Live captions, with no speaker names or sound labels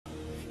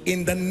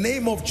in the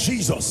name of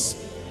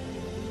Jesus,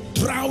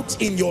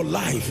 drought in your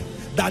life,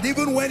 that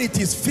even when it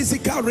is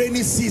physical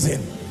rainy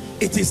season,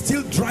 it is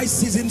still dry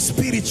season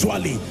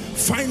spiritually,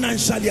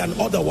 financially and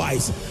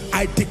otherwise.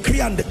 I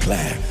decree and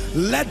declare,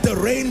 let the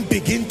rain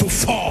begin to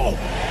fall.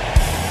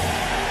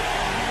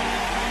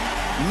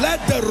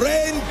 Let the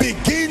rain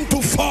begin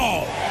to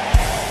fall.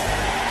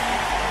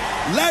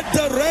 Let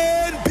the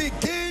rain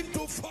begin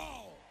to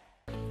fall.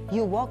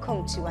 You're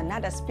welcome to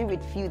another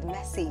spirit-filled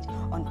message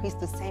on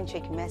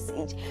Christocentric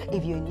Message.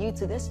 If you're new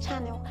to this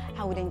channel,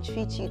 I would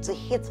entreat you to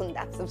hit on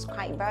that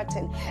subscribe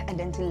button and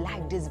then to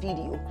like this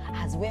video.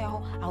 As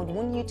well, I would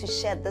want you to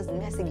share this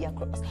message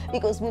across,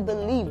 because we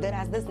believe that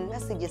as this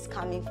message is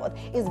coming forth,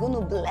 it's going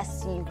to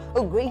bless you.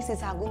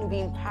 Graces are going to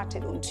be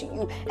imparted unto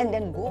you, and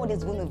then God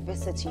is going to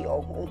visit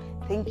your home.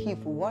 Thank you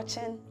for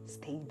watching.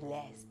 Stay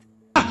blessed.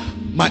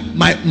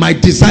 My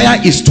desire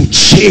is to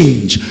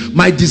change.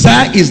 My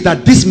desire is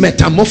that this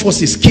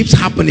metamorphosis keeps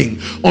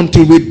happening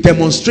until we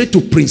demonstrate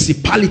to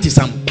principalities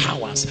and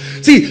powers.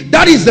 See,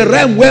 that is the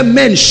realm where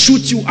men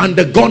shoot you and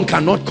the gun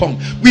cannot come.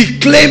 We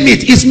claim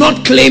it. It's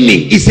not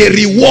claiming, it's a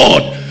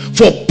reward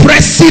for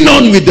pressing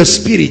on with the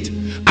spirit.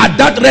 At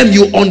that realm,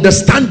 you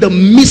understand the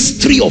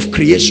mystery of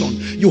creation.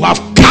 You have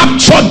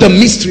captured the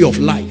mystery of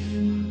life.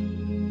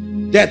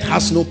 Death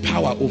has no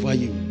power over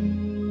you.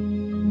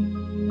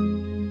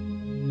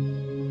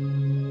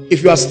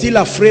 If you are still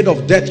afraid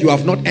of death, you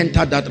have not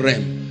entered that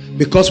realm.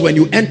 Because when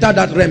you enter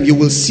that realm, you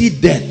will see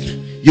death.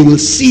 You will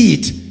see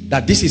it,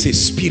 that this is a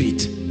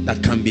spirit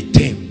that can be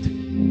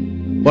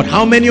tamed. But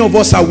how many of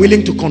us are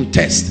willing to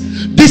contest?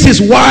 This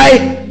is why,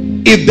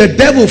 if the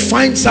devil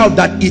finds out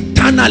that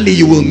eternally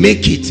you will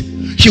make it,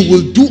 he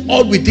will do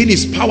all within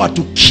his power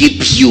to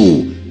keep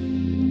you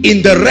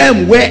in the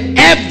realm where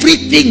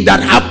everything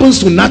that happens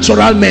to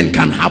natural men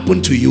can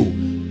happen to you.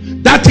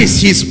 That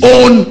is his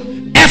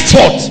own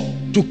effort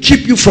to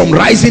keep you from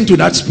rising to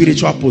that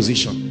spiritual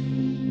position.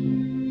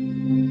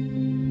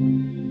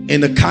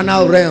 In the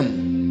carnal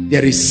realm,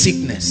 there is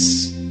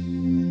sickness.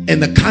 In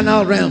the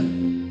carnal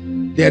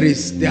realm, there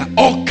are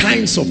all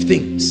kinds of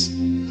things.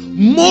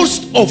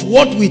 Most of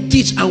what we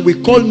teach and we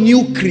call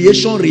new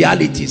creation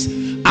realities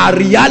are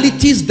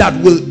realities that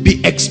will be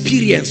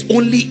experienced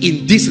only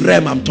in this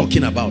realm I'm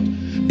talking about.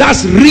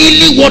 That's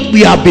really what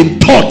we have been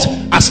taught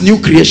as new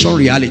creation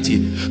reality.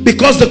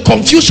 Because the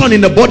confusion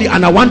in the body,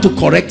 and I want to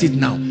correct it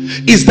now,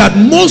 is that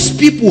most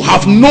people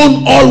have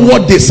known all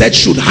what they said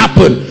should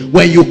happen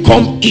when you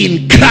come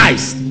in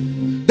Christ.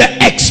 The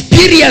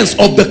experience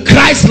of the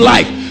Christ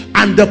life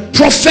and the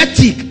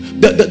prophetic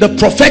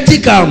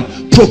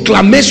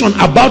proclamation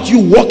about you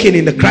walking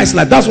in the Christ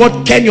life. That's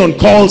what Kenyon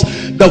calls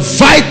the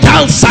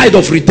vital side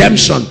of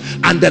redemption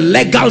and the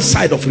legal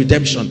side of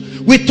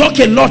redemption. We talk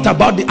a lot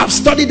about I've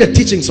studied the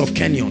teachings of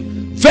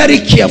Kenyon very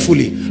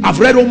carefully. I've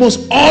read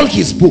almost all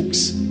his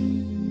books.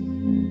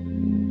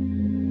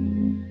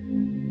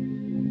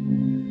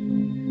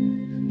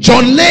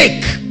 John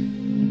Lake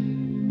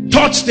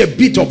touched a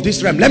bit of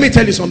this realm. Let me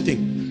tell you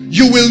something.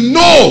 You will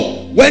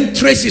know when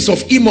traces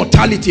of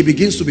immortality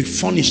begins to be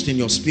furnished in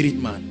your spirit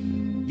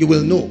man. You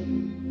will know.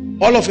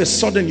 All of a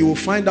sudden you will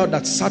find out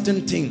that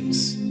certain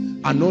things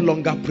are no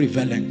longer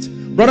prevalent.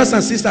 Brothers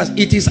and sisters,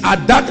 it is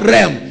at that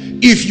realm,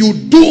 if you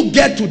do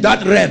get to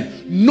that realm,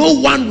 no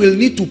one will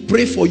need to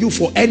pray for you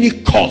for any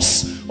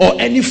cause or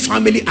any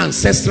family,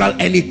 ancestral,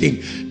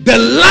 anything. The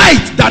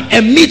light that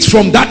emits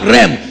from that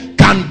realm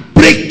can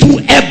break through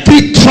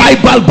every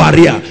tribal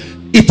barrier.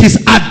 It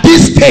is at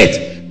this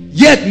state,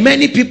 yet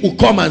many people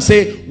come and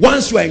say,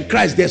 once you are in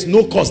Christ, there's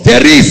no cause.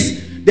 There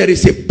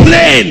is a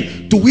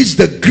plane to which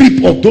the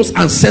grip of those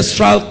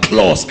ancestral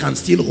claws can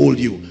still hold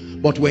you.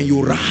 But when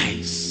you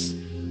rise,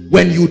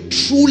 when you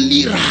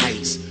truly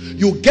rise,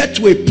 you get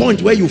to a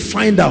point where you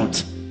find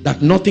out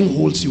that nothing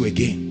holds you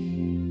again.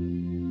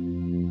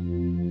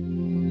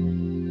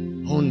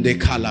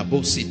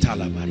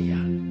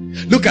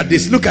 Look at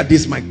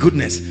this, my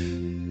goodness.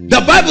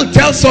 The Bible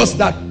tells us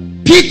that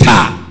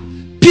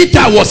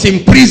Peter was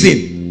in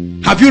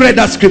prison. Have you read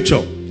that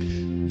scripture?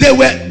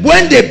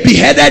 When they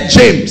beheaded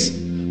James,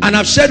 and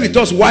I've shared with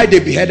us why they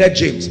beheaded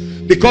James.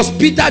 Because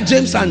Peter,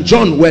 James and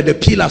John were the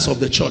pillars of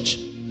the church.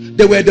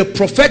 They were the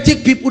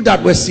prophetic people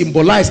that were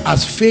symbolized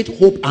as faith,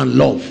 hope and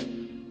love.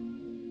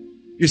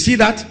 You see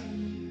that?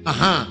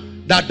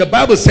 That the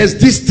Bible says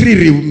these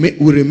three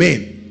will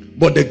remain,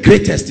 but the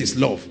greatest is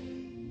love.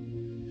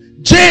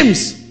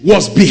 James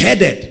was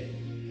beheaded.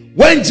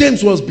 When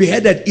James was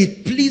beheaded,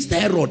 it pleased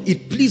Herod,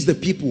 it pleased the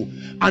people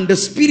and the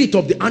spirit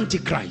of the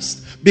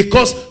Antichrist.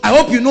 Because I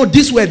hope you know,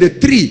 these were the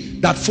three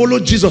that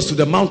followed Jesus to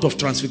the Mount of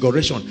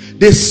Transfiguration.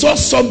 They saw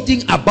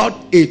something about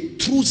a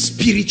true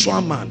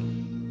spiritual man.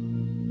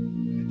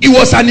 It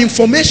was an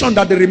information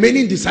that the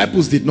remaining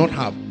disciples did not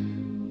have.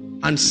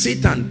 And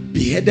Satan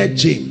beheaded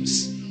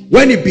James.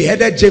 When he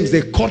beheaded James,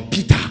 they caught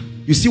Peter.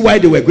 You see why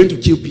they were going to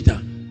kill Peter.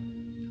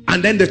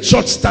 And then the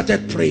church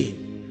started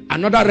praying.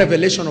 Another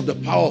revelation of the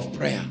power of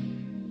prayer.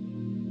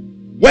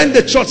 When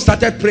the church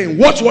started praying,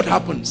 watch what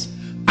happens.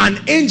 An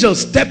angel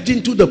stepped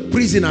into the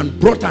prison and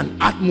brought an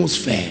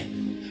atmosphere.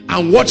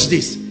 And watch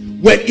this.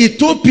 When he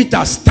told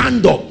Peter,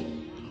 stand up,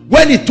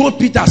 when he told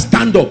Peter,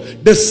 stand up,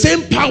 the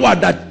same power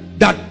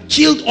that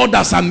killed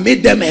others and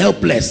made them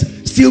helpless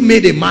still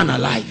made a man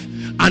alive.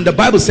 And the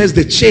Bible says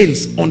the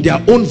chains on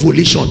their own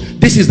volition,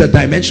 this is the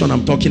dimension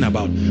I'm talking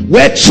about,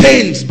 where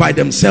chains by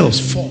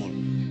themselves fall.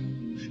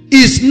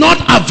 Is not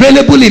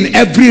available in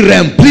every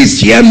realm. Please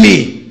hear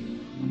me.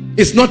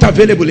 It's not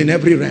available in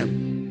every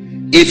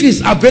realm. If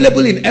it's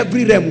available in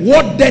every realm,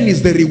 what then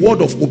is the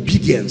reward of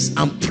obedience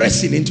and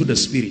pressing into the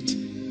spirit?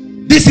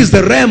 This is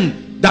the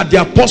realm that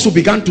the apostle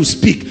began to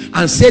speak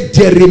and said,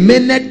 there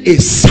remaineth a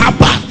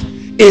Sabbath,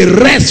 a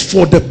rest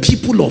for the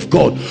people of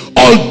God.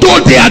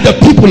 Although they are the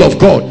people of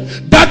God,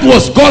 that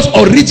was God's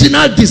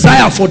original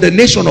desire for the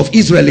nation of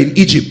Israel in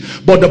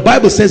Egypt. But the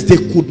Bible says they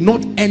could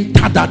not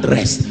enter that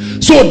rest.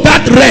 So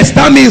that rest,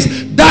 that means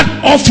that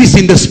office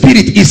in the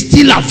spirit is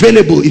still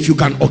available if you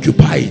can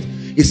occupy it.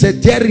 It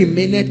said there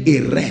remained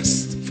a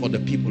rest for the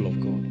people of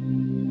God.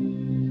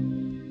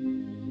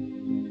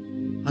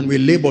 And we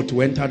labor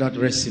to enter that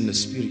rest in the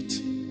spirit.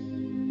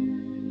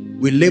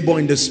 We labor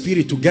in the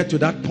spirit to get to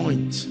that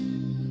point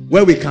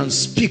where we can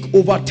speak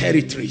over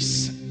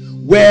territories,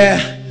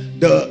 where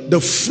the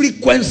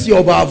frequency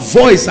of our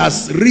voice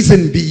has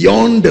risen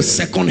beyond the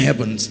second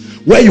heavens,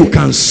 where you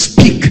can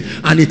speak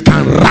and it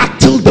can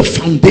rattle the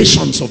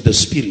foundations of the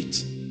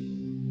spirit.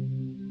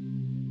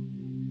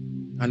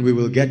 And we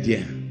will get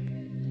there.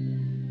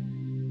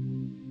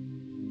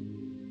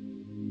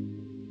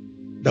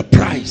 The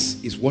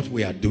price is what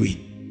we are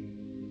doing.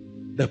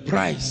 The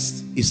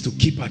price is to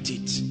keep at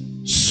it,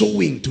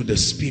 sowing to the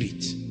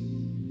spirit,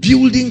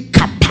 building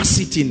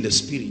capacity in the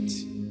spirit.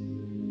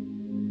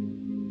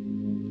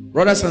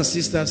 Brothers and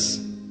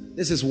sisters,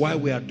 this is why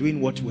we are doing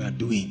what we are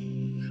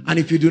doing. And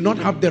if you do not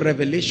have the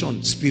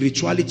revelation,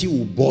 spirituality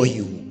will bore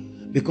you,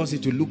 because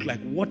it will look like,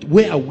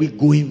 where are we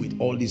going with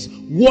all this?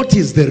 What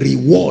is the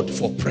reward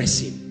for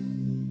pressing?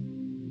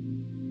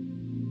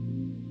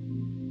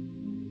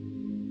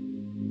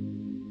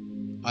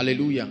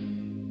 Hallelujah.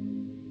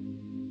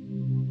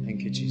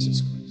 Thank you,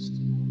 Jesus Christ.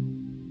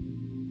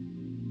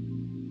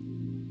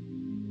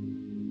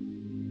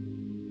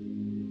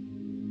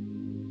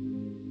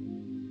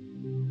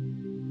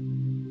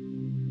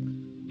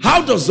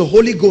 How does the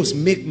Holy Ghost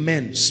make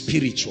men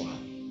spiritual?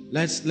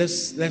 Let's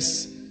discuss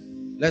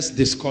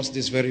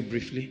this very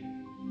briefly.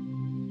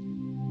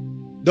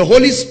 The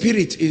Holy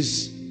Spirit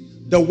is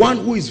the one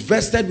who is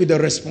vested with the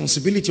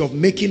responsibility of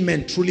making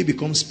men truly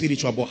become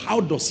spiritual. But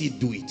how does he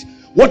do it?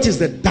 What is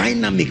the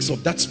dynamics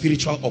of that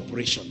spiritual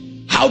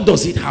operation? How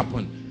does it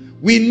happen?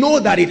 We know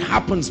that it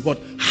happens,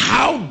 but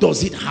how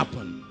does it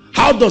happen?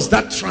 How does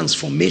that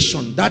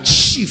transformation, that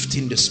shift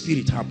in the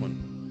spirit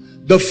happen?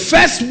 The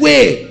first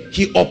way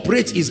he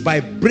operates is by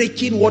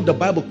breaking what the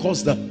Bible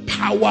calls the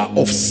power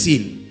of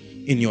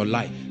sin in your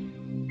life.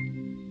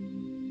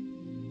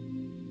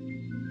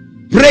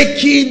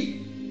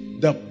 Breaking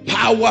the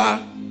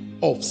power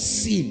of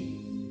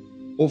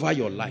sin over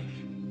your life.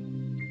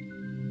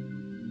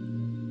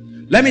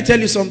 Let me tell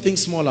you something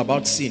small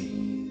about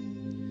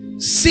sin.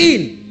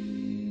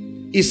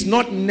 Sin is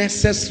not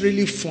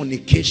necessarily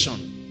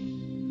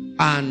fornication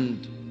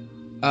and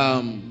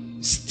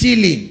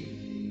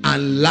stealing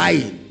and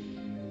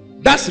lying.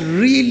 That's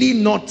really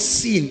not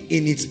sin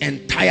in its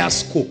entire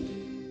scope.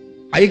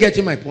 Are you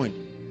getting my point?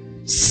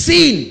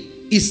 Sin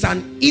is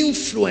an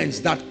influence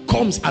that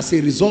comes as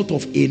a result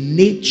of a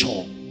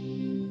nature.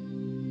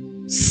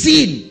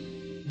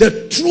 Sin,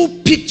 the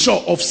true picture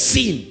of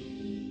sin,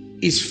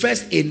 is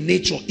first a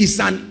nature.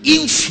 It's an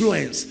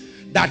influence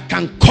that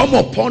can come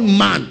upon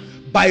man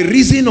by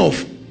reason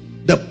of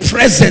the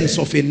presence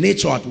of a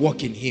nature at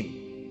work in him.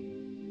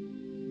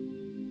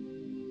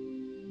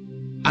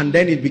 And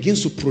then it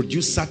begins to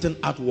produce certain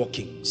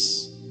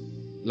outworkings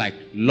like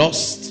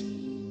lust,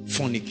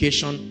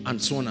 fornication,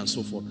 and so on and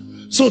so forth.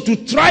 So to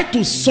try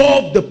to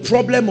solve the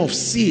problem of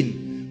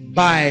sin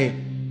by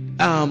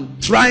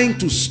trying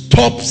to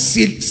stop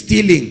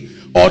stealing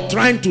or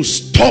trying to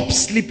stop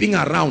sleeping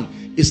around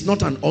is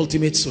not an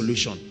ultimate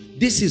solution.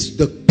 This is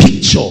the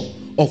picture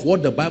of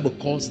what the Bible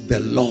calls the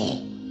law.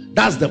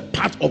 That's the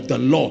part of the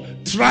law,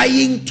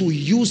 trying to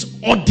use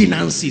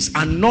ordinances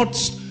and not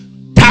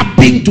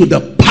tapping to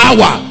the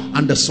power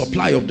and the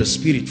supply of the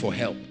Spirit for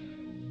help.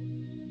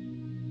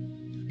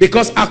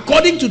 Because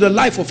according to the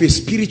life of a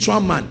spiritual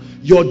man,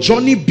 your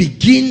journey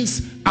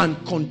begins and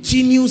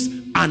continues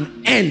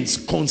and ends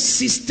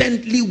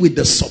consistently with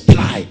the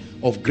supply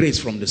of grace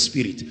from the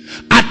Spirit.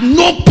 At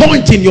no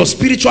point in your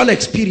spiritual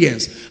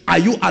experience are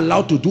you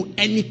allowed to do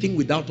anything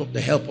without the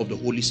help of the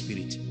Holy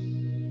Spirit.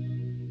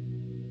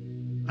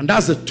 And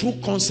that's the true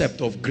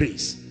concept of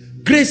grace.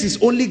 Grace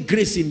is only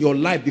grace in your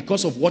life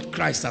because of what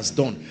Christ has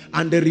done.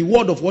 And the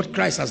reward of what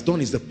Christ has done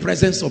is the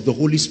presence of the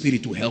Holy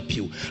Spirit to help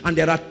you. And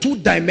there are two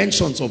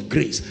dimensions of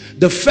grace.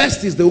 The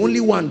first is the only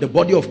one the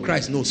body of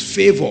Christ knows: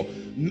 favor,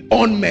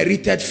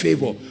 unmerited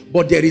favor.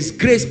 But there is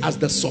grace as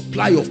the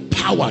supply of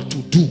power to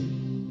do.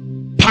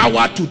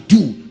 Power to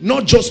do,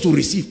 not just to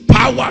receive,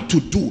 power to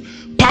do.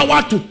 Power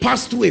power to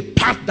pass through a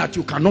path that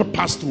you cannot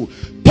pass through.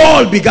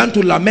 Paul began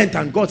to lament,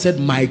 and God said,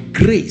 my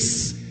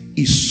grace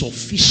is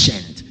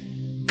sufficient.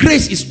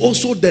 Grace is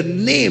also the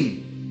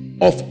name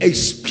of a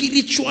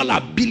spiritual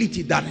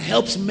ability that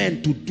helps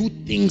men to do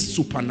things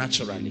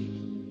supernaturally.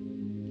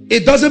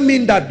 It doesn't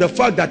mean that the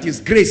fact that it's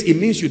grace, it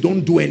means you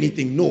don't do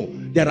anything. No,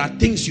 there are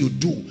things you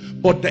do,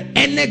 but the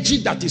energy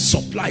that is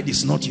supplied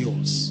is not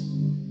yours.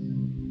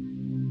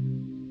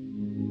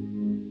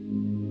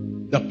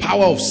 The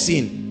power of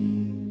sin.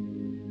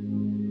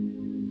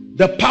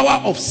 The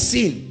power of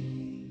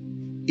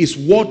sin is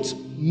what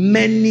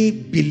many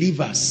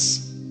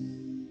believers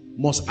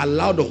must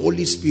allow the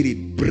Holy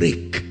Spirit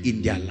break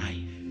in their life.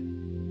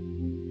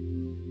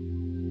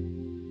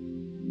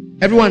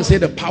 Everyone say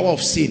the power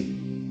of sin.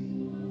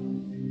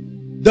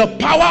 The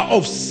power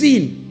of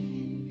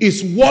sin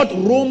is what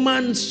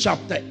Romans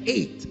chapter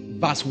 8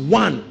 verse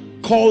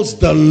 1 calls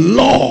the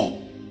law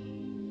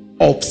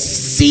of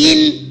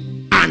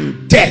sin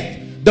and death.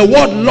 The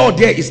word law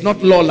there is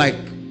not law like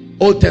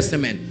Old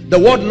Testament. The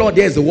word law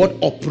there is the word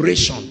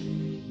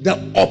operation. The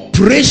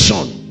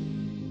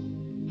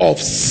operation of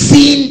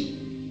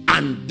sin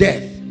and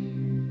death.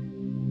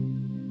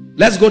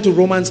 Let's go to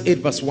Romans 8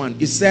 verse 1.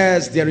 It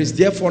says, there is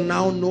therefore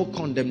now no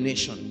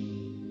condemnation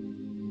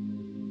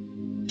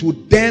to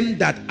them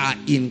that are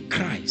in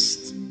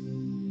Christ.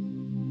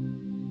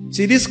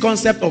 See, this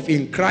concept of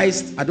in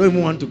Christ, I don't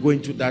even want to go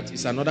into that.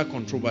 It's another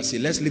controversy.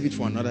 Let's leave it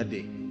for another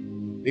day.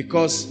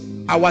 Because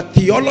our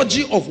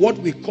theology of what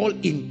we call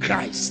in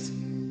Christ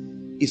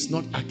is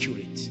not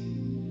accurate.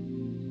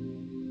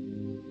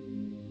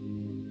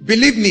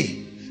 Believe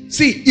me.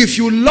 See, if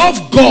you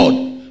love God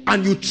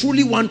and you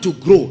truly want to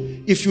grow,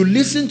 if you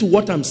listen to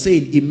what I'm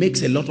saying, it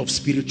makes a lot of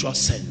spiritual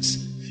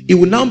sense. It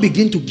will now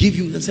begin to give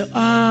you and say,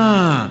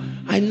 ah,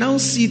 I now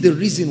see the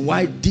reason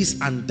why this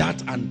and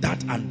that and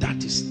that and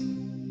that is.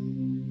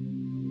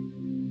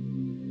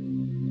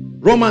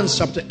 Romans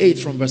chapter 8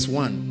 from verse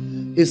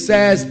 1. It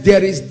says,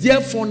 there is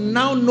therefore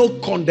now no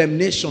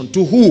condemnation.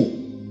 To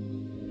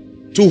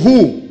who? To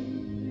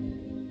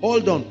who?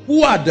 Hold on.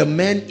 Who are the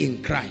men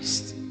in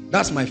Christ?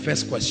 That's my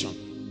first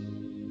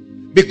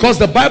question. Because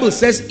the Bible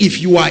says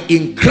if you are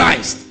in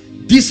Christ,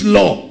 this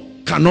law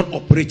cannot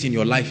operate in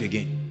your life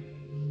again.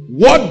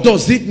 What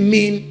does it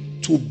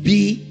mean to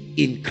be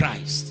in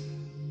Christ?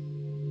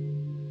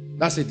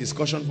 That's a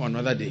discussion for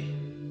another day.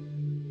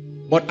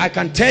 But I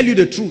can tell you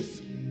the truth.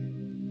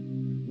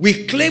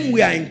 We claim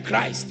we are in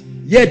Christ,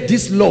 yet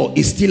this law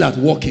is still at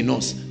work in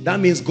us. That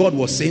means God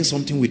was saying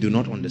something we do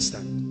not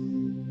understand.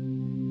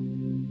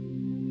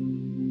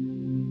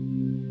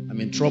 I'm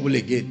in trouble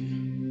again.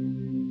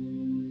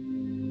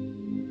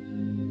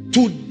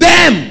 To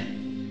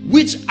them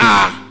which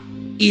are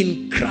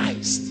in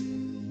Christ.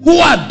 Who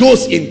are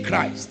those in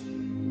Christ?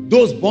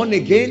 Those born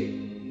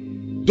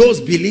again,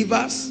 those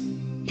believers,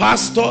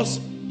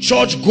 pastors,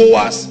 church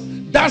goers.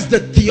 That's the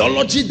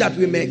theology that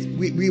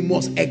we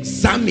must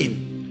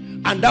examine.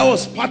 And that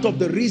was part of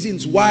the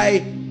reasons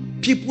why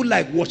people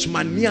like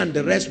Watchman Nee and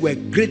the rest were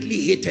greatly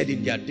hated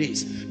in their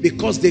days,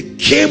 because they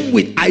came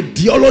with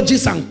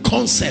ideologies and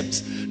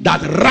concepts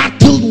that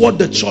rattled what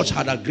the church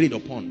had agreed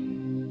upon.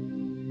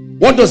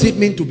 What does it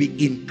mean to be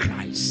in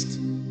Christ?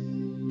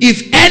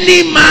 If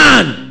any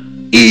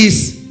man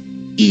is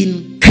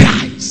in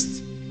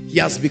Christ, he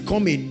has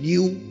become a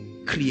new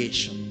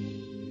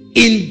creation.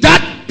 In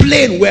that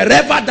plane,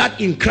 wherever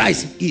that in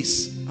Christ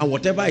is, and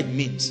whatever it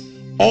means,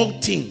 all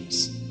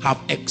things have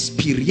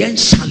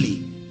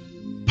experientially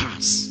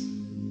passed.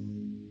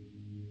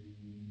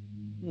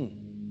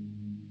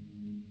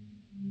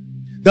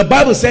 The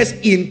Bible says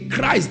in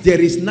Christ there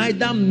is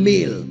neither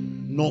male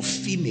nor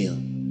female,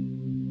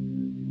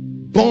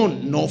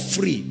 bond nor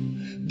free.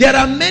 There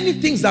are many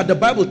things that the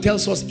Bible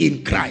tells us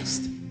in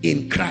Christ,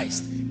 in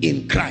Christ,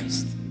 in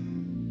Christ.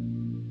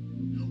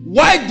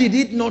 Why did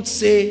it not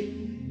say,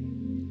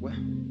 well,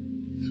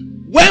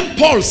 when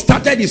Paul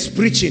started his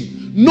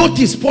preaching,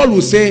 notice Paul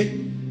will say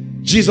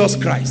Jesus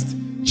Christ,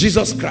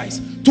 Jesus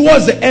Christ.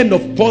 Towards the end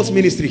of Paul's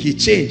ministry, he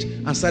changed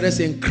and started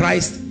saying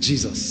Christ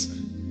Jesus,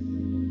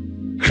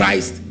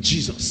 Christ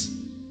Jesus.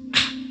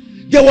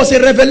 There was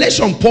a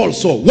revelation Paul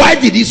saw. Why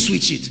did he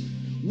switch it?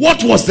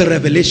 What was the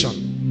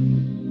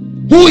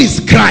revelation? Who is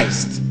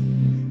Christ?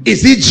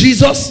 Is it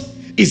Jesus?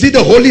 Is it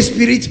the Holy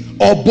Spirit,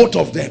 or both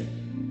of them?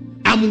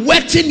 I'm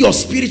whetting your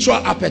spiritual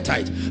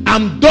appetite.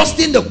 I'm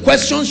dusting the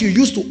questions you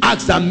used to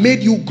ask that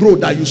made you grow,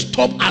 that you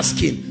stop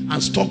asking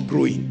and stop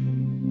growing.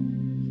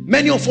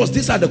 Many of us,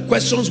 these are the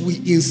questions we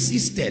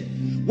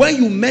insisted. When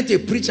you met a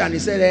preacher and he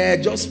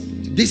said, just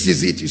this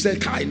is it, you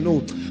said, I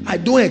know, I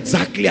don't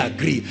exactly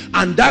agree.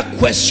 And that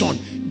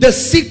question, the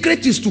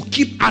secret is to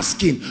keep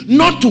asking,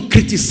 not to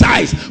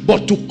criticize,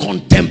 but to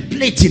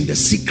contemplate in the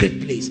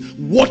secret place.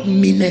 What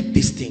meaneth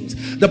these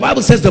things? The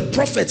Bible says the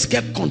prophets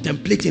kept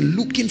contemplating,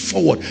 looking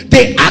forward.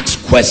 They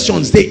asked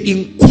questions, they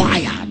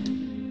inquired.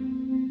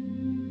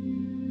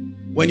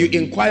 When you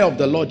inquire of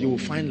the Lord, you will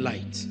find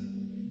light.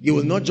 You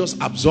will not just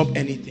absorb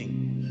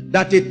anything.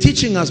 That a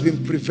teaching has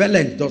been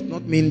prevalent does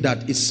not mean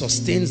that it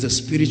sustains the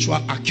spiritual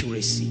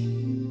accuracy.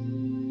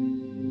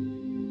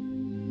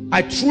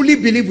 I truly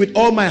believe with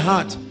all my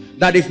heart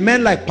that if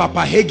men like Papa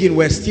Hagin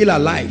were still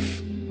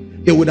alive,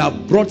 they would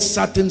have brought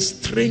certain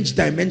strange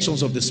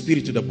dimensions of the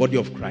spirit to the body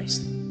of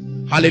Christ.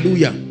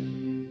 Hallelujah.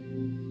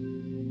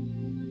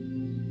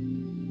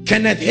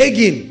 Kenneth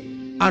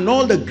Hagin and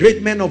all the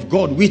great men of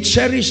God, we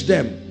cherish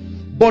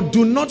them, but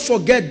do not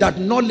forget that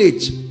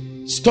knowledge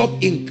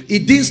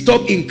it didn't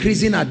stop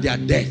increasing at their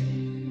death.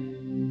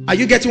 Are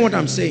you getting what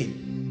I'm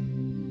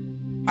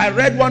saying? I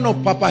read one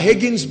of Papa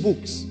Hagin's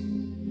books,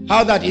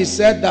 how that he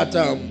said that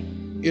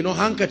you know,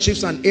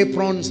 handkerchiefs and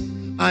aprons,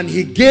 and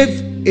he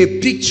gave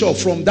a picture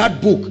from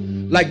that book,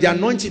 like the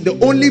anointing, the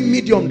only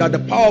medium that the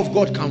power of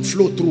God can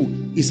flow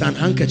through is an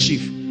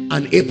handkerchief,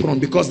 an apron,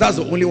 because that's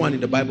the only one in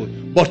the Bible.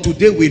 But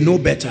today we know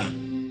better.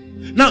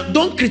 Now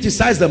don't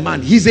criticize the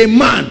man. He's a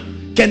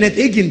man. Kenneth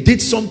Hagin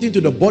did something to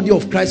the body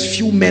of Christ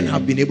few men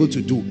have been able to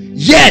do,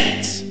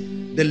 yet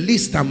the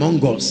least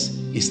among us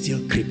is still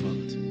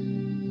crippled.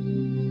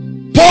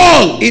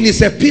 Paul in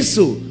his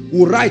epistle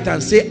will write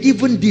and say,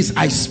 even this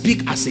I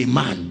speak as a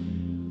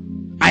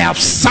man. I have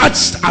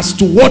searched as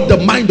to what the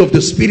mind of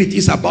the spirit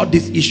is about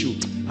this issue,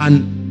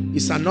 and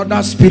it's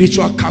another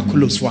spiritual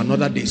calculus for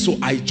another day. So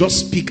I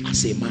just speak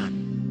as a man.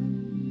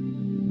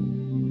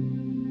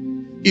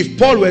 If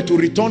Paul were to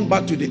return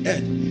back to the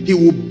earth, he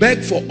will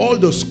beg for all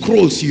the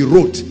scrolls he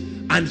wrote,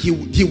 and he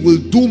will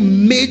do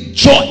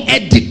major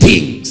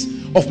editings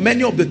of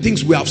many of the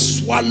things we have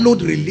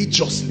swallowed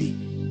religiously.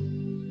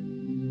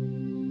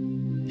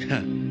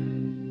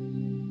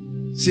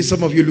 See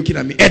some of you looking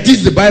at me.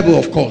 Edit the Bible,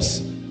 of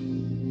course.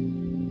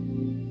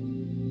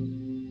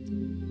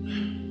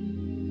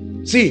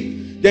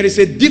 See, there is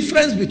a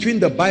difference between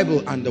the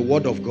Bible and the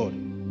Word of God.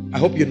 I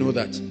hope you know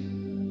that.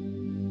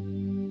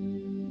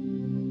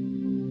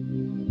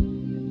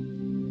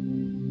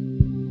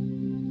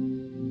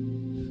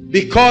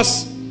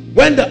 Because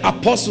when the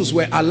apostles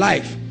were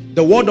alive,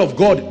 the Word of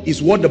God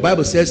is what the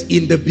Bible says,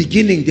 in the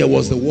beginning there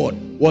was the Word.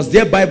 Was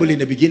there Bible in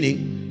the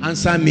beginning?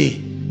 Answer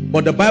me.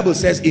 But the Bible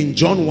says in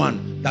John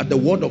 1 that the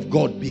Word of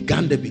God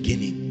began the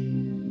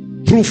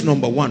beginning. Proof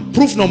number one.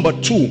 Proof number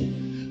two.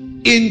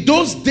 In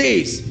those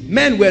days,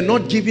 men were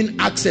not given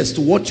access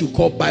to what you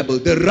call Bible.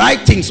 The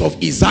writings of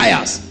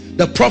Isaiah,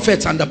 the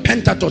prophets, and the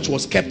Pentateuch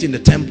was kept in the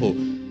temple.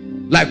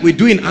 Like we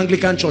do in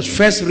Anglican church,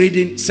 first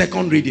reading,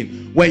 second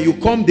reading. When you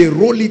come, they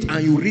roll it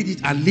and you read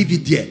it and leave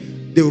it there.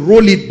 They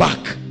roll it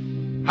back.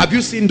 Have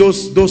you seen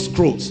those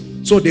scrolls?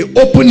 So they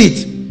open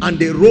it and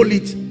they roll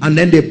it and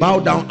then they bow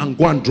down and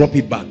go and drop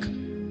it back.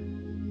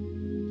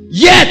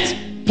 Yet,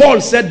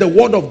 Paul said the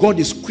Word of God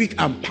is quick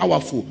and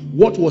powerful.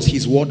 What was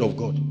his Word of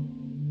God?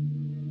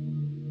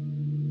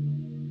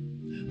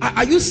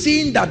 Are you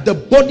seeing that the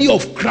body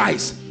of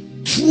Christ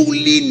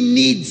truly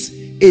needs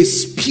a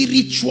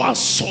spiritual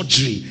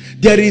surgery?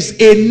 There is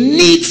a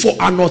need for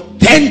an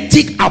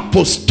authentic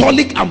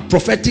apostolic and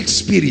prophetic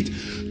spirit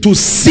to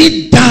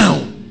sit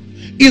down.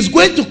 It's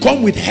going to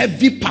come with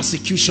heavy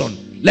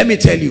persecution, let me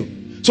tell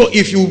you. So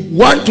if you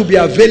want to be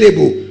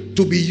available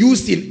to be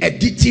used in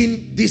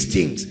editing these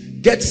things,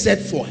 get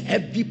set for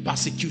heavy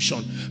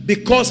persecution.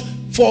 Because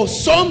for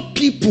some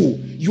people,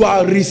 you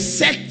are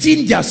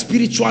resecting their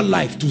spiritual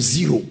life to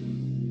zero.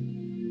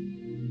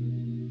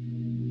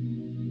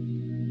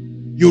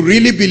 You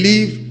really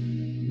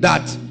believe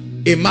that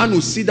a man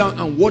will sit down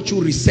and watch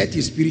you reset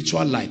his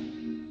spiritual life?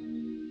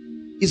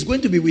 It's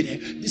going to be with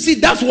him. You see,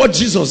 that's what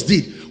Jesus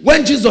did.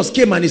 When Jesus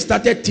came and he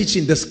started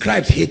teaching, the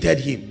scribes hated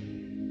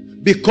him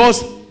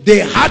because they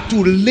had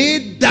to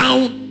lay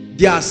down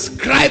their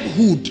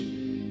scribehood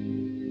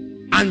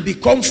and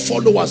become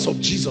followers of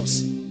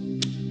Jesus.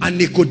 And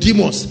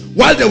Nicodemus,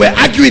 while they were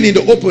arguing in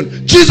the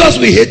open, Jesus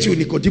will hate you,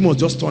 Nicodemus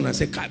just turned and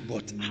said,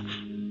 but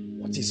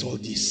what is all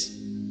this?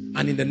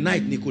 And in the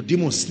night,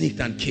 Nicodemus sneaked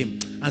and came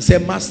and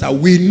said, Master,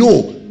 we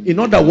know. In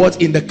other words,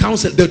 in the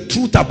council, the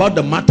truth about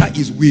the matter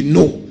is we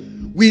know.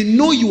 We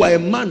know you are a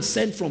man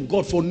sent from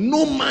God, for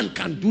no man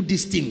can do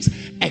these things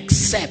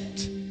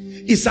except.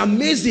 It's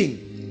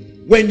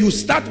amazing. When you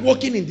start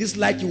walking in this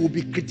light, you will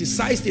be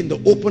criticized in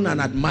the open and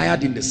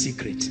admired in the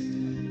secret.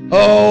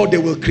 Oh, they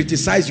will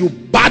criticize you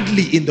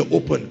badly in the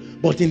open,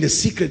 but in the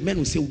secret, men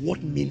will say,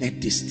 what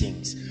meaneth these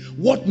things?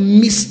 What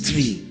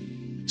mystery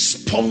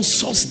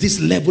sponsors this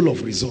level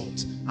of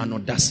results and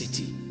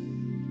audacity?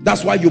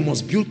 That's why you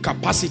must build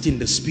capacity in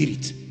the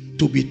spirit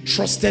to be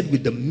trusted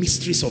with the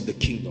mysteries of the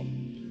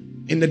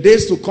kingdom. In the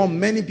days to come,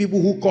 many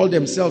people who call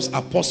themselves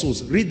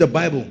apostles, read the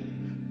Bible.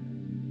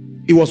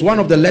 It was one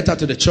of the letters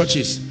to the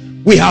churches.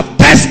 We have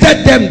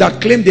tested them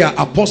that claim they are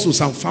apostles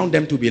and found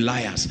them to be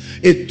liars.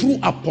 A true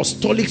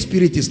apostolic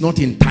spirit is not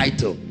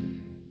entitled.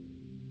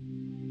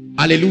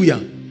 Hallelujah.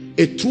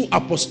 A true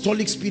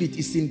apostolic spirit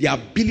is in the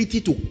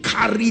ability to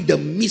carry the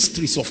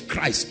mysteries of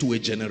Christ to a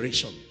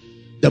generation.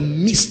 The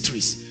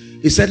mysteries.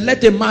 He said,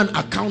 let a man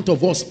account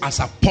of us as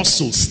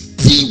apostles,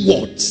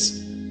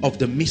 stewards of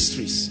the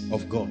mysteries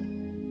of God.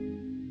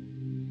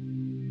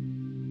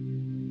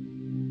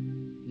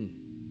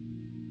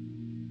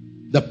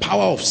 The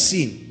power of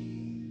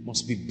sin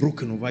must be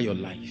broken over your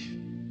life.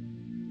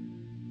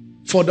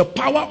 For the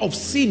power of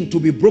sin to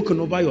be broken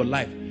over your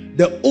life,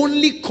 The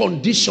only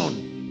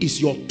condition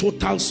is your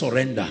total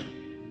surrender.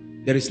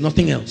 There is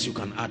nothing else you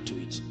can add to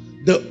it.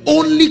 The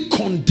only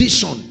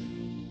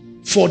condition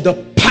for the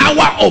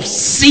power of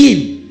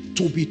sin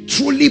to be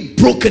truly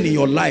broken in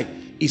your life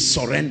is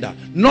surrender,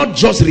 not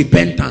just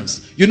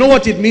repentance. You know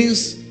what it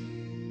means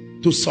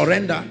to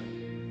surrender?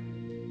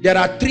 There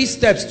are 3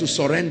 steps to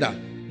surrender.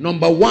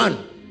 Number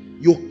 1,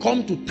 you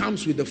come to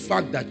terms with the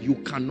fact that you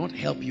cannot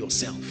help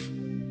yourself.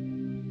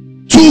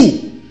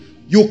 2,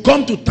 you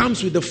come to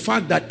terms with the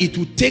fact that it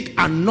will take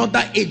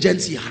another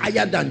agency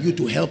higher than you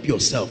to help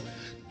yourself.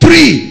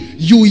 3,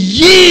 you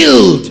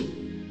yield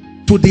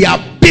to the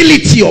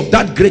ability of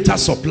that greater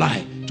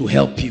supply to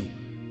help you.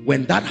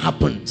 When that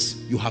happens,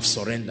 you have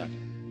surrendered.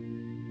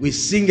 We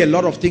sing a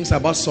lot of things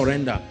about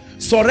surrender.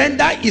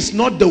 Surrender is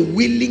not the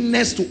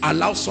willingness to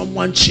allow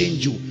someone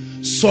change you.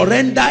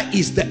 Surrender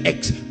is the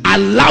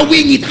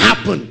allowing it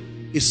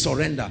happen is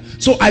surrender.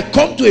 So I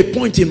come to a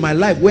point in my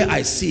life where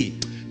I see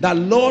that,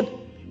 Lord,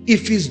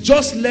 if it's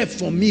just left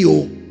for me,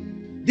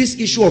 this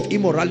issue of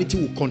immorality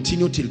will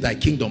continue till thy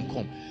kingdom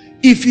come.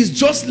 If it's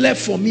just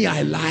left for me,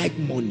 I like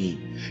money.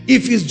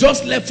 If it's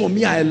just left for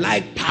me, I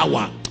like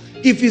power.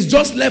 If it's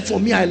just left for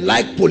me, I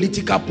like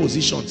political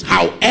positions.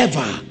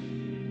 However,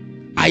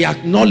 I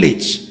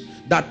acknowledge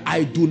that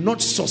I do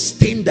not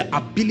sustain the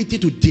ability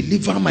to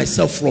deliver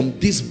myself from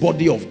this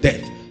body of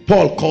death.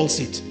 Paul calls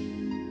it.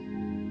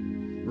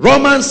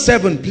 Romans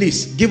 7,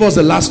 please give us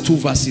the last 2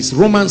 verses.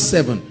 Romans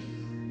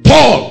 7.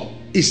 Paul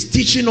is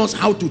teaching us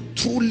how to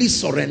truly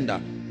surrender.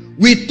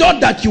 We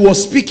thought that he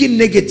was speaking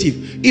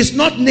negative. It's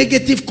not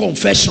negative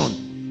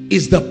confession.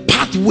 It's the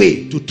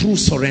pathway to true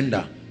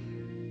surrender.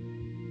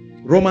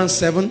 Romans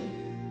 7.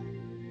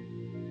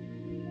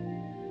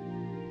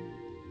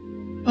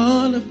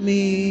 All of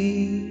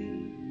me,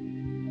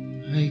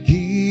 I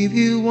give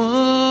you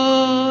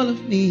all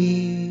of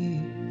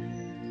me.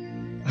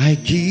 I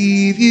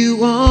give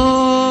you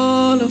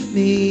all of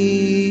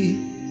me.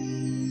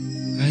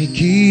 I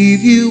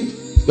give you.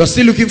 You're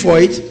still looking for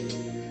it?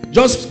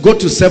 Just go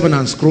to 7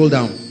 and scroll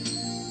down.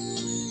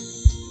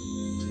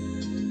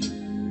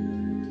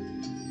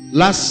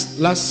 Last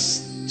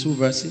 2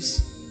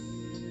 verses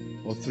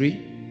or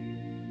 3.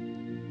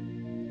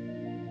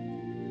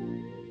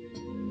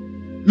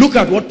 Look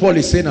at what Paul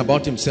is saying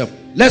about himself.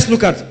 Let's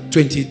look at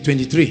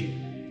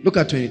 23. Look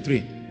at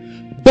 23.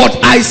 But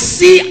I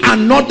see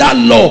another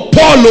law,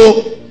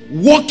 Paul,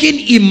 working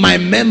in my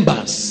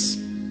members,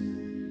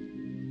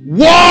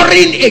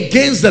 warring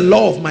against the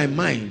law of my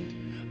mind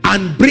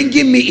and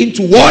bringing me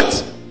into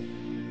what?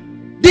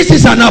 This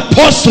is an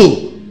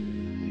apostle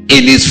in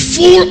his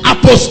full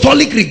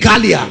apostolic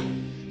regalia,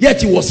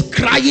 yet he was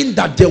crying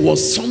that there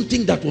was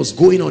something that was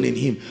going on in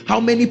him. How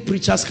many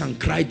preachers can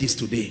cry this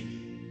today?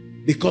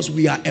 Because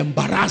we are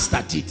embarrassed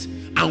at it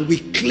and we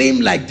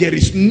claim like there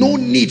is no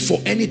need for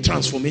any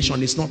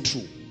transformation. It's not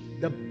true.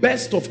 The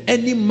best of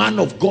any man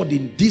of God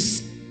in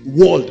this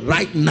world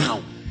right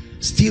now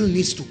still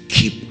needs to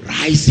keep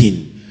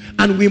rising.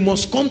 And we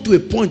must come to a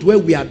point where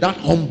we are that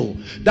humble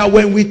that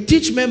when we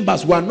teach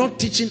members, we are not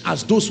teaching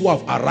as those who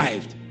have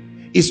arrived.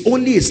 It's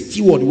only a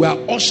steward. We are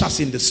ushers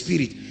in the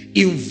spirit,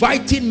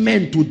 inviting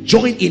men to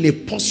join in a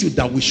pursuit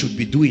that we should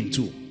be doing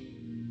too.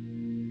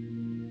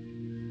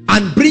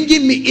 And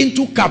bringing me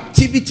into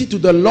captivity to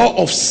the law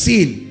of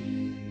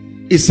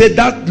sin. He said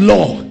that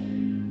law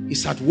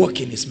is at work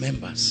in his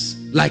members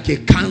like a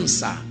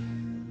cancer.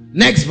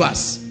 Next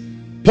verse.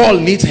 Paul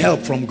needs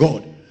help from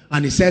God.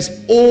 And he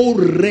says, "Oh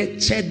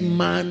wretched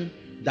man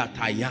that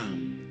I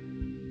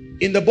am."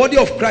 In the body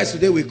of Christ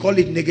today, we call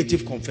it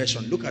negative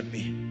confession. Look at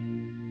me.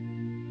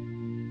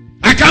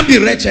 I can't be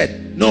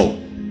wretched. No,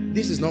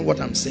 this is not what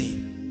I'm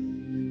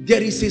saying.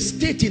 There is a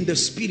state in the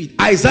spirit.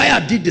 Isaiah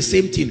did the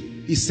same thing.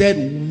 He said,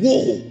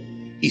 "Woe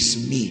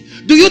is me."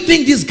 Do you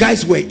think these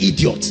guys were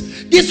idiots?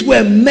 These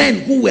were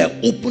men who were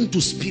open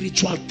to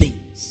spiritual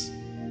things.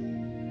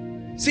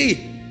 See,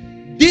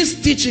 this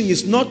teaching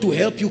is not to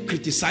help you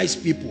criticize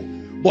people,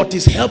 but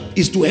is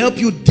to help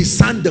you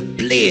discern the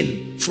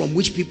plane from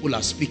which people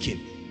are speaking.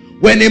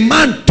 When a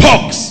man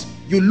talks,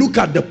 you look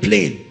at the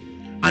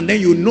plane and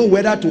then you know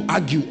whether to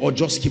argue or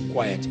just keep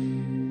quiet.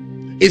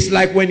 It's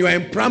like when you are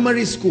in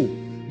primary school,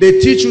 they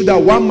teach you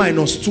that 1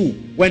 minus 2.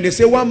 When they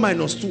say 1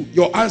 minus 2,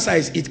 your answer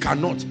is it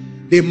cannot.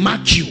 They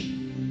mark you.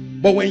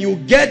 But when you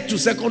get to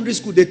secondary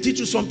school, they teach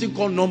you something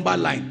called number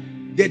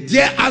line. They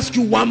dare ask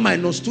you 1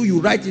 minus 2, you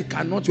write it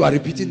cannot, you are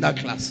repeating that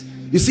class.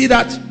 You see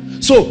that?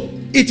 So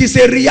it is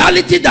a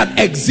reality that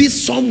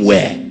exists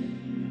somewhere.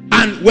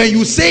 And when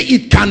you say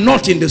it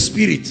cannot in the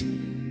spirit,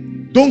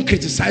 don't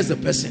criticize the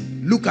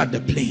person. Look at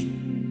the plane.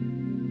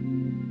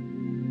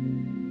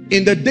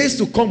 In the days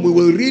to come, we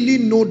will really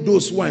know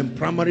those who are in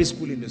primary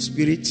school in the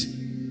spirit,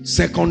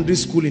 secondary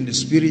school in the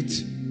spirit,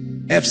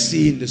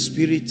 FC in the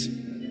spirit,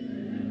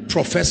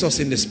 professors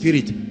in the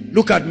spirit.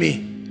 Look at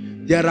me.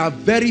 There are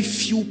very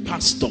few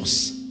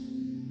pastors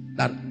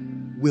that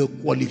will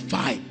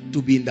qualify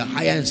to be in the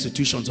higher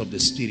institutions of the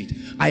spirit.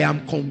 I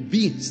am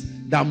convinced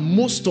that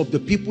most of the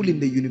people in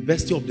the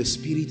University of the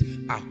Spirit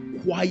are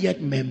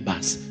quiet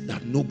members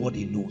that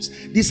nobody knows.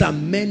 These are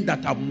men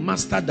that have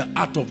mastered the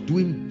art of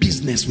doing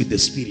business with the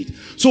spirit.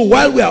 So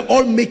while we are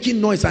all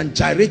making noise and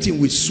gyrating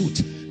with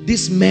suit,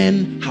 these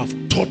men have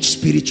taught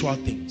spiritual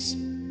things.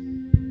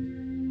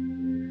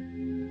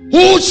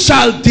 Who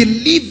shall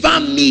deliver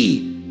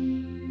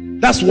me?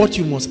 That's what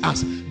you must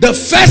ask. The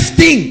first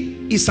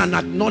thing is an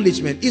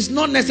acknowledgement. It's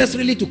not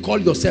necessarily to call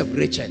yourself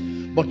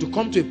wretched, but to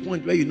come to a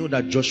point where you know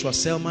that Joshua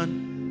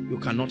Selman, you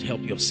cannot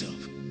help yourself.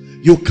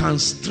 You can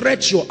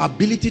stretch your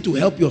ability to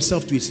help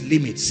yourself to its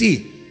limit.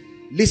 See,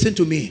 listen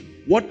to me.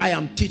 What I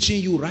am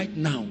teaching you right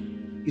now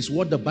is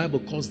what the Bible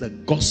calls the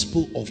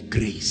gospel of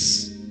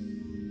grace.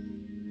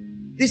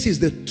 This is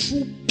the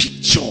true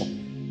picture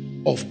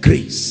of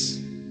grace.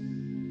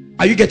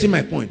 Are you getting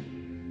my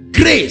point?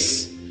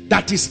 Grace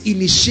that is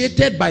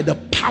initiated by the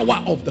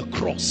power of the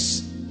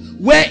cross,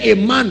 where a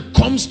man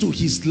comes to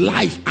his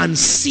life and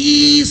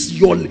sees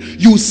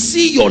you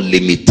see your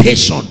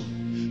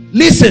limitation.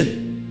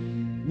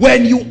 Listen,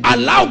 when you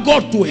allow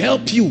God to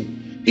help you,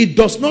 it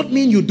does not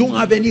mean you don't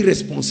have any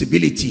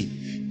responsibility.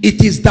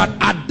 It is that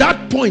at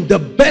that point, the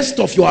best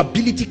of your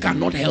ability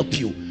cannot help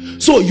you.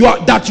 So you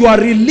are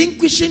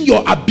relinquishing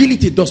your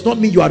ability does not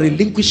mean you are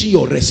relinquishing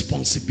your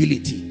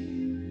responsibility.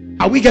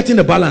 Are we getting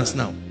the balance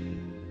now?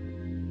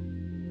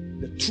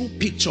 The true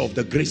picture of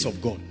the grace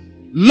of God.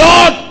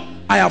 Lord,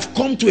 I have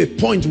come to a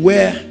point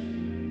where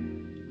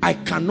I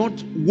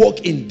cannot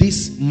walk in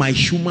this my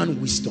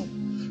human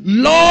wisdom.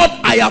 Lord,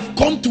 I have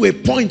come to a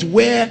point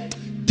where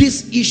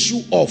this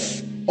issue of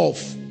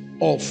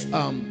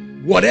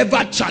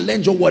whatever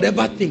challenge or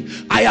whatever thing,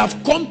 I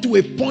have come to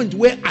a point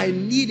where I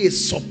need a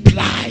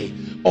supply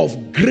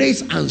of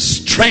grace and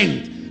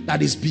strength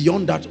that is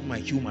beyond that of my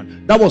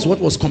human. That was what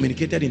was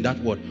communicated in that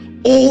word.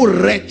 Oh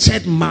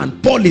wretched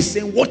man. Paul is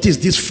saying, what is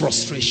this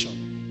frustration?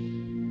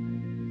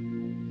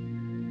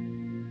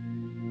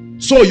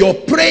 So your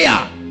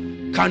prayer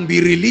can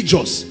be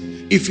religious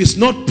if it's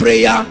not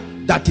prayer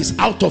that is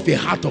out of a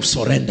heart of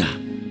surrender.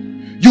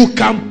 You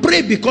can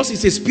pray because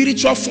it's a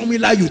spiritual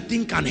formula you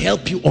think can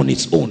help you on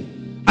its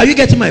own. Are you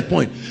getting my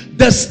point?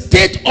 The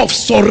state of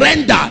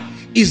surrender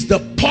is the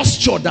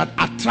posture that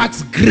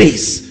attracts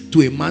grace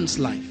to a man's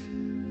life.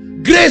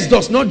 Grace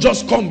does not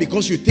just come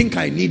because you think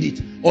I need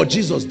it or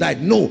Jesus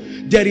died. No,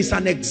 there is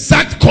an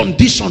exact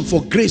condition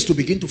for grace to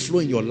begin to flow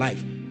in your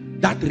life.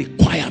 That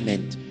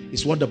requirement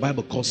is what the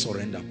Bible calls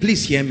surrender.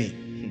 Please hear me.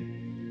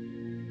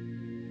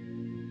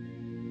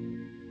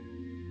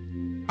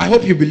 I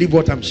hope you believe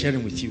what I'm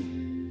sharing with you.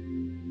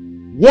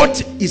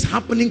 What is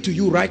happening to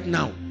you right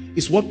now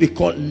is what we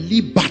call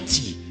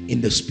liberty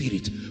in the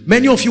spirit.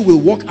 Many of you will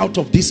walk out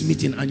of this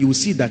meeting and you will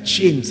see that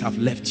chains have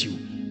left you.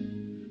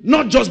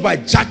 Not just by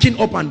jacking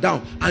up and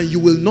down, and you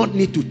will not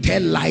need to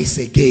tell lies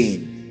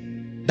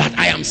again that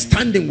I am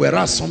standing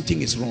whereas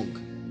something is wrong.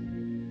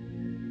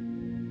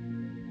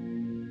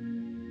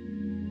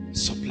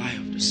 Supply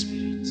of the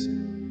spirit.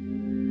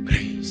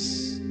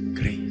 Grace.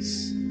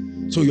 Grace.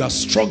 So you are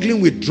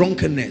struggling with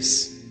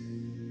drunkenness,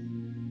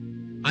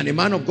 and a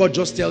man of God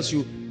just tells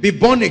you, be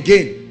born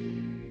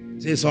again.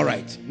 Say it's all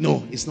right.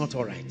 No, it's not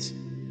all right.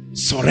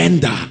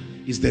 Surrender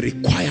is the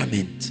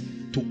requirement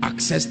to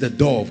access the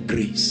door of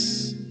grace.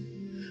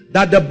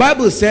 That the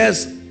Bible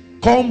says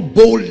come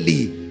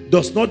boldly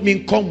does not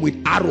mean come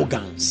with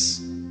arrogance.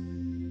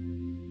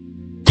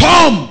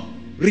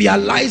 Come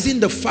realizing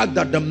the fact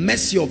that the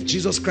mercy of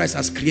Jesus Christ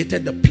has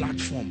created the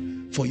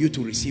platform for you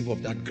to receive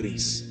of that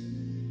grace.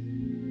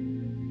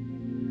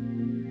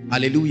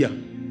 Hallelujah.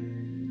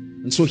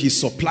 And so he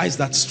supplies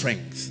that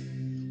strength.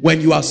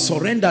 When you are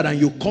surrendered and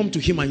you come to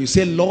him and you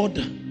say, Lord,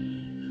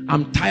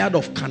 I'm tired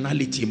of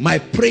carnality. My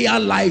prayer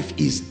life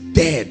is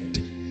dead.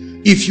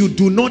 If you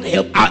do not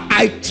help,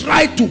 I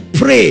try to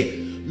pray.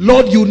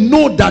 Lord, you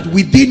know that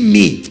within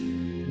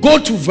me. Go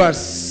to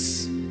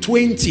verse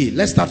 20.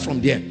 Let's start from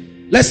there.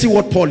 Let's see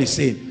what Paul is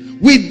saying.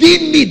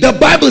 Within me, the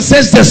Bible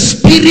says the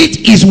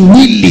spirit is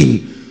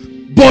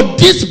willing, but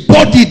this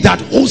body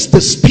that holds the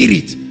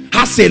spirit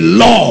has a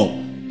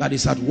law that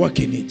is at work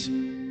in it.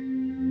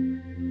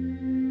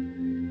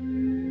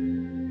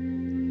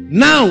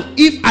 Now,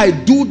 if I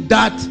do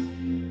that,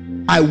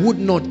 I would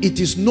not. It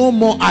is no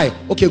more I.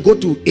 Okay, go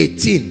to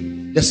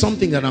 18. There's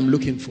something that I'm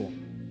looking for.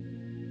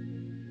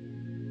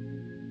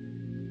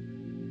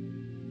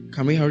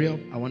 Can we hurry up?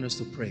 I want us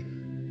to pray.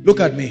 Look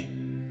at me.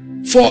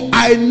 For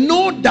I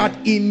know that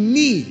in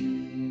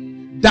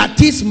me,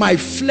 that is my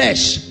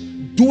flesh,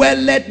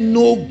 dwelleth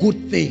no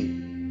good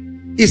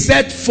thing. He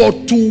said, for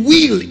to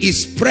will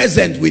is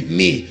present with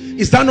me.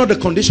 Is that not the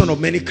condition of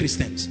many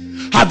Christians?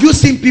 Have you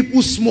seen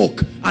people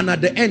smoke and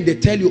at the end they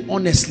tell you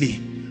honestly,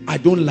 I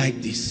don't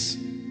like this?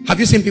 Have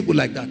you seen people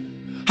like that?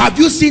 Have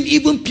you seen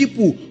even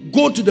people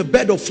go to the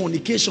bed of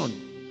fornication?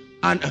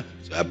 And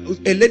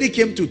a lady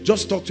came to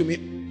just talk to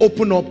me,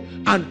 open up,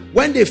 and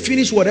when they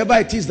finished whatever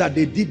it is that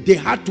they did, they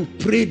had to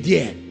pray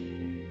there.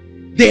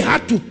 They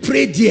had to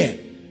pray there.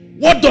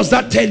 What does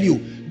that tell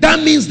you?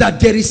 That means that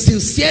there is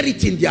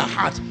sincerity in their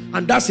heart,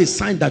 and that's a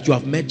sign that you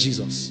have met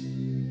Jesus.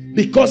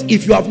 Because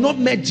if you have not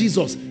met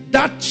Jesus,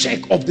 that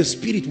check of the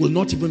spirit will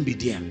not even be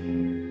there.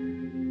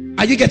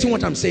 Are you getting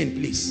what I'm saying,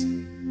 please?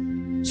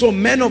 So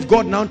men of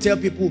God now tell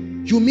people,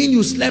 you mean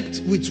you slept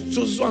with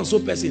so and so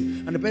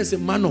person? And the person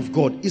say, man of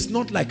God, it's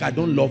not like I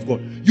don't love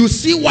God. You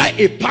see why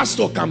a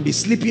pastor can be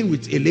sleeping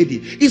with a lady.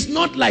 It's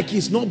not like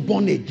he's not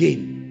born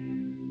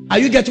again. Are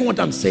you getting what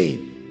I'm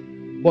saying?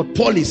 But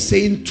Paul is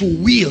saying to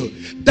will,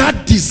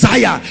 that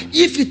desire,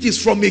 if it is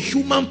from a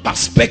human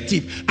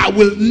perspective, I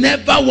will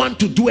never want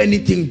to do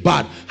anything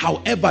bad.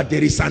 However,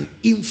 there is an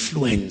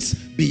influence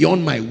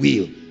beyond my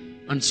will.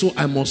 And so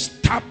I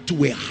must tap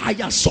to a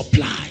higher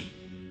supply.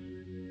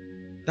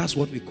 That's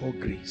what we call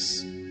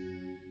grace.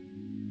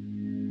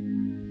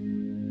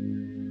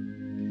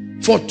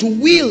 For to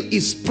will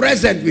is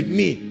present with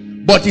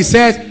me. But he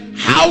says,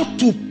 how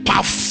to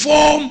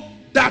perform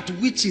that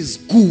which is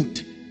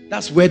good.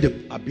 That's where the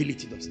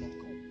ability does not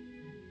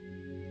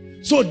come.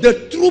 So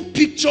the true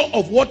picture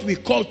of what we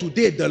call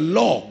today the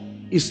law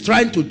is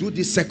trying to do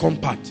this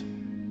second part.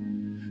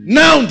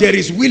 Now there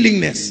is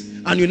willingness,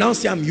 and you now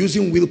say I'm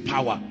using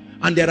willpower,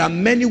 and there are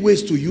many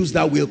ways to use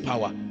that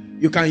willpower.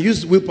 You can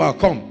use willpower.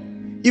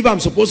 Come, if I'm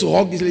supposed to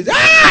hug this lady,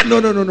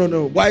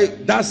 no. Why?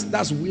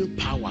 That's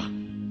willpower.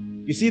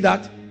 You see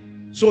that?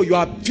 So you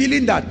are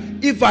feeling that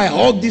if I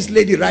hug this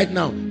lady right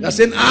now, you're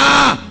saying,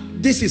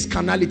 this is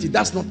carnality.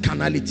 That's not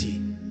carnality.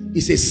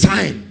 It's a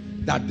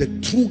sign that the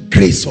true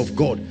grace of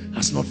God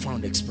has not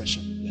found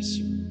expression. Bless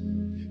you.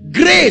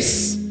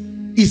 Grace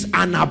is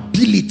an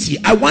ability.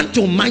 I want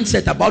your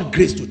mindset about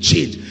grace to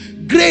change.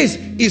 Grace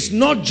is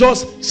not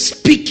just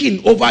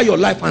speaking over your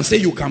life and say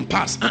you can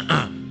pass.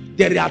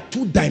 There are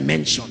two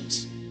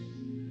dimensions.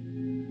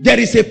 There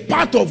is a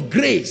part of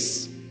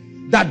grace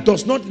that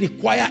does not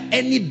require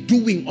any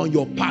doing on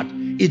your part.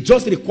 It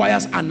just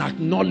requires an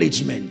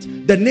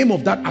acknowledgement. The name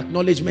of that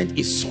acknowledgement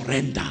is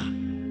surrender.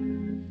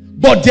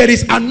 But there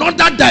is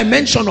another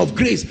dimension of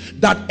grace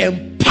that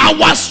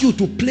empowers you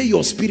to play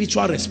your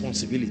spiritual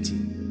responsibility.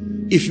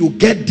 If you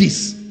get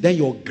this, then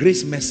your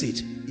grace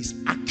message is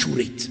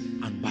accurate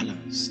and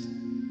balanced.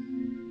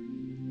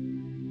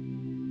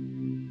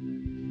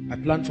 I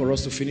plan for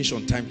us to finish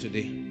on time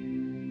today.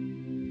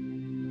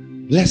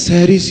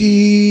 Blessed is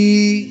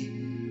he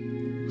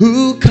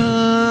who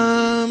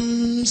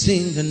comes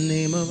in the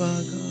name of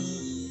our God.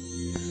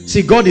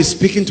 See, God is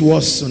speaking to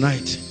us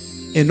tonight.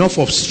 Enough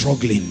of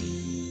struggling.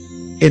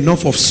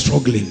 Enough of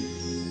struggling.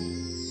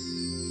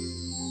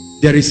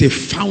 There is a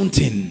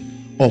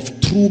fountain of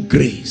true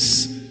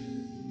grace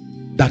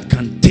that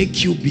can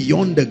take you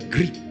beyond the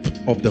grip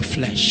of the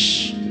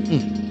flesh.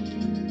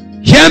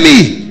 Hear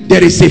me.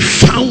 There is a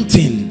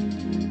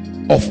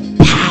fountain of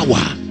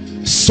power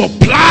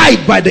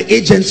supplied by the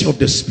agency of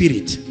the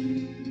Spirit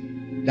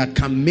that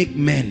can make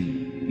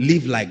men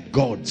live like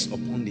gods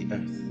upon the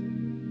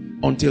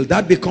earth. Until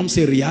that becomes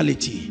a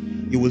reality,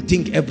 you will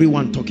think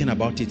everyone talking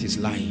about it is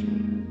lying.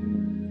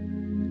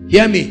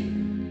 Hear me.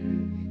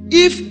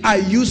 If I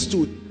used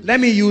to,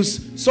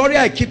 sorry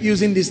I keep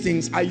using these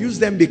things. I use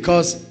them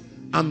because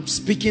I'm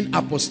speaking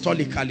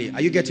apostolically.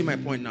 Are you getting my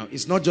point now?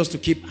 It's not just to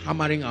keep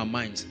hammering our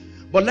minds.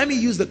 But let me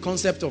use the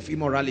concept of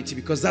immorality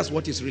because that's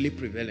what is really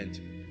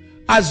prevalent.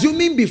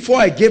 Assuming before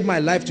I gave my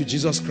life to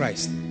Jesus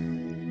Christ,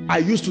 I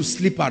used to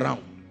sleep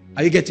around.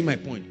 Are you getting my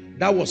point?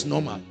 That was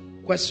normal.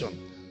 Question.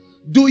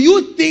 Do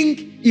you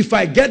think if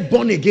I get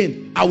born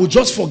again, I will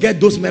just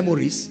forget those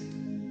memories?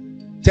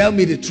 Tell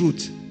me the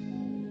truth.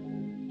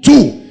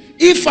 2,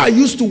 if I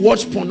used to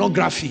watch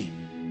pornography,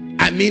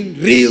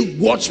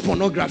 watch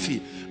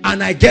pornography,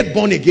 and I get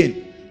born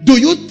again, do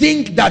you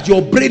think that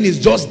your brain is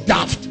just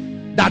daft,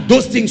 that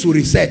those things will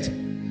reset?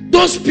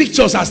 Those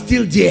pictures are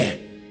still there.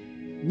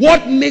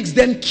 What makes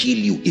them kill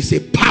you is a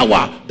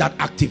power that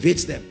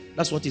activates them.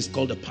 That's what is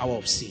called the power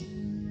of sin.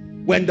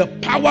 When the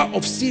power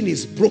of sin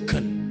is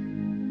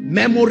broken,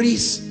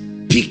 memories,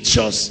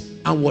 pictures,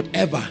 and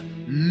whatever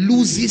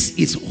loses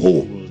its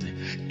hold.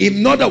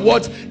 In other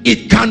words,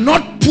 it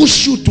cannot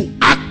push you to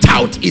act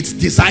out its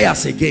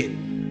desires again.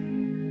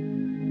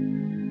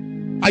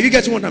 Are you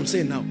getting what I'm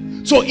saying now?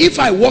 So if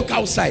I walk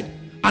outside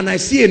and I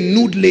see a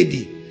nude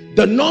lady,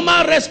 the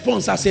normal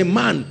response as a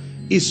man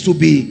is to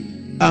be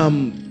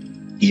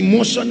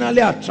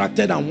emotionally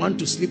attracted and want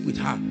to sleep with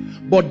her.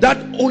 But that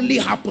only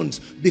happens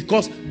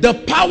because the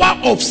power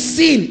of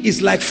sin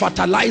is like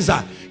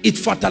fertilizer. It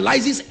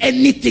fertilizes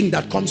anything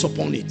that comes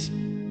upon it.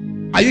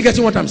 Are you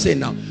getting what I'm saying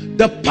now?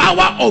 The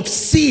power of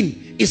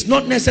sin is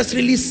not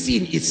necessarily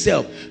sin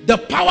itself. The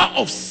power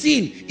of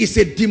sin is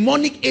a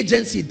demonic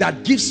agency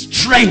that gives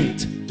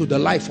strength to the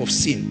life of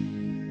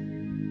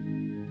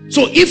sin.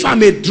 So if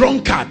I'm a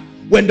drunkard,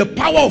 when the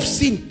power of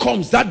sin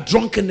comes, that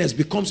drunkenness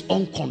becomes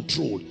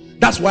uncontrolled.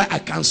 That's why I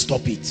can't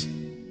stop it.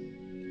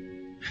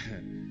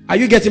 Are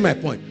you getting my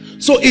point?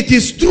 So it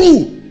is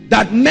true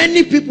that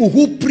many people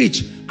who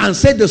preach and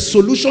say the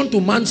solution to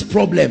man's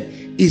problem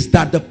is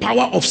that the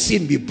power of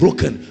sin be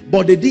broken,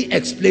 but they didn't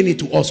explain it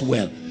to us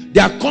well.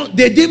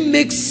 They didn't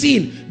make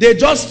sin. They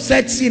just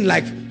said sin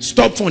like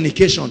stop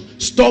fornication,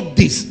 stop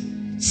this.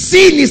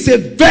 Sin is a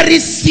very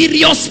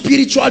serious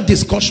spiritual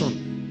discussion.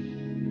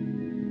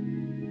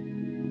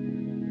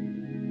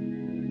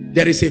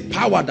 There is a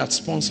power that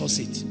sponsors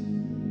it.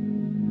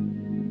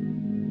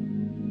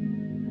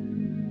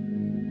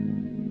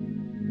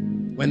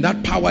 When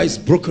that power is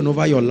broken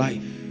over your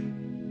life,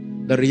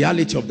 the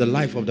reality of the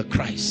life of the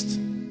Christ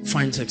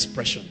finds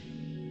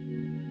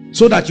expression.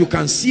 So that you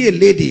can see a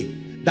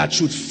lady that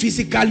should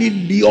physically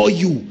lure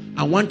you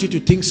and want you to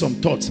think some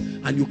thoughts,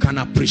 and you can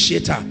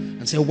appreciate her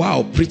and say,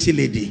 wow, pretty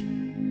lady,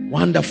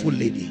 wonderful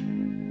lady.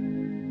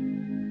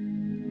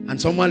 And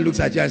someone looks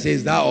at you and says,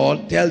 is that all?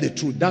 Tell the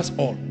truth. That's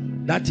all.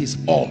 That is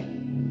all.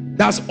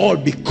 That's all,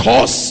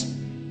 because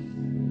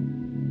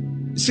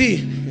see,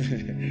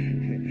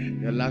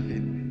 you're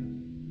laughing.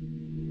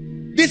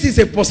 This is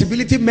a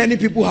possibility many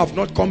people have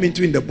not come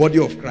into in the body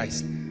of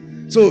Christ.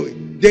 So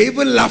they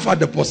even laugh at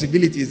the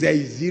possibilities.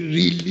 Is it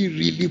really,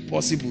 really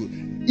possible?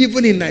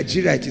 Even in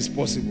Nigeria, it is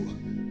possible.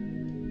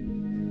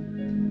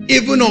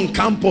 Even on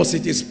campus,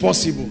 it is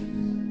possible.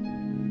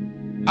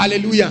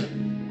 Hallelujah.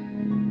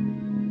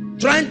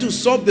 Trying to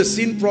solve the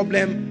sin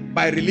problem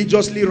by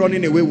religiously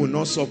running away will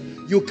not solve.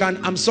 You can,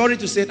 I'm sorry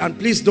to say it, and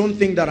please don't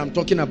think that I'm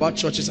talking about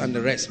churches and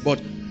the rest,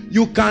 but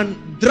you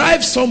can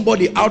drive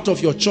somebody out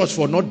of your church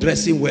for not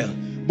dressing well,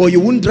 but you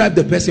won't drive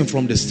the person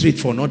from the street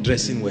for not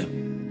dressing well.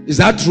 Is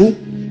that true?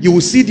 You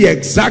will see the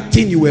exact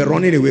thing you were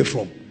running away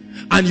from,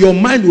 and your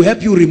mind will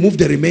help you remove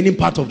the remaining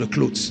part of the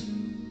clothes.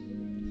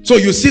 So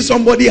you see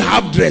somebody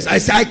half dressed, I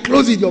say, I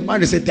close it, your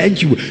mind, I say,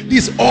 thank you,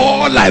 this is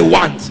all I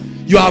want.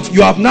 You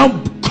have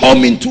now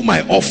come into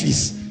my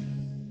office.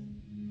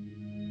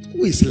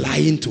 Who is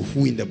lying to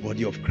who in the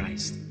body of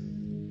Christ?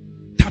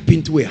 Tap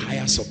into a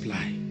higher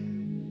supply.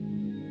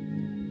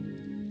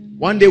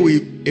 One day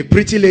a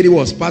pretty lady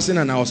was passing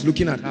and I was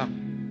looking at her,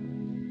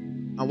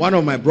 and one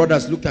of my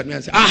brothers looked at me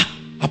and said, ah,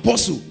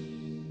 Apostle.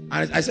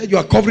 And I said, you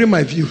are covering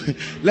my view.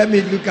 Let me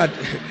look at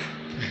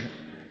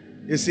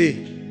you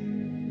see,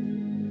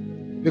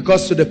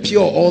 because to the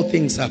pure all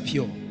things are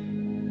pure.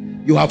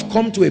 You have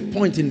come to a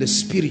point in the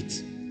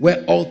spirit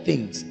where all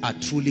things are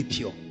truly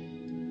pure.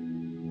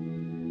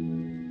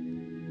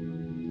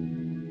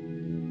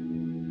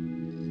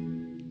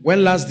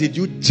 When last did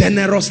you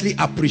generously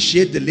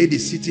appreciate the lady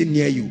sitting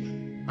near you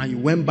and you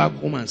went back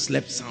home and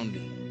slept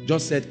soundly?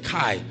 Just said,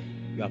 Kai,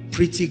 you are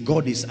pretty,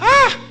 God is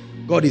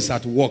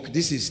at work.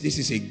 This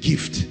is a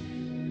gift.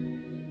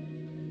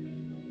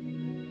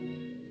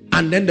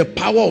 And then the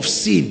power of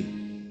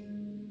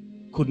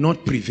sin could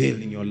not prevail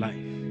in your life.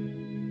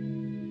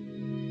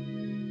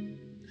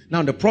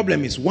 Now the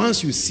problem is,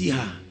 once you see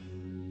her,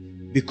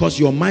 because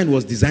your mind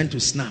was designed to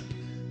snap,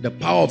 the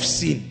power of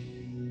sin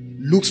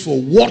looks for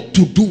what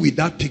to do with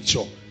that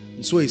picture,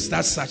 and so it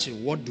starts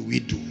searching. What do we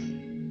do?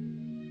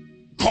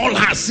 Call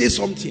her, say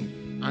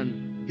something.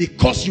 And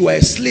because you are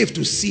a slave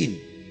to sin,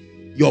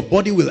 your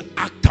body will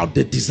act out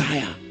the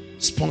desire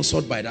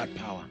sponsored by that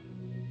power.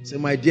 Say,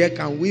 my dear,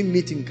 can we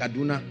meet in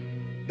Kaduna?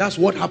 That's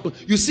what happened.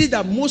 You see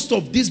that most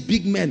of these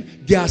big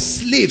men, they are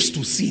slaves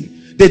to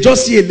sin. They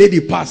just see a lady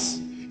pass.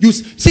 You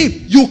see,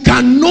 you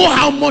can know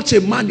how much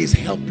a man is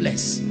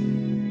helpless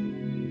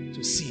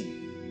to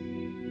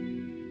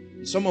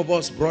sin. Some of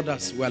us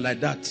brothers were like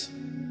that,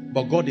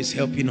 but God is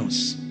helping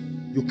us.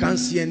 You can't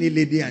see any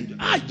lady and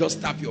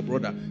just tap your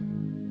brother.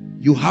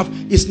 You have,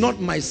 it's not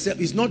myself,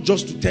 it's not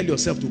just to tell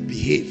yourself to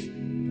behave.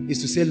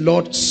 It's to say,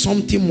 Lord,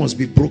 something must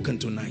be broken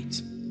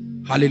tonight.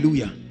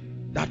 Hallelujah.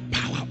 That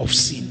power of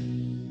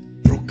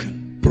sin,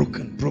 broken,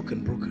 broken,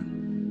 broken,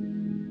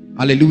 broken.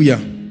 Hallelujah.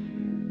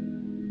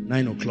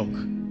 9 o'clock.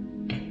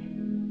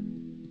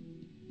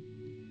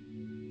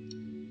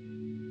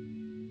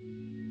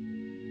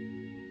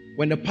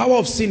 When the power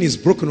of sin is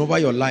broken over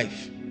your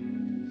life,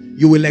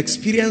 you will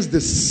experience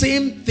the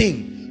same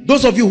thing.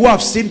 Those of you who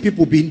have seen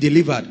people being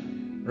delivered,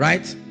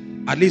 right?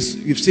 At least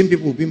you've seen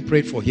people being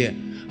prayed for here.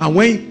 And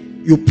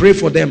when you pray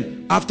for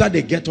them, after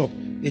they get up,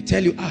 they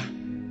tell you,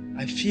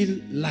 I feel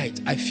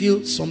light. I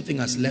feel something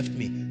has left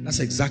me. That's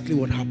exactly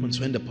what happens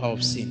when the power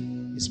of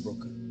sin is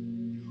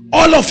broken.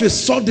 All of a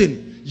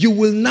sudden, you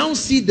will now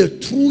see the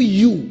true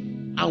you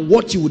and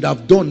what you would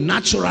have done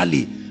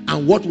naturally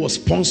and what was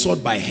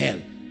sponsored by hell.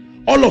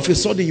 All of a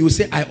sudden you will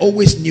say, I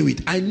always knew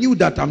it. I knew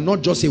that I'm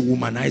not just a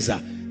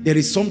womanizer. There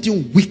is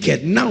something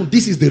wicked. Now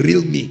this is the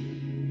real me.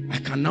 I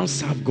can now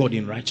serve God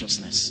in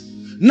righteousness.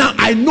 Now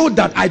I know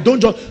that I don't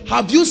just...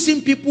 Have you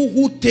seen people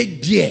who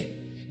take beer?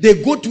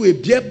 They go to a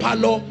beer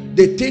parlor,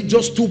 they take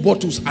just 2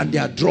 bottles and they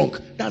are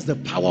drunk. That's the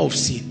power of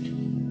sin.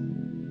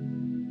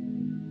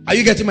 Are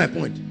you getting my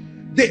point?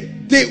 They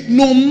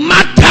no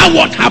matter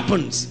what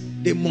happens,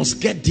 they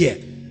must get there.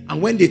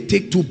 And when they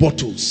take 2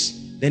 bottles,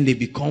 then they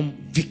become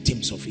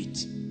victims of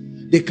it.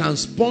 They can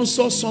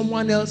sponsor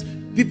someone else.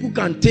 People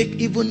can take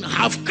even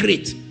half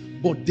crate,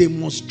 but they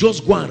must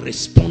just go and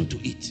respond to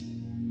it.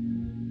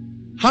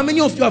 How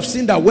many of you have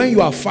seen that when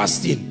you are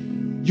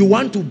fasting, you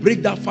want to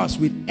break that fast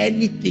with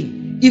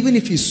anything, even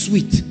if it's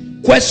sweet?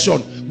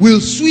 Question, will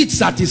sweet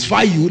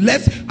satisfy you?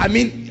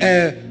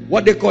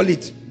 What they call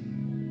it?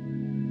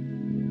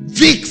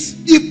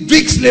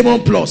 Vicks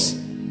Lemon Plus.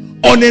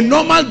 On a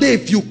normal day,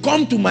 if you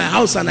come to my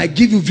house and I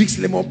give you Vicks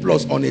Lemon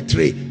Plus on a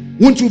tray,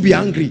 Won't you be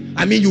angry?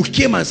 I mean, you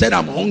came and said,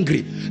 I'm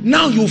hungry.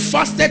 Now you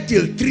fasted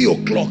till 3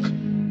 o'clock.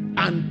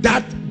 And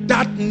that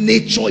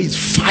nature is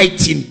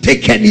fighting.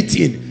 Take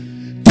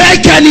anything.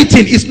 Take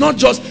anything. It's not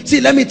just,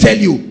 see, let me tell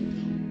you,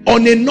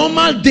 on a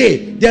normal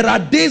day, there are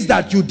days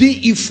that you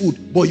didn't eat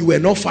food, but you were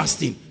not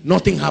fasting.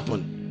 Nothing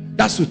happened.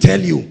 That's to tell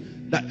you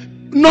that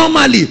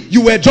normally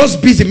you were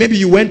just busy. Maybe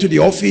you went to the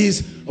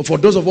office, or for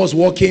those of us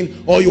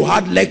working, or you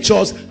had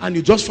lectures and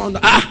you just found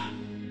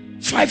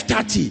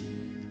 5:30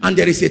 and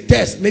there is a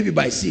test maybe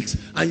by 6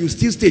 and you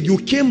still stayed. You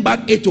came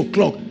back 8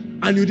 o'clock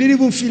and you didn't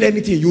even feel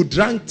anything. You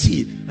drank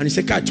tea and you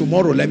said, God,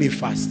 tomorrow let me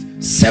fast.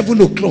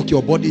 7 o'clock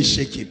your body is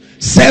shaking.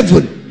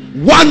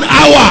 1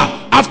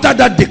 hour after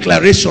that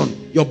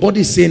declaration, your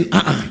body is saying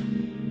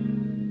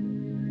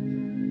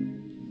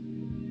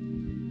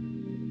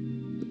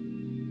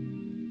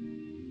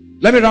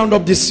Let me round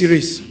up this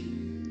series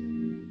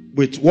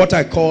with what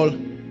I call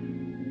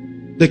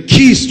the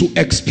keys to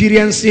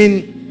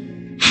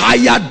experiencing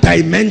higher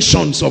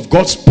dimensions of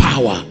God's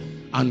power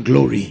and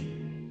glory.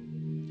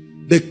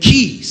 The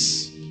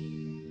keys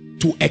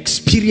to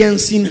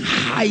experiencing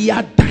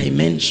higher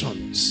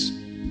dimensions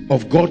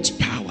of God's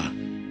power.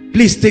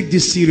 Please take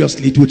this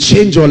seriously. It will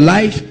change your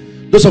life.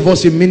 Those of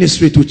us in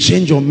ministry, it will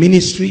change your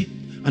ministry,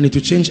 and it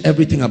will change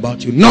everything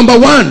about you. Number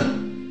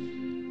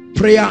 1,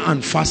 prayer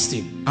and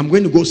fasting. I'm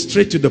going to go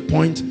straight to the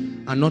point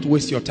and not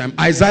waste your time.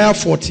 Isaiah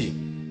 40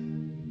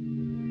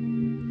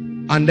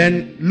 and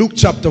then Luke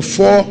chapter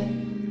 4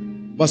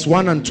 verse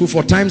 1 and 2.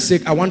 For time's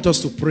sake, I want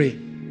us to pray.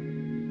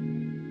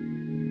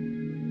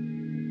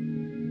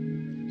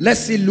 Let's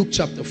see Luke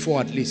chapter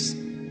 4 at least.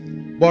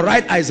 But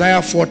write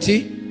Isaiah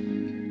 40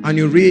 and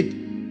you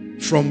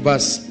read from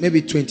verse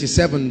maybe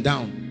 27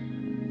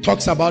 down.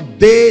 Talks about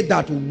they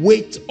that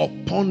wait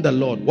upon the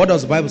Lord. What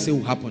does the Bible say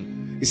will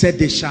happen? It said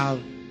they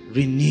shall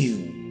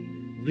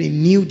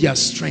renew their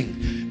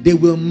strength. They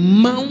will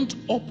mount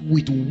up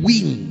with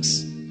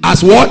wings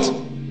as what?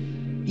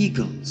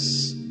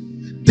 Eagles.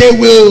 They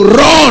will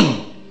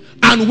run,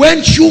 and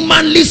when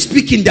humanly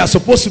speaking they are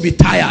supposed to be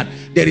tired,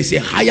 there is a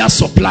higher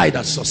supply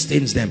that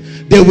sustains them.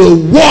 They will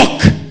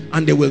walk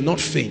and they will not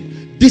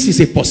faint. This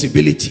is a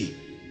possibility.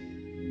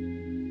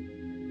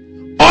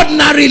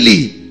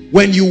 Ordinarily,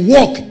 when you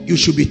walk you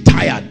should be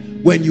tired.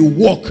 When you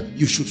walk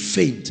you should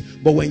faint.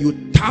 But when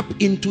you tap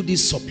into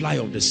this supply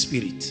of the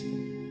Spirit,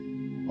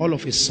 all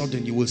of a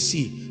sudden you will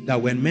see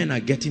that when men are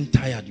getting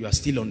tired, you are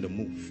still on the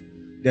move.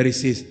 There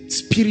is a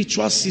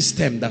spiritual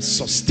system that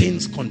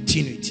sustains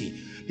continuity.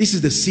 This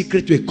is the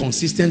secret to a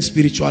consistent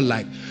spiritual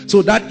life.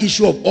 So that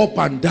issue of up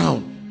and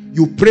down,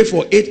 you pray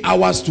for 8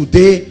 hours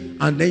today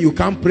and then you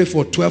can't pray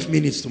for 12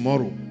 minutes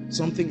tomorrow.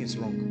 Something is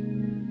wrong.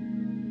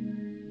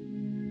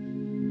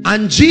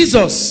 And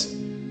Jesus,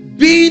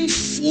 being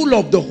full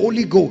of the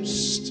Holy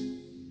Ghost,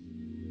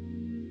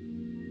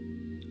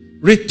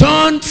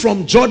 returned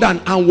from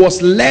Jordan and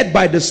was led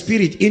by the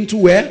Spirit into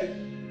where?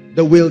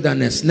 The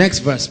wilderness. Next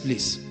verse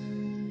please.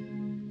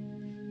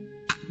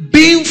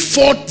 Being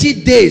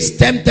 40 days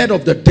tempted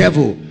of the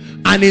devil,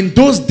 and in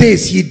those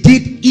days he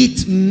did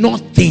eat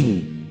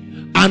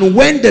nothing, and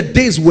when the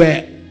days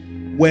were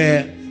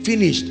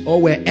finished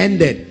or were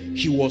ended,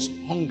 he was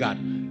hungered.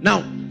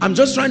 Now I'm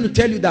just trying to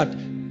tell you that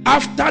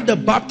after the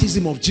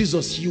baptism of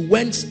Jesus, he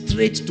went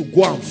straight to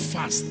go and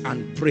fast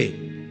and pray.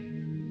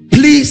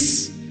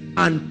 Please,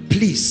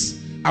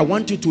 I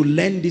want you to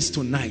learn this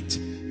tonight.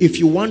 If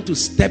you want to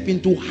step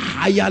into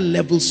higher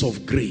levels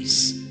of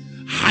grace,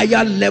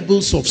 higher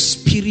levels of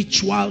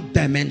spiritual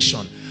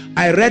dimension.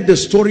 I read the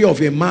story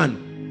of a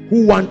man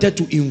who wanted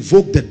to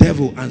invoke the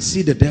devil and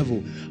see the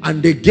devil,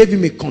 and they gave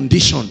him a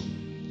condition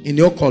in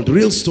the occult,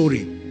 real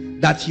story,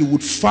 that he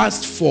would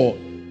fast for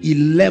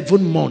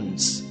 11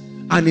 months,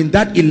 and in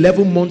that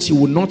 11 months he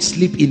would not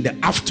sleep in the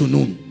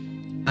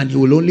afternoon and he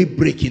will only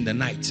break in the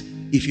night.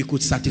 If he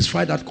could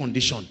satisfy that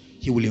condition,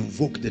 he will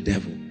invoke the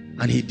devil.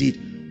 And he did.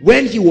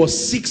 When he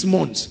was 6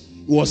 months,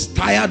 he was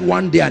tired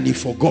one day and he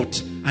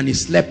forgot, and he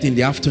slept in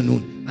the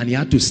afternoon and he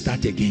had to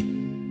start again.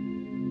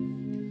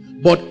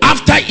 But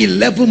after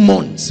 11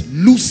 months,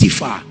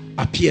 Lucifer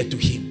appeared to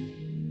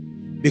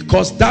him,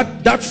 because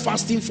that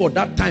fasting for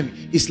that time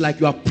is like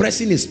you are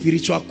pressing a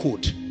spiritual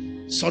code.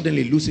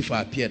 Suddenly Lucifer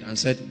appeared and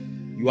said,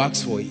 you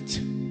asked for it,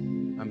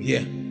 I'm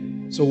here.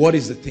 So what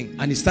is the thing?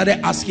 And he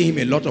started asking him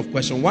a lot of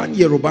questions. One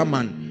Yoruba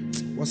man,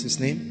 what's his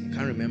name? I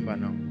can't remember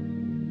now.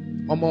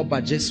 Omo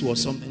Bajesu or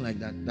something like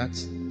that.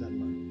 That's that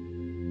man.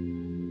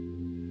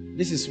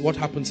 This is what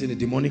happens in the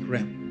demonic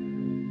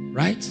realm,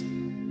 right?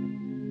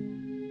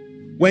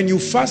 When you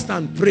fast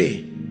and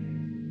pray,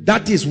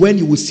 that is when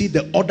you will see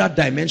the other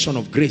dimension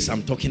of grace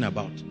I'm talking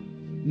about.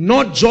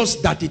 Not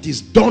just that it is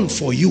done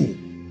for you,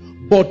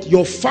 but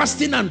your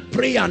fasting and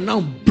prayer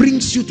now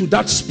brings you to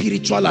that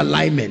spiritual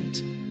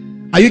alignment.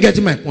 Are you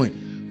getting my point?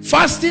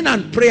 Fasting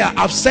and prayer,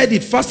 I've said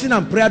it, fasting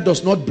and prayer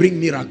does not bring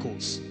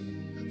miracles.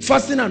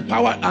 Fasting and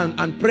power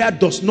and prayer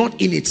does not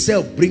in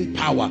itself bring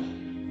power.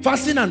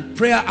 Fasting and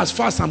prayer, as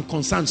far as I'm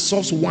concerned,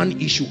 solves one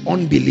issue: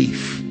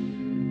 unbelief.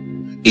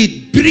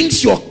 It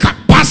brings your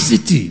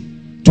capacity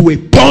to a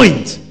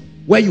point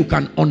where you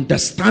can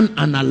understand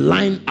and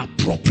align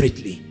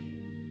appropriately,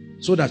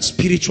 so that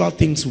spiritual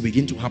things will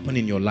begin to happen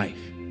in your life.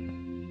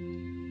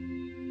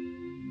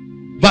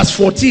 Verse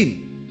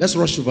 14. Let's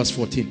rush to verse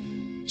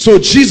 14. So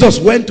Jesus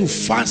went to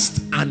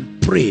fast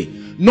and pray.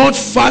 Not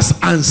fast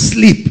and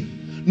sleep.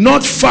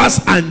 Not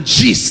fast and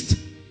gist.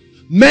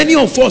 Many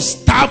of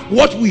us start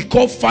what we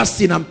call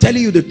fasting. I'm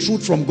telling you the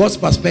truth from God's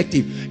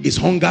perspective is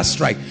hunger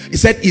strike. He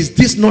said, is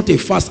this not a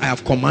fast I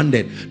have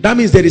commanded? That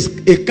means there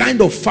is a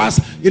kind of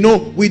fast. You know,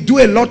 we do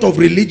a lot of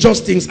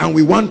religious things and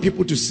we want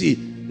people to see.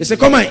 They say,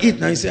 come and eat.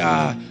 Now you say,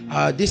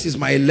 this is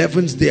my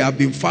 11th day. I've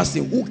been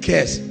fasting. Who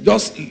cares?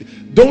 Just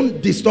don't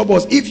disturb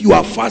us. If you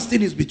are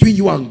fasting, it's between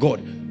you and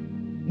God.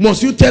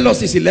 Must you tell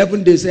us it's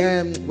 11 days?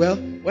 Well,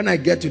 when I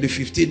get to the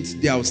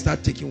 15th day, I'll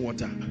start taking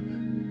water.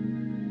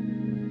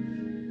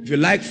 If you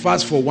like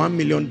fast for 1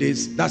 million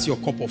days, that's your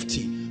cup of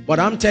tea. But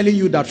I'm telling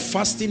you that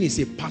fasting is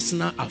a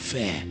personal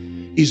affair.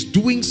 It's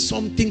doing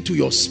something to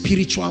your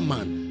spiritual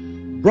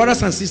man.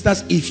 Brothers and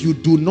sisters, if you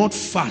do not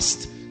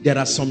fast, there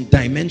are some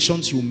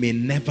dimensions you may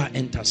never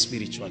enter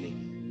spiritually.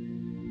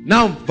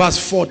 Now, verse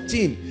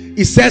 14,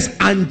 it says,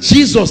 and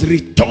Jesus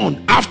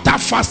returned. After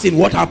fasting,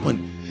 what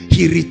happened?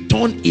 He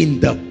returned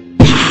in the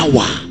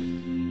power.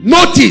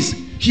 Notice,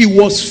 he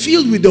was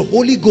filled with the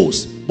Holy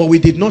Ghost, but we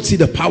did not see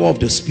the power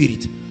of the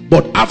Spirit.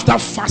 But after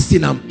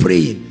fasting and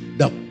praying,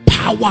 the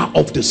power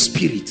of the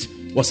Spirit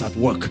was at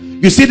work.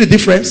 You see the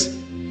difference?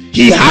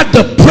 He had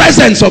the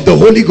presence of the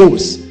Holy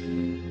Ghost,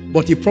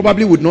 but he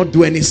probably would not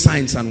do any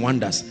signs and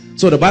wonders.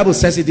 So the Bible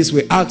says it this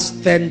way, Acts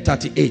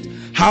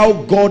 10:38, how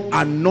God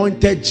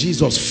anointed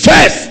Jesus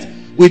first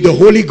with the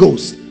Holy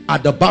Ghost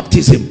at the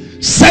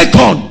baptism,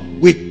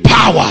 second with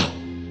power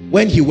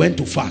when he went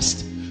to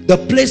fast. The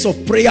place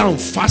of prayer and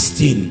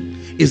fasting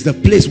is the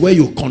place where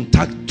you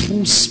contact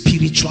true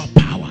spiritual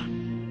power.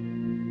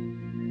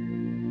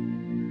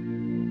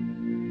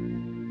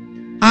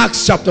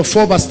 Acts chapter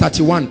 4 verse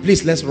 31.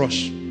 Please, let's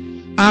rush.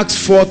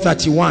 Acts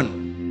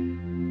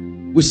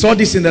 4:31. We saw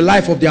this in the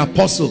life of the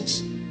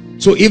apostles.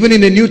 So even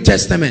in the New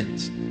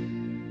Testament,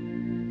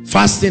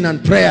 fasting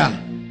and prayer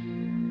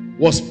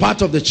was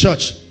part of the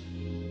church.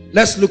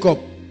 Let's look up.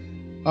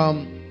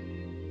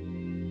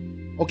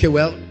 Okay,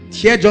 well,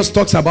 here just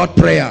talks about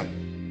prayer.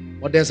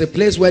 But there's a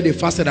place where they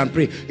fasted and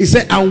prayed. He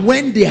said, and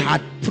when they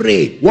had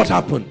prayed, what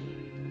happened?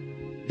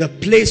 The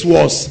place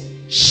was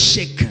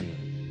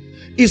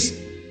shaken. It's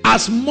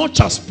as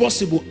much as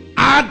possible,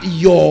 add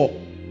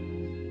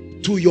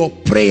to your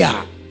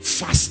prayer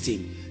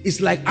fasting. It's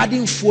like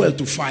adding fuel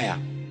to fire.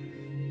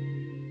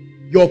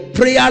 Your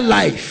prayer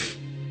life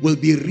will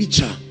be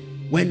richer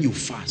when you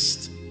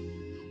fast.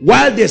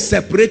 While they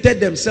separated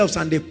themselves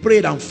and they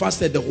prayed and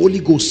fasted, the Holy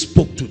Ghost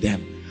spoke to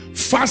them.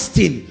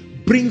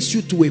 Fasting brings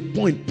you to a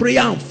point,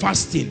 prayer and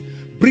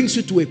fasting brings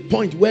you to a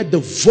point where the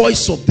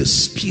voice of the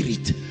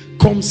Spirit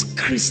comes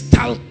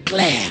crystal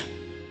clear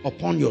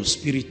upon your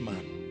spirit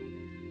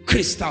man.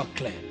 Crystal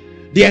clear.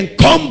 The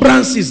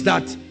encumbrances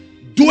that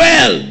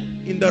dwell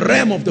in the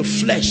realm of the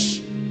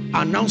flesh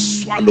are now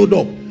swallowed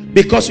up,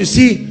 because you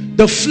see,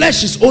 the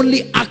flesh is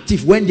only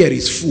active when there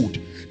is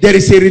food. There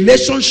is a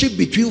relationship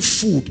between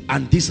food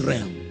and this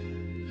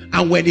realm,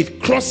 and when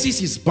it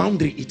crosses its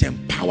boundary, it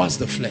empowers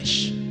the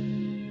flesh.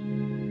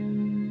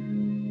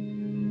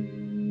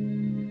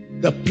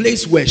 The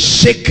place were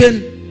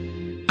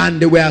shaken, and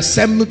they were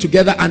assembled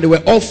together, and they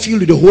were all filled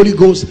with the Holy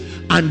Ghost,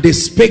 and they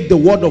spake the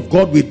word of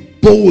God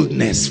with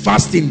boldness.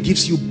 Fasting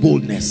gives you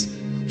boldness.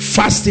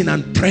 Fasting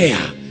and prayer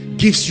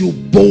gives you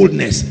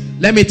boldness.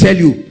 Let me tell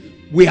you,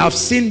 we have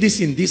seen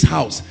this in this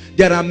house.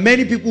 There are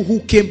many people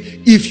who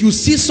came. If you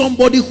see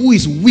somebody who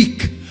is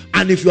weak,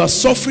 and if you are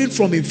suffering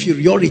from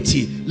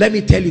inferiority, let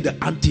me tell you the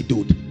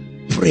antidote.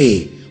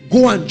 Pray.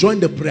 Go and join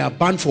the prayer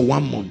band for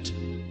 1 month.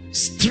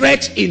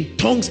 Stretch in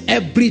tongues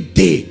every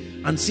day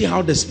and see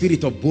how the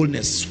spirit of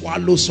boldness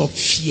swallows up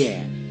fear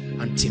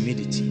and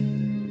timidity.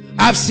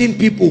 I've seen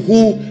people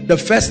who, the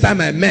first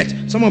time I met,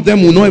 some of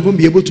them will not even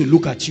be able to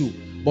look at you.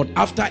 But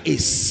after a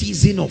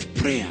season of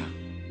prayer,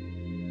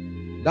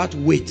 that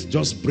weight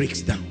just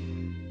breaks down,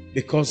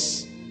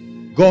 because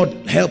God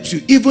helps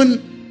you.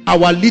 Even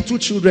our little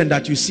children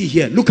that you see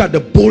here, look at the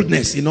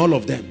boldness in all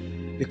of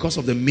them, because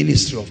of the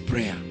ministry of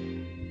prayer.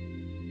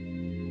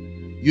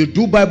 You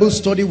do Bible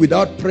study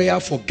without prayer,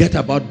 forget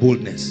about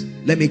boldness.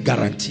 Let me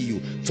guarantee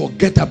you,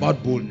 forget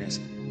about boldness.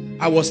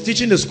 I was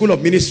teaching the school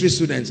of ministry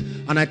students,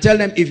 and I tell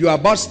them, if you are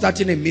about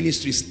starting a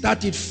ministry,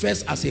 start it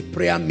first as a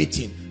prayer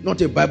meeting,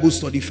 not a Bible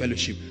study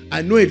fellowship.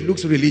 I know it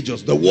looks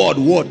religious. The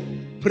word.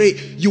 Pray.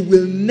 You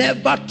will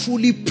never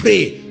truly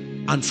pray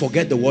and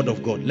forget the word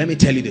of God. Let me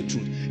tell you the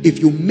truth. If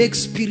you make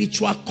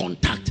spiritual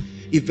contact,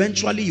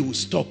 eventually you will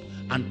stop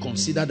and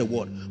consider the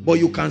word. But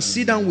you can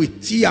sit down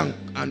with tea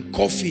and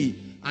coffee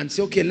and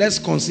say, okay, let's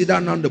consider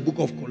now the book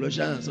of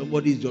Colossians, and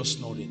somebody is just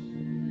snoring.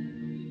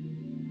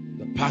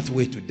 The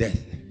pathway to death.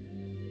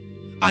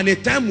 And a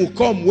time will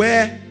come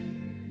where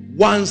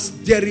once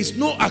there is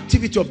no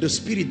activity of the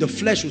spirit, the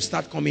flesh will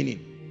start coming in.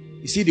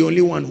 You see, the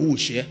only one who will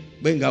share,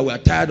 Benga, we are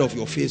tired of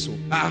your face.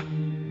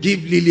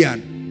 Give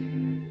Lillian.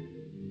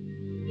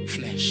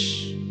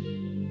 Flesh.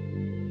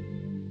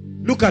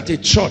 Look at a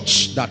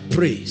church that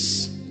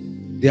prays.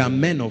 They are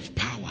men of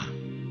power.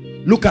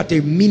 Look at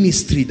a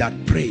ministry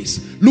that prays.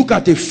 Look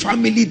at a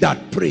family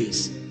that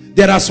prays.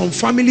 There are some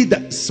families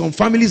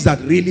that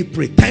really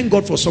pray. Thank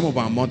God for some of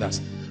our mothers.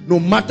 No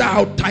matter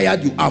how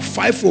tired you are,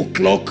 5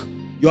 o'clock,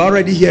 you're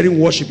already hearing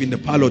worship in the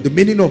parlor. The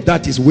meaning of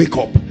that is wake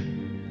up.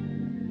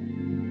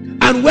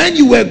 And when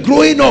you were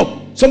growing up,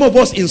 some of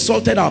us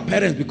insulted our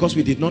parents because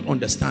we did not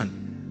understand.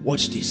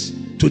 Watch this.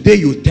 Today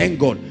you thank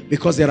God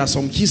because there are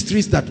some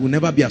histories that will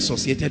never be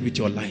associated with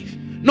your life.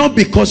 Not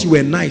because you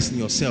were nice in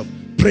yourself.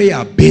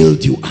 Prayer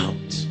bailed you out.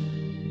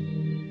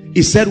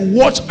 He said,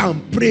 watch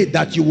and pray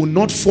that you will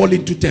not fall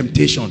into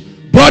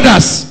temptation.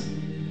 Brothers,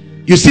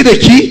 you see the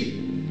key?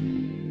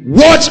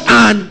 Watch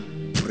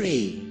and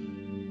pray.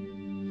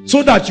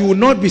 So that you will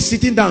not be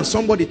sitting down.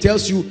 Somebody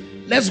tells you,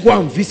 let's go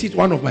and visit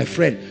one of my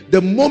friends. The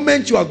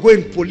moment you are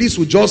going, police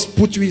will just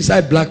put you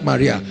inside Black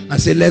Maria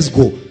and say, let's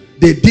go.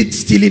 They did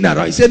stealing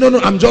around. He said, no,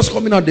 I'm just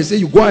coming out. They say,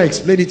 you go and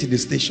explain it in the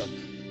station.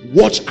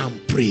 Watch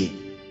and pray.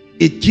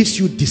 It gives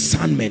you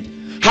discernment.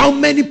 How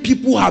many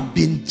people have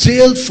been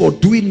jailed for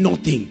doing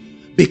nothing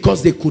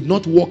because they could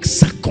not walk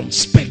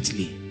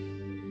circumspectly?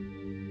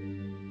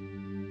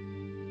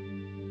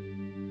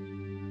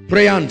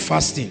 Prayer and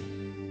fasting.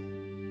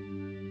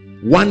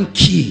 One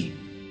key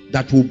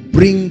that will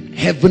bring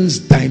heaven's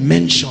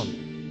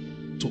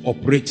dimension to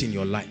operate in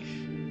your life.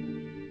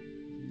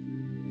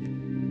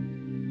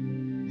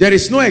 There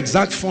is no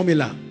exact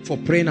formula for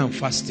praying and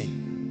fasting.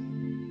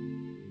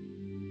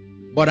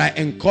 But I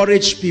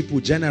encourage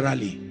people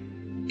generally.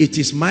 It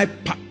is my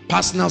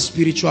personal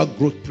spiritual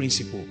growth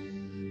principle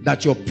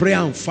that your prayer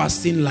and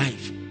fasting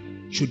life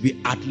should be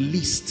at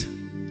least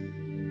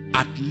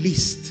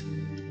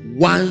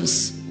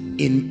once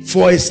in,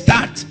 for a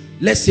start,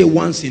 let's say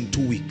once in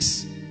 2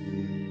 weeks.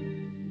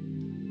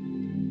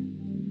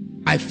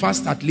 I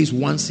fast at least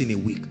once in a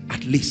week,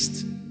 at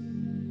least.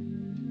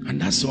 And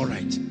that's all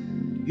right.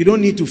 You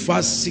don't need to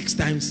fast 6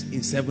 times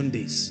in 7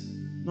 days.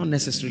 Not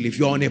necessarily. If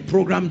you're on a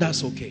program,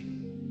 that's okay.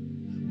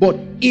 But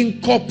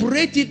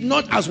incorporate it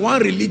not as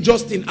one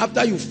religious thing.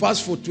 After you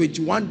fast for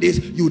 21 days,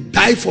 you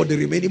die for the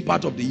remaining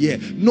part of the year.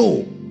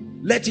 No.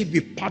 Let it be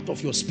part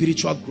of your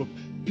spiritual growth.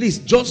 Please,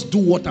 just do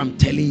what I'm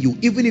telling you.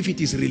 Even if it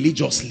is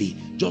religiously,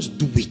 just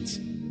do it.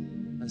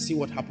 And see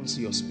what happens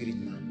to your spirit,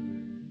 man.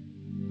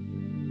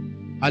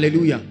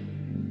 Hallelujah.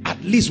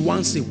 At least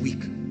once a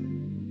week.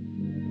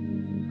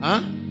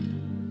 Huh?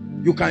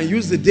 You can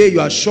use the day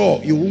you are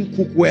sure you won't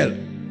cook well,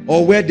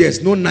 or where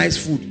there's no nice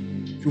food.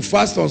 If you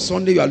fast on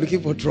Sunday, you are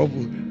looking for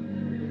trouble.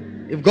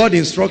 If God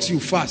instructs you,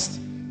 fast.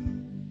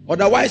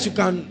 Otherwise, you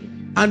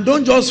can, and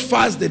don't just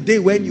fast the day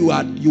when you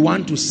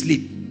want to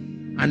sleep,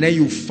 and then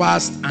you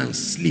fast and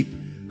sleep,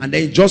 and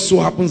then it just so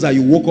happens that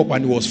you woke up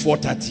and it was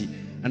 4:30,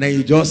 and then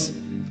you just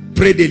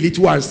prayed a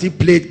little and still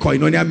played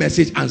Koinonia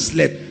Message and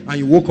slept, and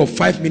you woke up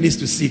 5 minutes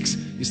to 6.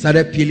 You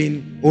started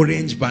peeling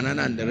orange,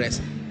 banana, and the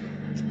rest.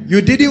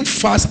 You didn't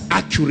fast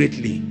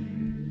accurately.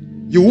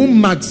 You won't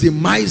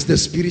maximize the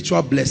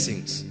spiritual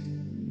blessings.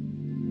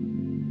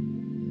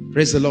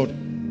 Praise the Lord.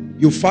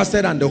 You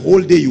fasted and the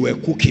whole day you were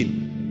cooking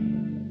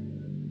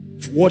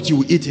what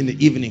you eat in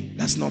the evening.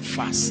 That's not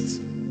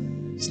fast.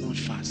 It's not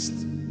fast.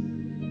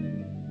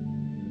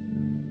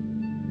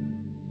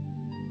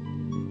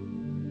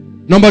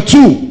 Number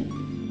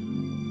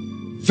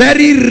 2,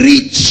 very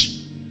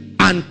rich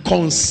and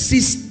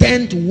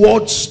consistent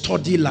word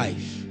study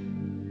life.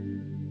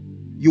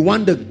 You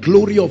want the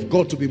glory of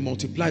God to be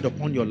multiplied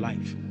upon your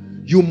life.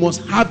 You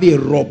must have a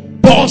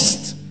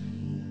robust,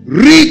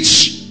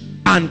 rich,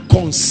 and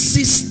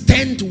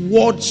consistent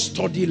word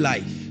study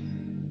life.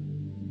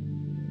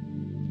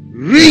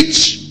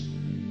 Rich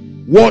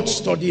word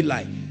study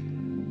life.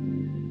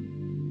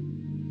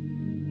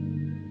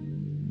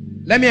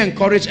 Let me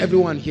encourage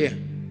everyone here.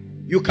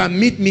 You can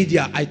meet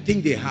media. I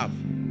think they have.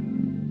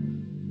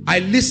 I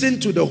listen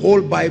to the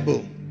whole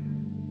Bible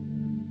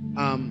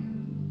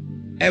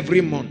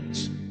every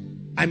month.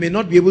 I may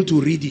not be able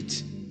to read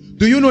it.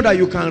 Do you know that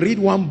you can read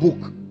one book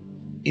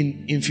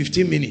in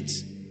 15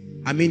 minutes?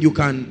 I mean, you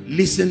can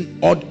listen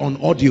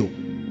on audio.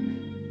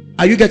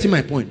 Are you getting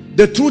my point?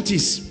 The truth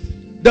is,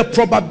 the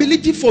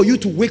probability for you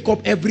to wake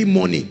up every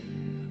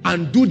morning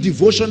and do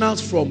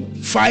devotionals from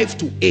 5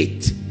 to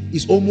 8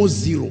 is almost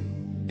 0.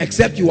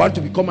 Except you want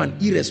to become an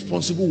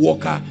irresponsible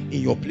worker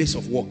in your place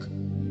of work.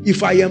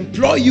 If I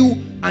employ you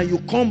and you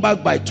come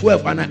back by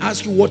 12 and I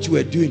ask you what you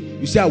were doing,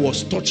 you say I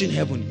was touching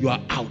heaven, you are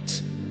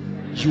out.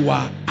 You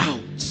are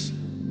out.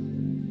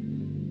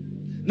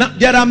 Now,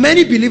 there are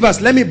many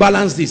believers, let me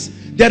balance this.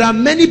 There are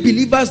many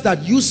believers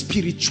that use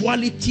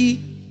spirituality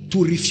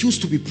to refuse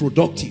to be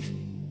productive.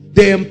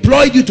 They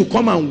employed you to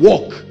come and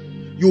walk.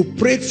 You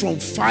prayed from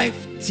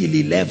 5 till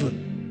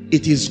 11.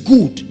 It is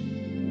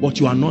good, but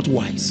you are not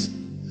wise.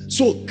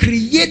 So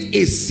create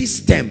a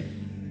system.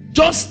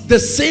 Just the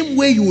same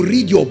way you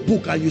read your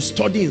book and you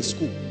study in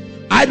school.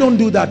 I don't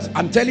do that.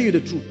 I'm telling you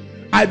the truth.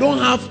 I don't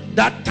have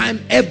that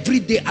time every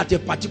day at a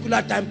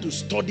particular time to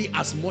study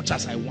as much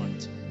as I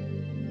want.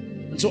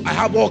 So I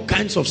have all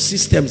kinds of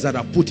systems that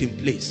are put in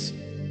place.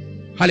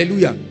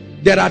 Hallelujah.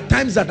 There are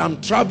times that I'm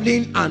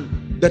traveling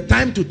and the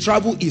time to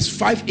travel is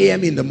 5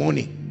 a.m. in the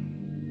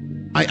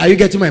morning. Are you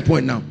getting my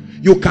point now?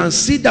 You can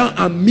sit down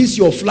and miss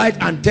your flight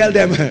and tell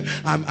them,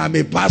 I'm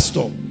a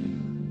pastor.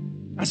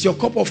 That's your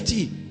cup of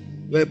tea.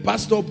 You're a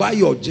pastor, buy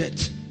your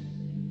jet.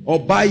 Or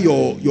buy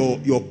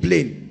your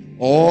plane.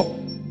 Or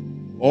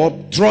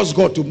trust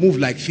God to move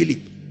like Philip.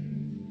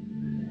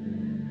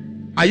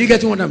 Are you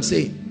getting what I'm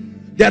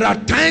saying? There are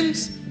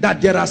times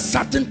that there are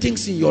certain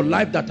things in your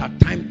life that are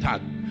time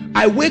tagged.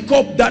 I wake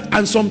up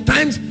and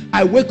sometimes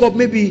I wake up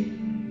maybe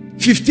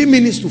 15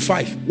 minutes to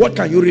 5. What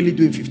can you really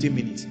do in 15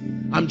 minutes?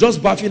 I'm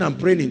just bathing and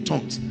praying in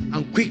tongues.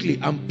 And quickly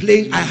I'm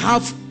playing. I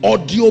have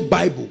audio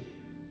Bible.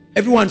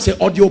 Everyone say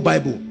audio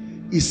Bible.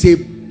 It's a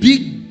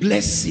big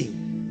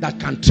blessing that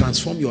can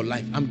transform your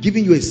life. I'm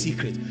giving you a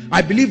secret.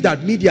 I believe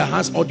that media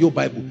has audio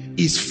Bible.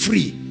 It's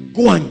free.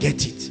 Go and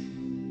get it.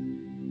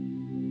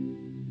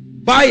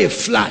 Buy a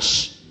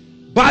flash.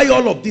 Buy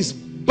all of this.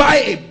 Buy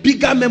a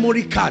bigger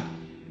memory card.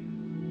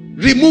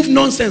 Remove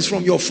nonsense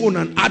from your phone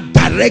and add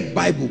direct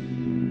Bible.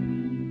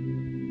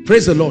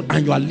 Praise the Lord.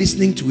 And you are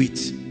listening to it.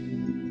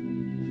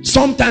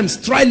 Sometimes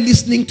try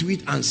listening to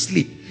it and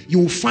sleep. You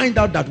will find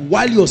out that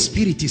while your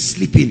spirit is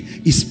sleeping,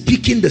 is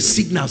picking the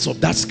signals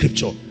of that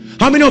scripture.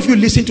 How many of you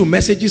listen to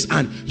messages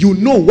and you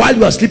know while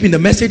you are sleeping the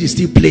message is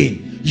still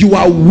playing? You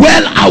are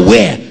well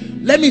aware.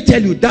 Let me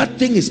tell you, that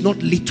thing is not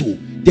little.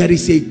 There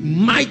is a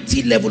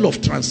mighty level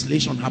of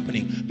translation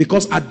happening,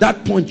 because at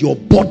that point your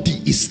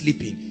body is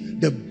sleeping.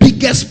 The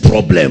biggest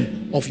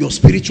problem of your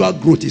spiritual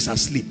growth is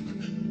asleep.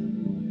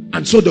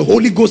 And so the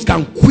Holy Ghost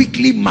can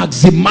quickly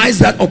maximize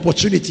that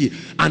opportunity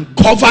and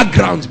cover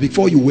ground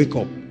before you wake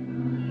up.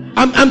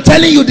 I'm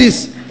telling you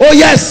this. Oh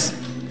yes,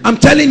 I'm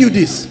telling you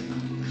this.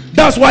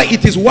 That's why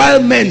it is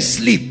while men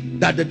sleep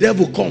that the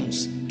devil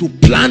comes to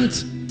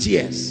plant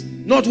tears.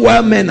 Not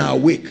while men are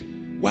awake.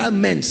 While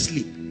men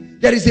sleep.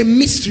 There is a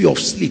mystery of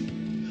sleep.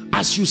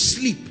 As you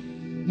sleep,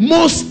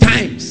 most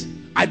times,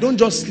 I don't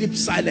just sleep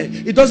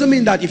silent. It doesn't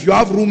mean that if you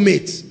have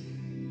roommates,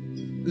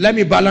 let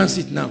me balance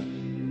it now.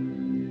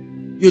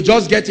 You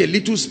just get a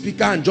little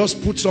speaker and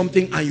just put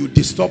something and you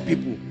disturb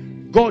people.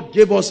 God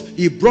gave us,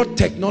 he brought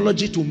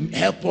technology to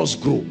help us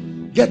grow.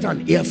 Get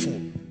an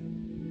earphone.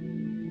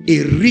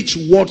 A rich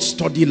word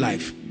study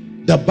life.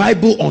 The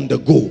Bible on the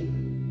go.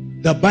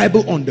 The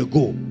Bible on the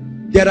go.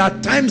 There are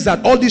times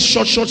that all these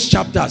short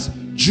chapters,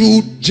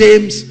 Jude,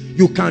 James,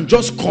 you can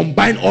just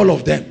combine all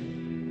of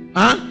them.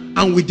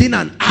 And within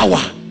an hour,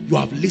 you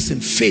have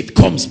listened. Faith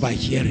comes by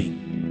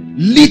hearing.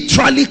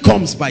 Literally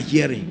comes by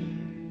hearing.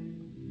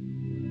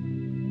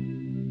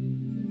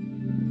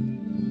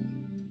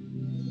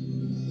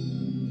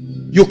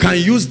 You can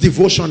use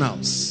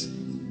devotionals.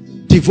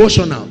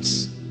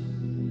 Devotionals.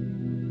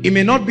 It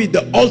may not be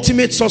the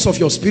ultimate source of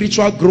your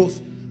spiritual growth,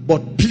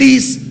 but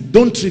please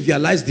don't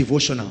trivialize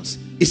devotionals.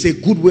 It's a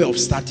good way of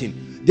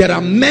starting. There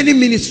are many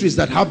ministries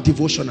that have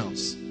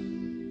devotionals.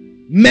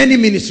 Many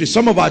ministries.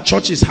 Some of our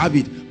churches have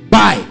it.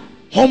 Buy.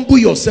 Humble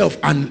yourself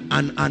and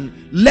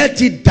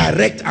let it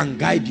direct and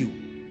guide you.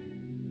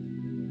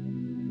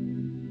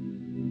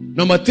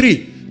 Number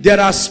 3, there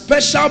are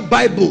special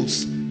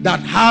Bibles that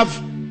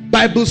have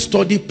Bible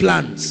study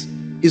plans.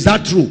 Is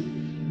that true?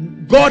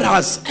 God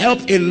has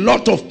helped a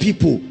lot of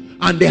people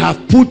and they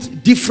have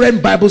put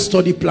different Bible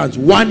study plans.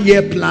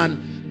 1-year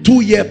plan,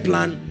 2-year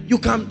plan. You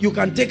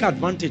can take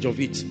advantage of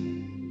it.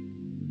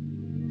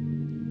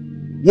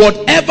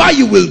 Whatever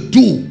you will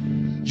do,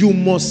 you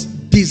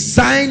must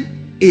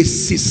design a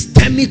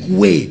systemic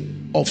way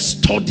of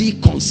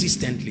study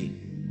consistently.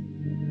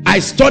 I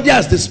study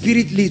as the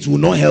Spirit leads will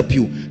not help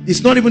you.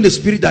 It's not even the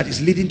Spirit that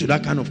is leading to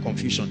that kind of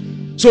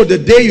confusion. So the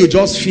day you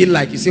just feel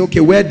like you say,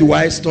 okay, where do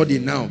I study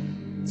now?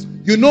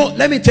 You know,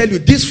 let me tell you,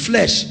 this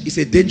flesh is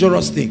a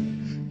dangerous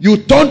thing. You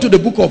turn to the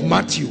book of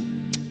Matthew,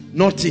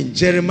 nothing.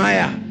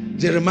 Jeremiah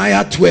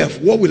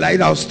 12, what will I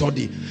now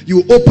study?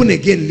 You open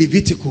again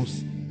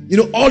Leviticus. You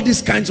know, all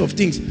these kinds of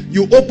things.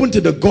 You open to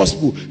the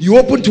gospel, you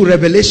open to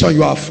Revelation,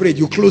 you are afraid,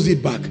 you close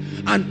it back.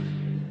 And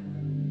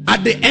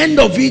at the end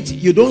of it,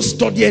 you don't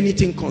study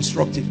anything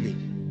constructively.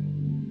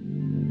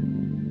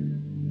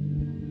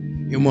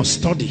 You must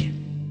study.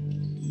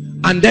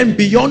 And then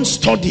beyond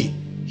study,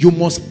 you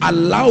must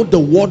allow the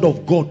word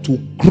of God to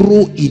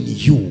grow in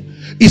you.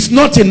 It's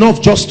not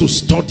enough just to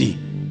study.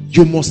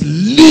 You must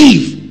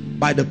live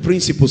by the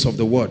principles of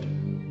the word.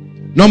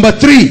 Number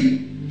 3.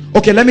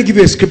 Okay, let me give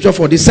you a scripture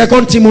for this.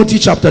 2 Timothy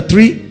chapter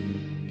 3.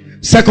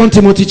 2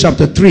 Timothy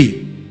chapter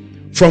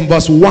 3. From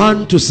verse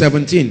 1 to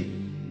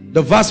 17.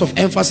 The verse of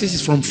emphasis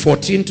is from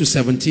 14 to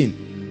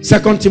 17.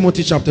 2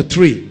 Timothy chapter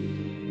 3.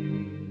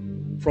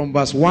 From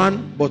verse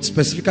 1, but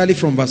specifically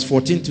from verse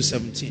 14 to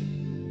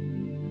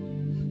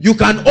 17. You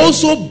can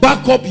also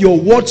back up your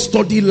word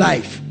study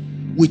life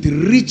with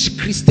rich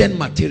Christian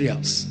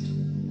materials.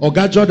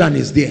 Oga Jordan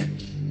is there.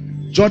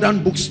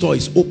 Jordan bookstore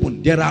is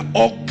open. There are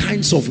all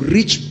kinds of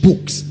rich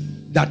books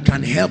that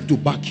can help to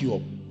back you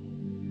up.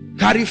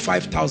 Carry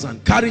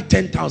 5,000, carry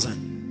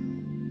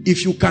 10,000.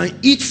 If you can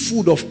eat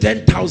food of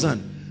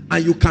 10,000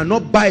 and you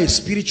cannot buy a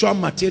spiritual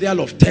material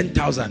of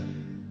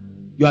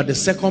 10,000, you are the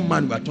second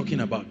man we are talking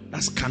about.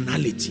 That's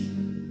carnality.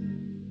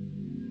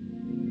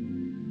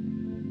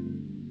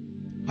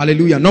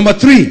 Hallelujah. Number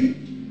 3.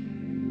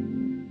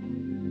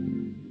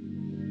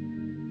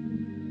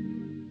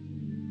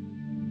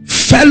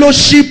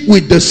 Fellowship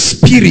with the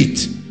Spirit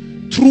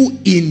through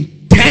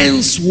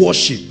intense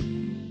worship.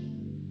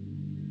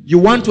 You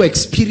want to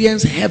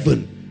experience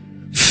heaven.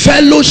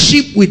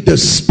 Fellowship with the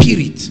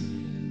Spirit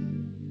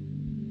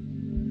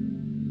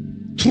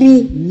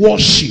through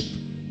worship.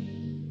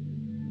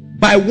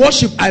 By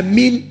worship, I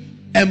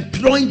mean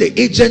employing the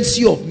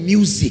agency of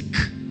music.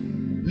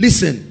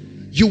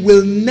 Listen, you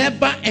will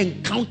never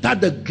encounter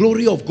the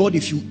glory of God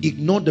if you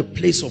ignore the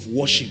place of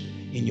worship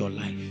in your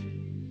life.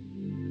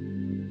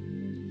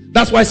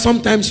 That's why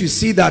sometimes you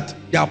see that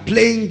they are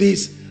playing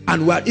this,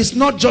 and it's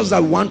not just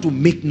that we want to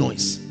make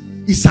noise.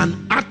 It's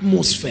an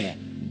atmosphere.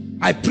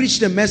 I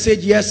preached a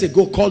message years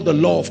ago called the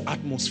law of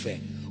atmosphere.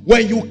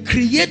 When you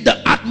create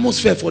the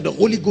atmosphere for the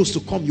Holy Ghost to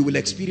come, you will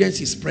experience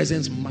His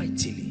presence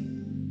mightily.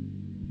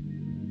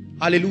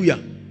 Hallelujah.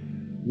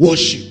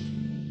 Worship.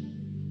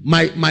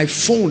 My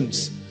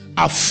phones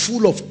are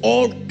full of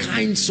all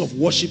kinds of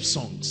worship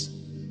songs.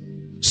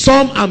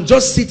 Some I'm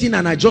just sitting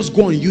and I just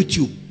go on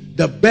YouTube,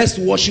 the best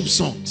worship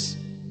songs,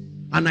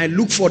 and I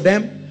look for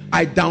them,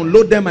 I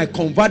download them, I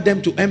convert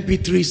them to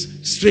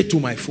MP3s straight to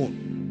my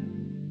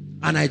phone,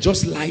 and I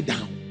just lie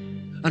down.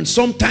 And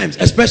sometimes,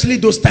 especially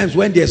those times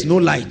when there's no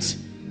light,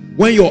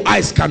 when your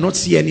eyes cannot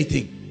see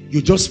anything,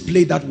 you just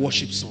play that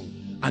worship song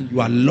and you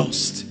are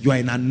lost. You are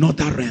in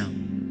another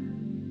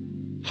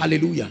realm.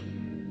 Hallelujah.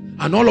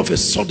 And all of a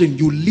sudden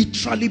you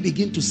literally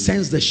begin to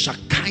sense the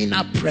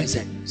Shekinah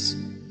presence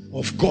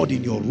of God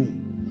in your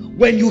room.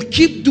 When you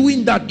keep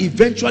doing that,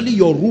 eventually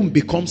your room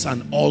becomes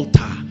an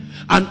altar.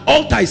 An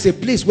altar is a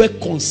place where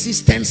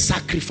consistent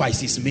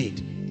sacrifice is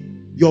made.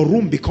 Your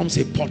room becomes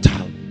a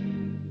portal.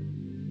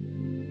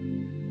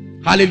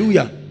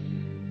 Hallelujah.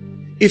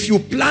 If you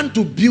plan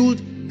to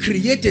build,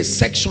 create a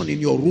section in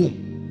your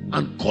room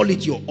and call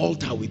it your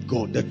altar with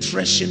God, the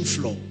threshing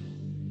floor.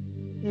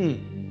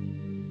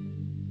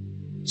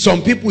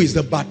 Some people is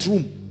the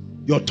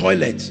bathroom, your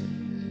toilet.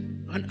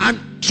 And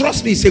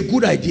trust me, it's a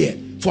good idea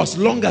for as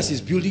long as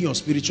it's building your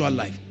spiritual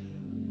life.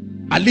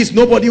 At least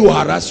nobody will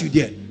harass you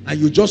there, and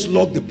you just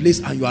lock the place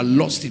and you are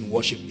lost in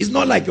worship. It's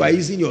not like you are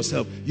easing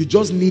yourself. You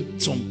just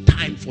need some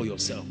time for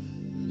yourself.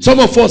 Some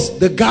of us,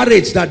 the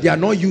garage that they are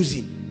not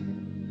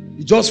using,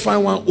 you just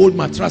find one old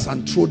mattress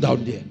and throw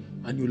down there,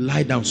 and you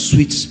lie down.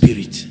 Sweet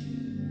Spirit,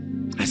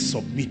 I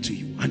submit to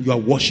you, and you are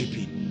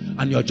worshiping,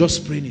 and you are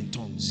just praying in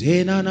tongues.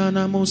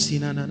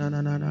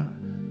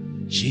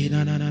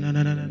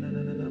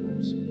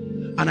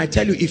 And I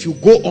tell you, if you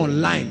go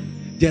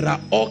online, there are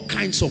all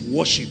kinds of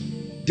worship.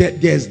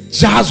 There's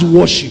jazz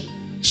worship,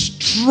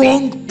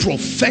 strong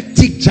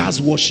prophetic jazz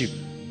worship.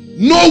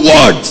 No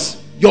words,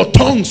 your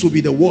tongues will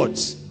be the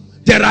words.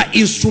 There are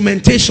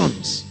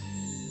instrumentations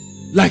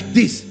like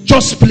this,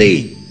 just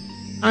playing.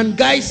 And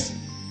guys,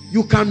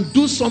 you can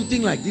do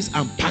something like this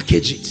and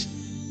package it.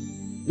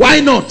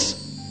 Why not?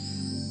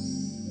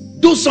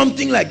 Do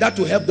something like that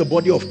to help the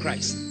body of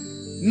Christ.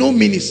 No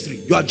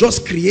ministry. You are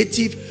just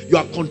creative. You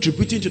are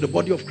contributing to the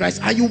body of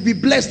Christ, and you'll be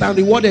blessed and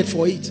rewarded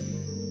for it,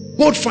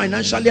 both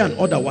financially and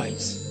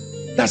otherwise.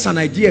 That's an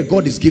idea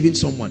God is giving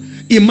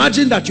someone.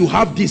 Imagine that you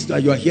have this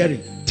that you are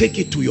hearing. Take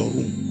it to your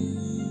room.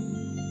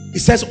 It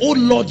says, "Oh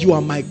Lord, you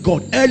are my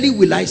God. Early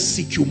will I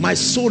seek you. My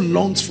soul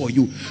longs for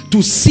you,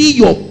 to see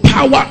your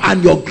power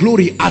and your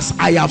glory as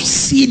I have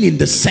seen in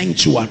the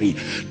sanctuary."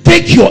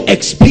 Take your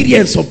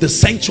experience of the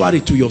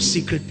sanctuary to your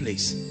secret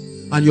place,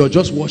 and you're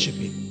just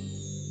worshiping.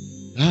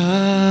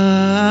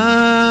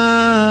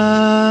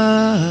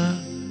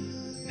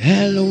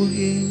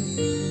 Elohim.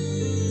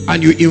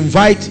 And you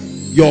invite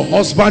your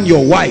husband,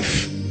 your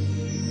wife.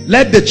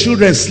 Let the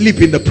children sleep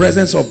in the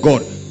presence of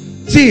God.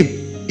 See,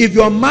 if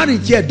you are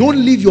married here,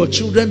 don't leave your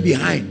children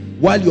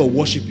behind while you're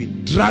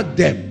worshiping. Drag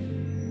them.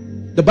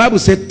 The Bible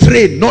said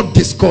train, not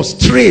discuss.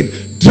 Train,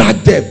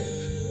 drag them.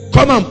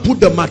 Come and put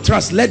the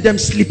mattress. Let them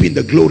sleep in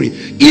the glory.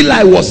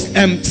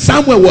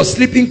 Samuel was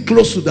sleeping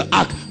close to the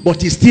ark,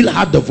 but he still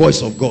had the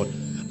voice of God.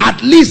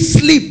 At least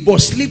sleep,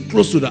 but sleep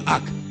close to the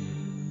ark.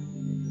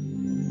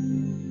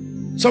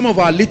 Some of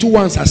our little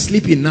ones are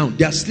sleeping now.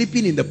 They are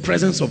sleeping in the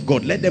presence of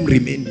God. Let them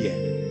remain here.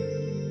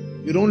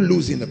 You don't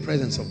lose in the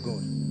presence of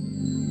God.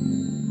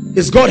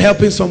 Is God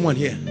helping someone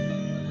here?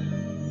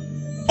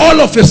 All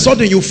of a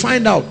sudden you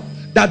find out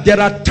that there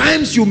are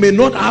times you may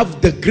not have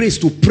the grace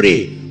to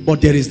pray,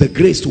 but there is the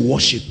grace to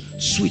worship.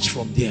 Switch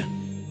from there,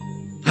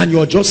 and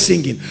you're just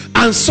singing.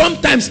 And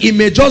sometimes it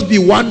may just be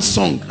one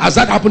song. Has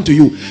that happened to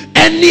you?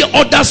 Any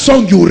other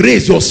song you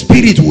raise, your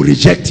spirit will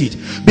reject it,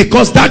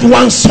 because that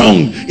one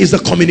song is the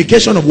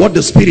communication of what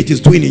the Spirit is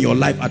doing in your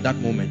life at that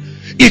moment.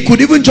 It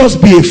could even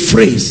just be a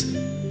phrase.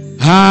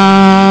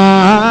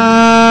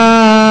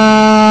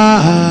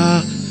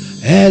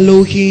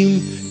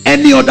 Elohim.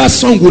 Any other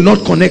song will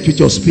not connect with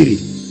your spirit.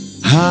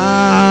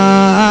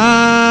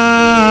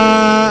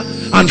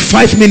 and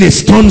 5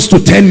 minutes turns to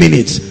 10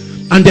 minutes,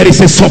 and there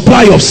is a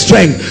supply of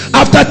strength.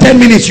 After 10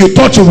 minutes you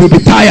thought you will be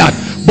tired,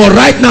 but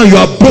right now you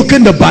have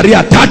broken the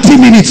barrier. 30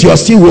 minutes you are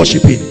still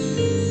worshiping.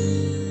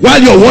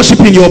 While you're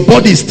worshiping, your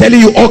body is telling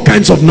you all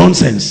kinds of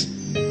nonsense.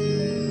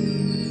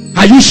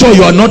 Are you sure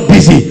you are not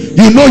busy?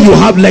 You know you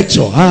have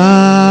lecture.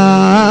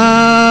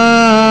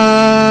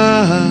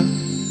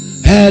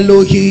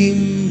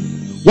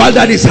 Elohim. While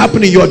that is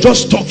happening, you're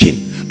just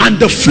talking, and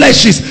the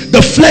flesh is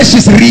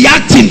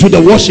reacting to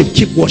the worship.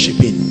 Keep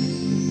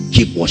worshiping.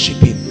 Keep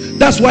worshiping.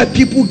 That's why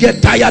people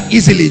get tired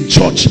easily in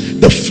church.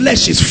 The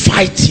flesh is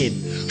fighting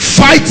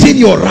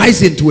your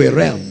rising to a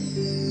realm.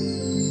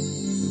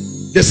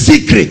 The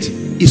secret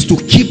is to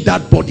keep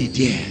that body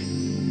there.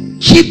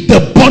 Keep the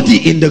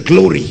body in the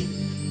glory,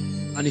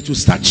 and it will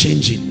start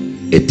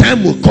changing. A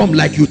time will come,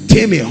 like you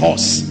tame a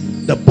horse,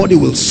 the body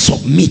will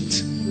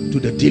submit to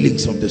the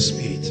dealings of the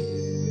Spirit.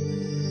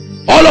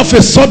 All of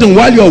a sudden,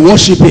 while you're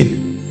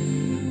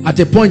worshiping, at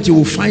a point you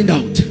will find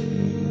out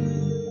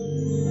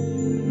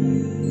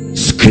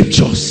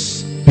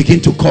scriptures begin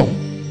to come.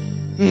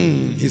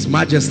 His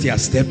Majesty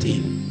has stepped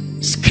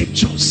in.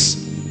 Scriptures.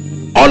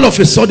 All of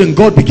a sudden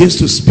God begins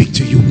to speak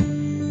to you.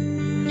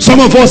 Some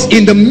of us,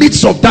 in the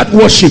midst of that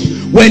worship,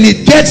 when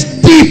it gets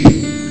deep,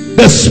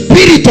 the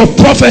spirit of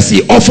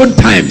prophecy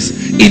oftentimes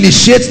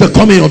initiates the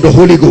coming of the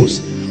Holy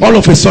Ghost. All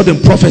of a sudden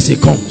prophecy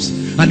comes,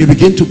 and you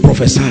begin to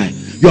prophesy.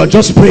 You are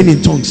just praying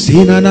in tongues.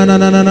 You are in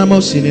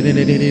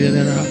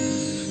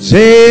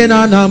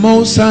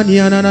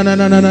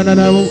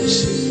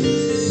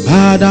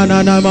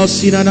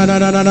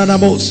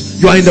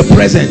the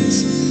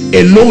presence,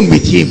 alone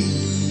with him.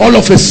 All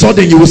of a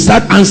sudden you will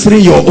start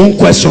answering your own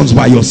questions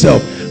by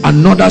yourself.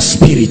 Another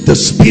spirit, the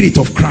Spirit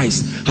of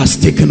Christ, has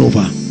taken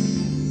over.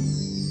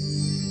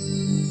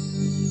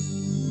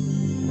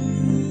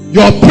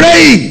 You are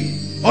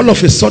praying, all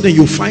of a sudden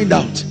you find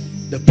out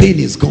the pain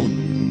is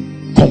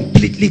gone,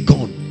 completely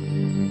gone.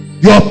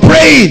 You are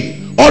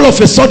praying, all of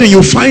a sudden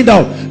you find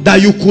out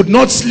that you could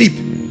not sleep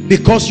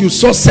because you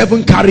saw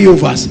 7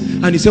 carryovers,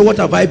 and you say, what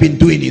have I been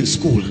doing in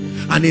school?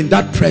 And in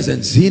that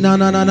presence, and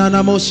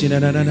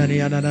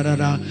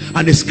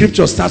the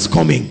scripture starts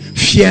coming.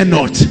 Fear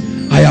not,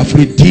 I have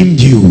redeemed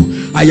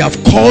you. I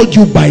have called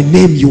you by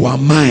name. You are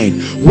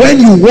mine. When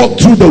you walk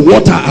through the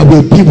water, I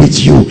will be with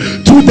you.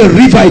 Through the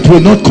river, it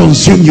will not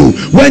consume you.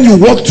 When you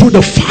walk through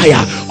the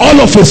fire, all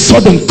of a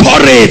sudden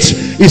courage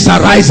is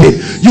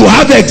arising. You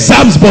have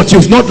exams, but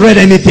you've not read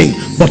anything.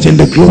 But in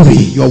the glory,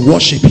 you're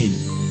worshiping.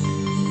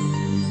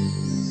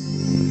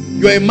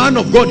 You're a man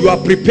of God. You are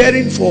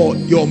preparing for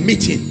your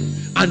meeting,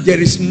 and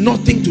there is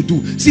nothing to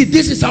do. See,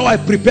 this is how I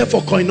prepare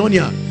for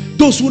koinonia.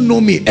 Those who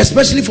know me,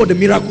 especially for the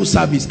miracle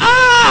service,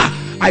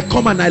 I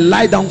come and I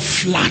lie down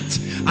flat,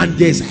 and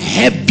there's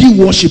heavy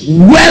worship,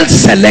 well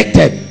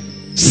selected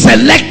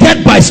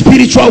by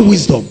spiritual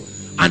wisdom,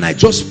 and I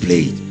just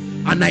play it,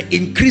 and I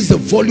increase the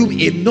volume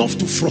enough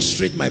to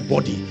frustrate my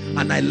body,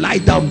 and I lie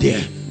down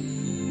there,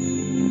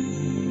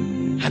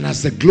 and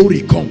as the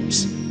glory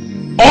comes,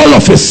 all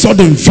of a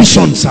sudden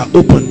visions are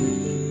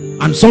open,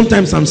 and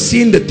sometimes I'm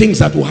seeing the things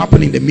that will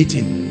happen in the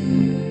meeting.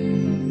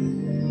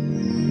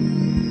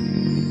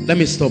 Let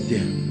me stop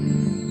there.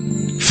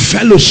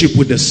 Fellowship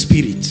with the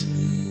Spirit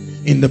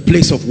in the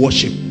place of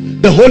worship.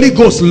 The Holy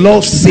Ghost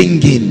loves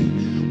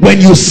singing. When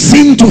you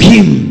sing to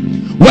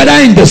him, whether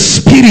in the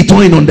spirit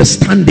or in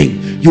understanding,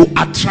 you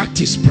attract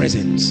his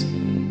presence.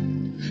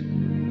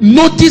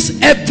 Notice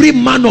every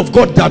man of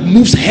God that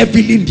moves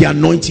heavily in the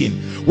anointing,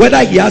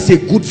 whether he has a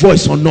good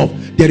voice or not,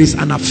 there is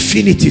an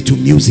affinity to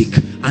music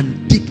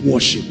and deep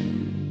worship.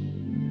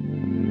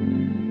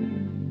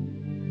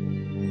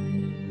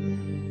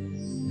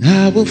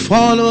 I will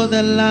follow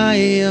the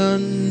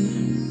lion,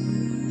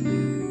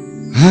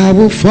 I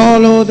will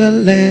follow the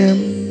lamb,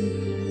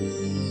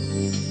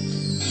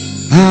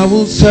 I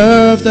will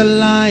serve the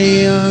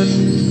lion,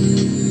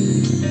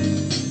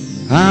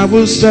 I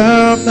will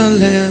serve the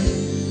lamb.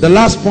 The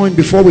last point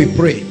before we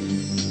pray.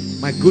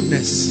 My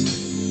goodness,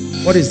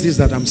 what is this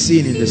that I'm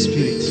seeing in the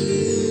spirit?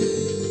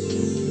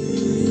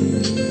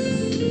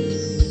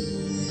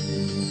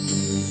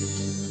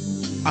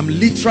 I'm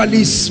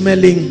literally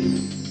smelling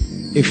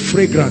a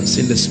fragrance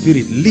in the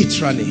spirit.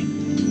 Literally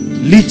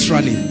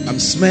I'm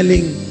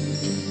smelling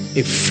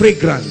a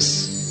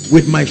fragrance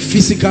with my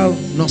physical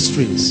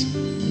nostrils.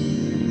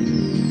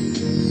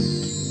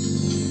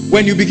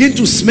 When you begin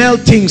to smell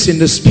things in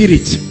the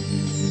spirit,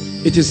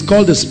 it is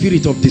called the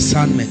spirit of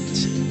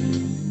discernment.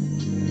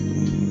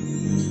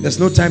 There's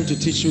no time to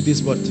teach you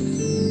this, but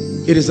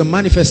it is a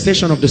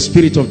manifestation of the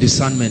spirit of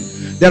discernment.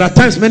 There are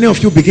times many of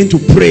you begin to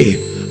pray,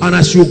 and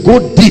as you go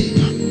deep,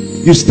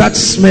 you start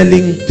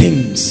smelling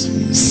things,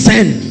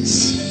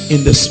 scents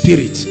in the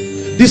spirit.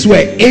 These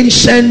were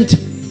ancient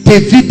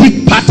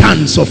Davidic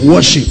patterns of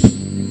worship,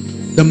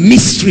 the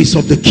mysteries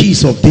of the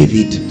keys of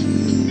David,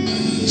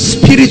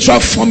 spiritual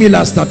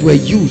formulas that were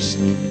used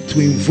to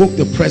invoke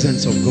the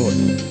presence of God.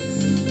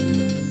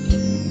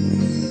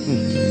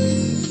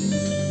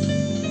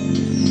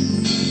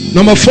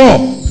 Number 4,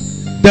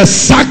 the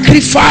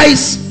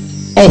sacrifice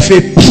of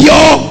a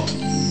pure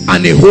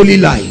and a holy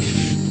life.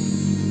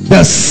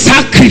 The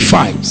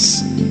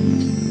sacrifice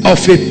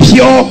of a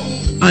pure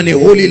and a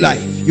holy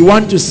life. You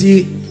want to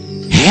see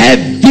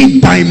heavy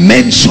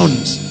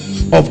dimensions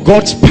of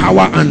God's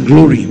power and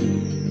glory.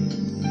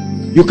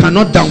 You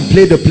cannot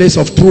downplay the place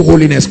of true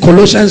holiness.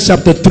 Colossians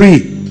chapter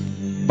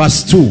 3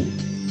 verse 2.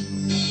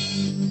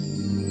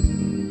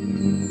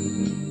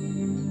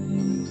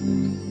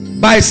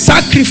 By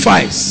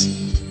sacrifice,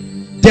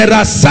 there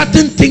are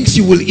certain things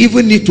you will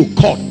even need to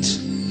cut.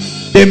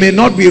 They may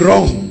not be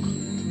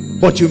wrong,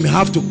 but you may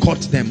have to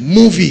cut them.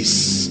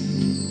 Movies,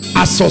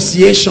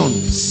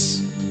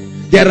 associations,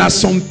 there are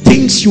some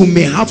things you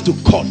may have to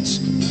cut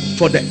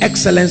for the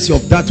excellency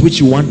of that which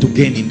you want to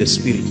gain in the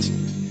spirit.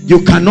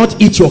 You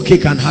cannot eat your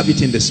cake and have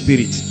it in the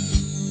spirit.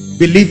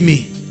 Believe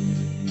me.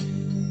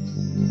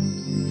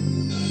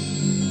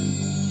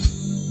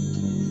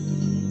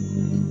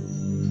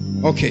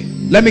 Okay,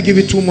 let me give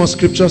you two more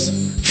scriptures.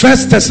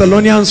 1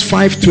 Thessalonians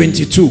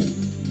 5:22.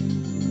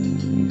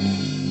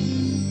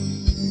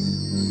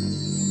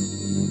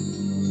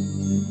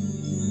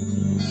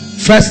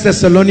 First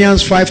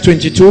Thessalonians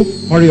 5:22.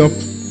 Hurry up.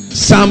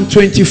 Psalm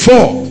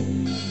 24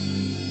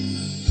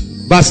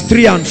 verse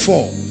 3 and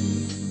 4.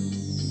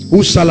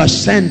 Who shall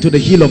ascend to the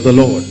hill of the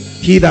Lord?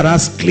 He that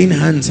has clean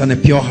hands and a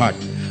pure heart.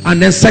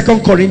 And then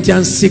 2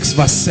 Corinthians 6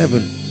 verse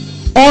 7.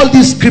 All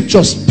these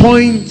scriptures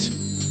point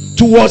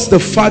towards the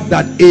fact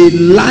that a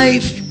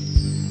life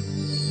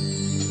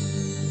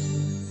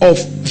of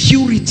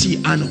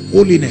purity and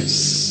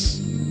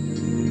holiness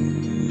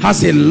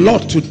has a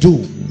lot to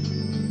do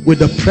with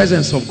the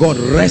presence of God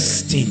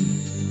resting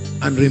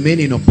and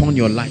remaining upon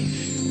your life.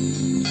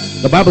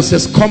 The Bible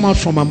says, come out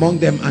from among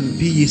them and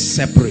be ye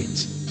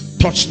separate.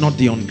 Touch not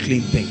the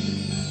unclean thing.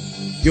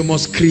 You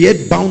must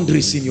create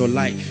boundaries in your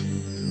life.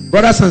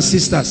 Brothers and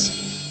sisters,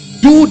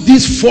 do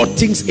these 4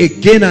 things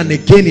again and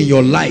again in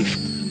your life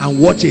and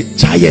watch a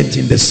giant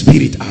in the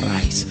spirit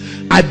arise.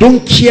 I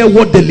don't care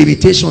what the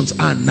limitations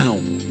are now.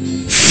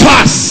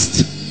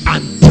 Fast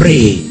and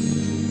pray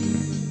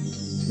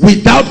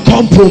without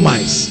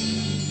compromise.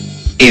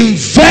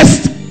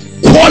 Invest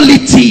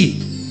quality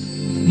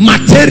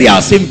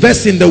materials.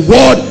 Invest in the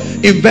word.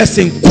 Invest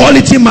in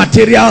quality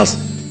materials,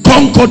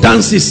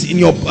 concordances in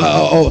your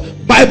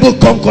Bible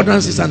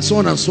concordances, and so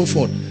on and so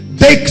forth.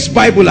 Dake's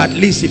Bible, at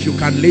least, if you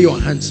can lay your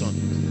hands on.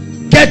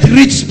 Get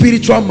rich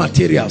spiritual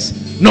materials.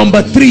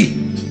 Number 3,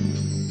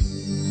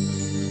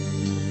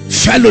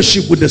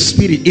 fellowship with the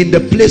spirit in the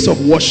place of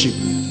worship.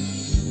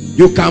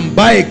 You can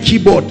buy a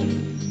keyboard,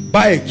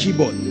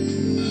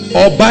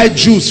 or buy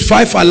juice,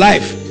 5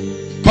 Alive.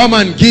 Come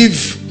and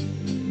give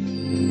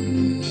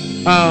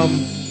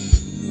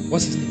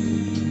what's his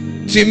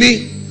name?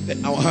 Timmy.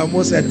 I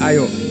almost said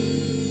Ayo.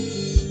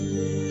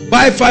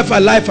 Buy 5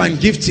 Alive and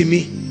give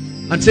Timmy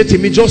and say,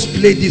 Timmy, just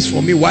play this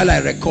for me while I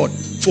record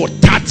for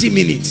 30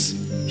 minutes.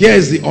 Here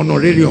is the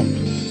honorarium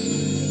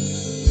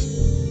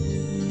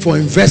for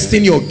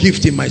investing your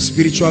gift in my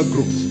spiritual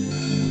growth.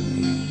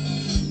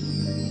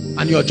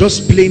 And you're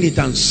just playing it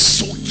and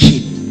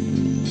soaking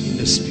in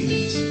the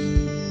spirit.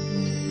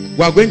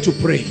 We are going to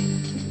pray.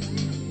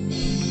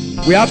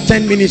 We have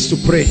 10 minutes to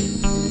pray.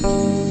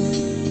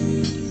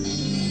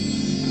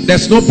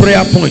 There's no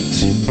prayer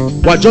point.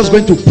 We're just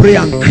going to pray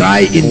and cry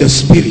in the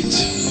spirit.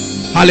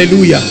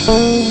 Hallelujah.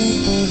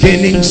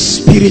 Gaining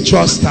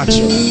spiritual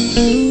stature.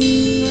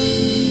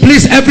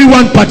 Please,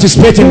 everyone,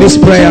 participate in this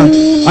prayer.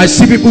 I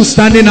see people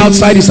standing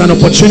outside. It's an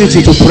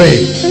opportunity to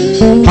pray.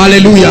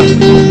 Hallelujah.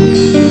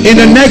 In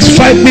the next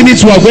 5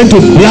 minutes, we are going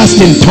to blast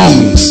in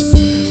tongues.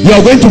 You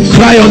are going to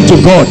cry unto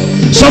God.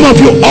 Some of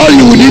you, all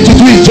you will need to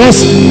do is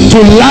just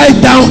to lie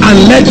down and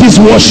let this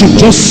worship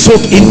just soak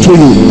into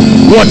you.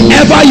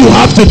 Whatever you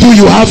have to do,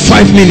 you have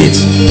 5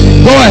 minutes.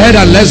 Go ahead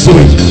and let's do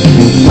it.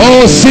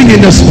 Oh, sing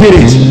in the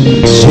spirit.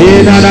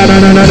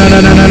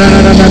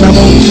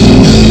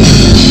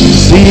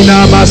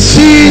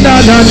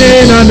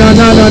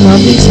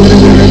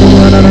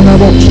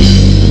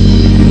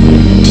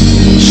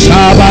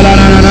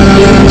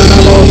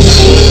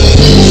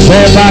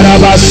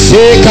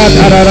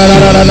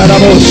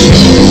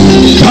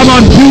 Come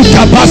on, build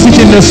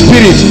capacity in the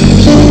spirit.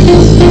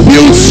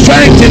 Build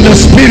strength in the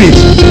spirit.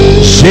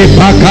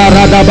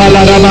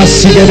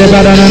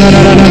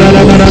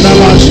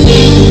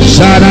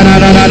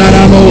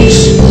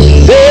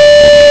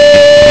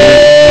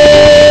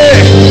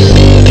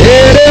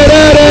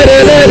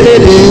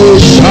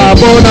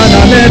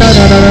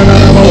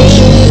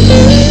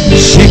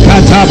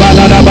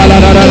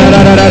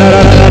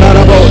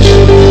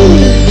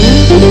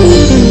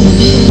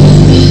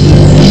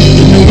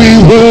 We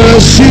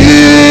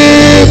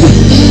worship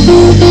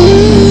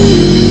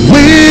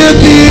with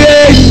the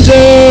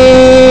angels,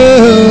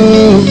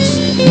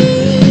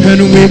 and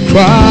we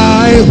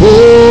cry,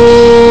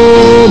 holy,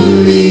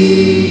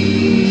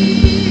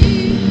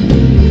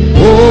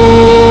 holy.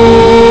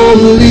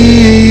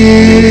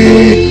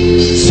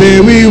 Say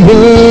we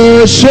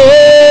worship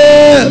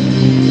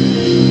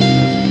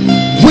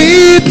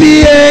with the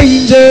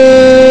angels,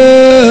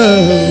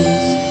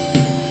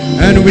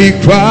 and we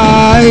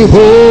cry,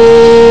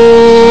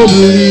 holy,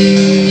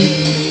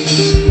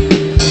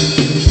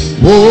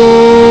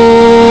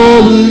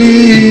 holy,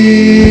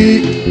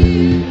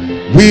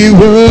 we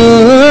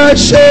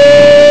worship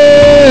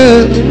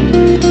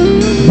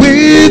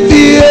with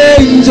the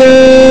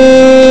angels,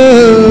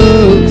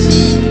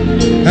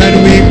 and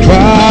we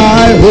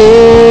cry,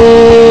 holy,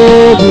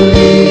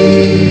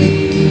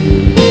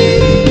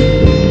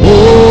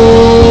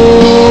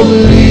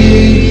 holy,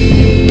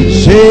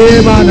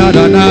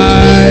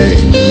 Shemanadonai,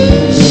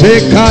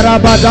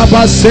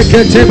 Shekarabadaba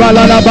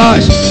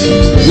Seketebalabash.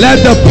 Let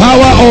the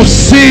power of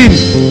sin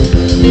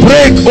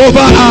break over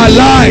our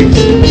lives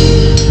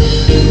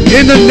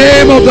in the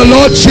name of the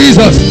Lord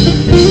Jesus.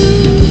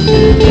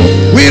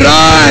 We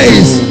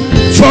rise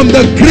from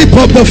the grip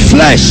of the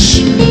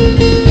flesh,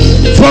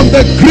 from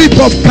the grip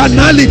of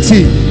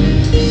carnality,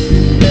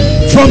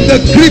 from the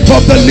grip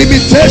of the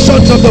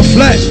limitations of the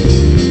flesh.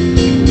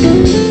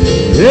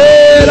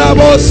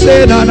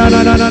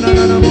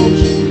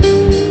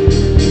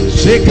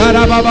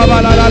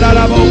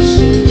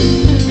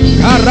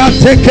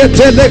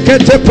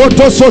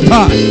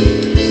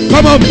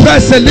 Come on,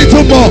 press a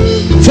little more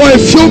for a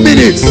few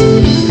minutes.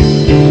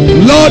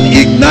 Lord,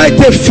 ignite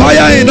a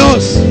fire in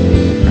us.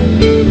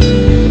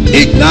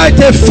 Ignite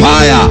a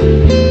fire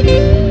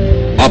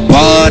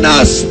upon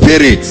our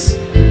spirits.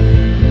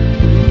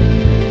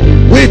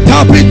 We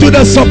tap into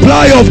the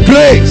supply of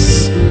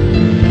grace.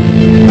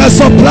 The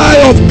supply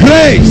of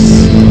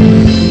grace.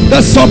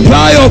 The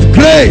supply of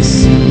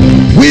grace.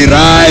 We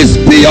rise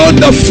beyond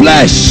the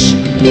flesh.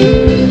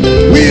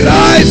 We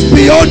rise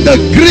beyond the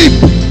grip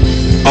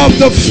of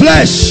the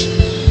flesh.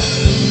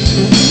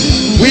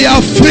 We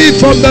are free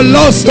from the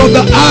lust of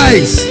the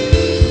eyes.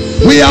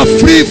 We are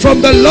free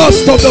from the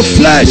lust of the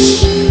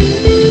flesh.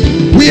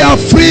 We are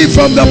free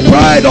from the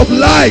pride of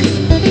life.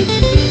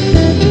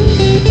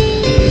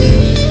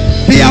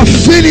 The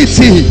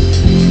affinity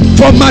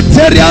for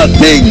material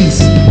things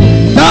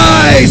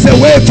dies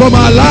away from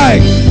our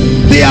life.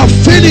 The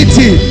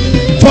affinity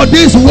for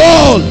this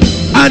world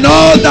and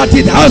all that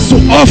it has to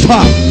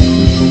offer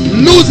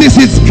loses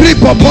its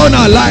grip upon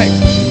our lives.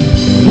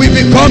 We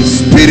become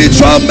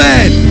spiritual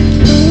men,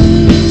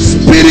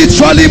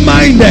 spiritually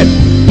minded,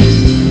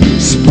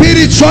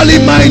 spiritually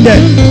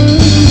minded.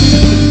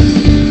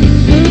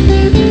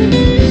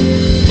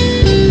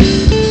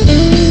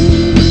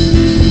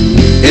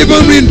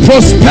 Even in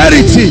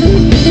prosperity,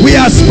 we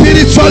are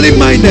spiritually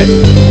minded.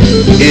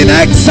 In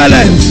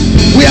excellence,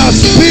 we are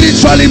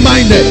spiritually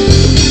minded.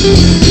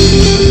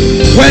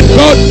 When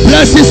God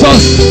blesses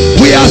us,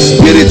 we are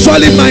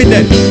spiritually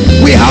minded.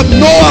 We have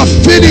no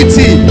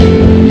affinity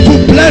to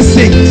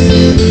blessings.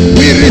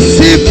 We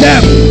receive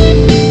them,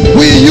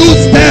 we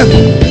use them,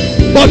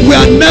 but we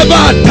are never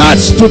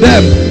attached to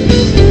them.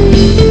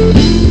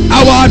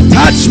 Our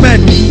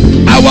attachment,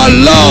 our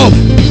love,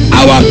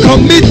 our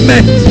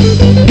commitment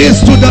is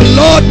to the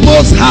Lord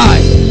Most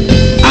High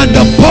and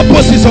the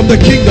purposes of the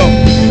kingdom.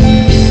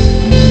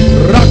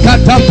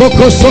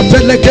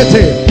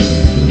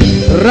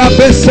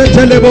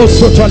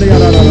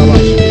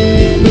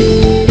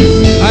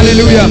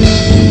 Hallelujah.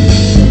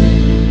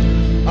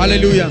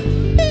 Hallelujah.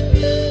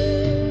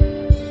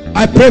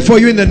 I pray for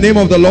you in the name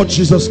of the Lord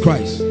Jesus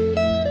Christ.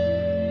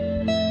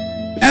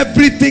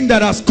 Everything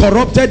that has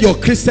corrupted your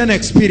Christian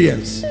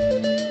experience,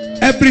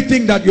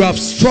 everything that you have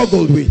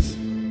struggled with,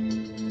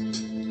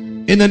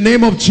 in the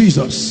name of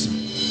Jesus,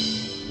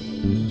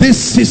 this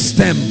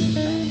system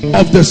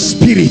of the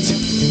Spirit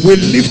will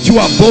lift you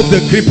above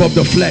the grip of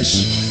the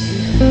flesh.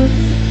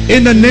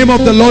 In the name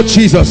of the Lord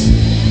Jesus.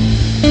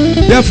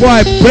 Therefore,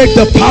 I break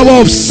the power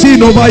of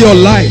sin over your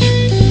life.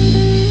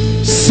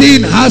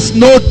 Sin has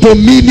no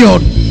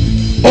dominion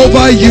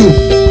over you.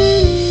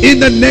 In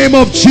the name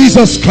of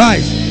Jesus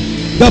Christ.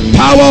 The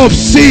power of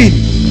sin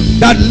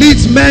that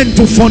leads men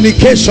to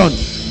fornication,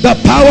 the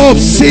power of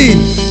sin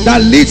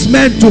that leads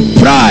men to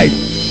pride,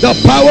 the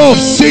power of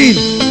sin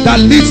that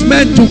leads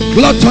men to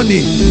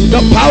gluttony,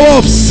 the power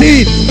of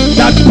sin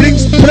that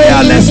brings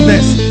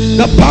prayerlessness,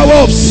 the power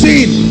of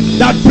sin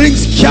that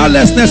brings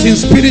carelessness in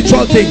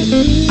spiritual things.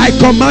 I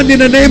command in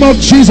the name of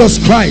Jesus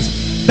Christ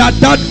that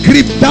that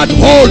grip, that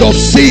hold of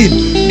sin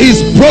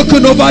is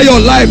broken over your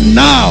life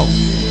now.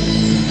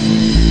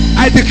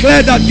 I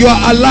declare that you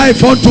are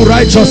alive unto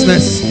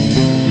righteousness.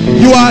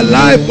 You are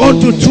alive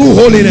unto true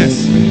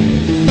holiness.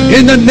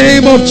 In the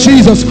name of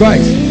Jesus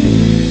Christ.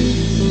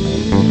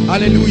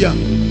 Hallelujah.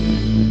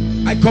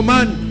 I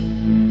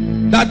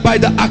command that by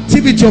the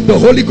activity of the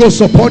Holy Ghost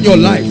upon your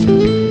life,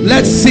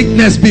 let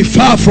sickness be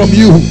far from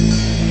you.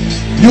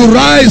 You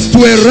rise to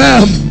a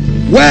realm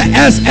where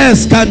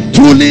SS can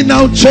truly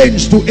now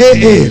change to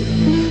AA.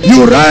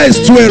 You rise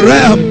to a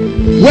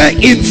realm where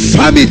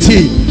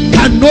infirmity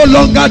can no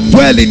longer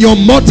dwell in your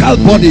mortal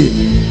body.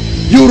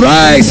 You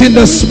rise in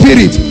the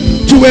spirit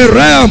to a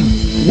realm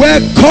where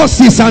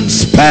curses and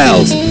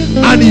spells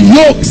and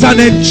yokes and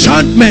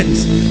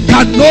enchantments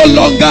can no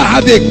longer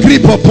have a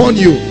grip upon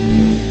you.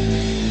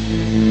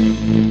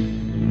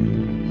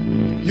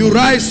 You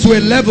rise to a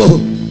level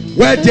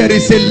where there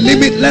is a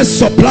limitless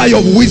supply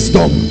of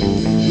wisdom,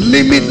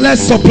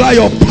 limitless supply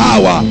of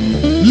power,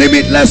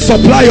 limitless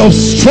supply of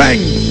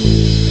strength.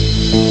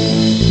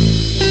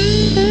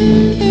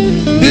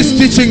 This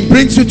teaching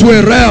brings you to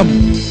a realm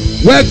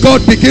where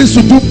God begins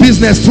to do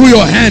business through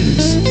your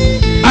hands.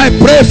 I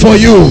pray for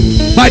you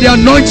by the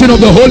anointing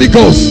of the Holy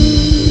Ghost.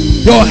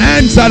 Your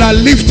hands that are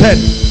lifted,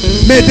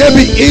 may they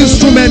be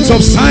instruments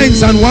of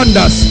signs and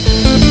wonders.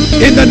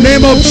 In the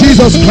name of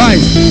Jesus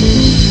Christ,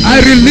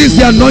 I release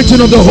the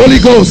anointing of the Holy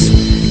Ghost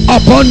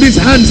upon these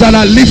hands that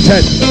are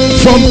lifted.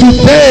 From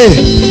today,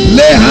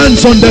 lay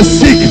hands on the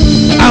sick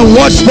and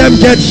watch them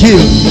get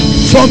healed.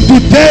 From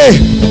today,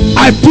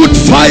 I put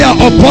fire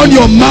upon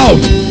your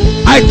mouth.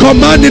 I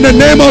command in the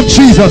name of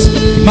Jesus.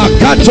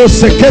 Makato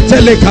sekete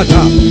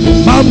lekata,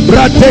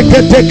 mambra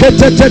teke teke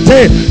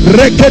tete,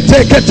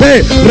 rekete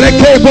kete,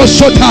 rekebo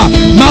shota,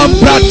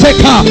 mambra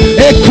teka,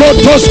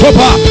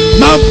 ekrotoskopa,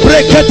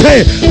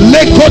 mambrekete,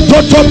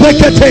 lekototo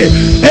bekete,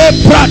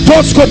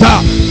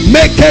 epratoskota,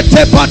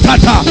 mekete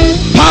patata.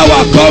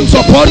 Power comes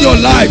upon your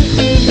life.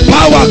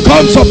 Power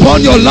comes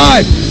upon your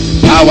life.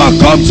 Power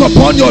comes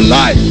upon your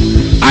life.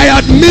 I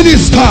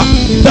administer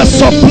the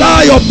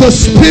supply of the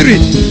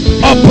Spirit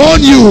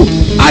upon you.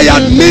 I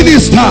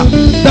administer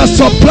the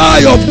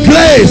supply of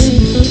grace.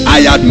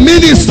 I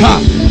administer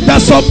the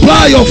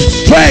supply of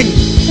strength.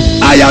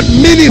 I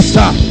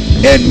administer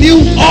a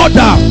new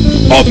order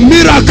of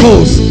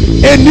miracles,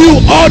 a new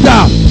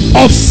order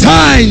of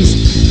signs,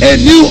 a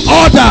new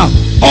order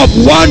of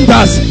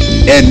wonders,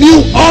 a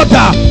new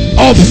order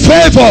of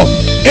favor,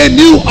 a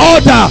new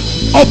order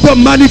of the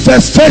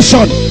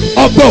manifestation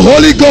of the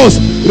Holy Ghost.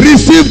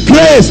 Receive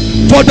grace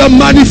for the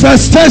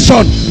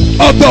manifestation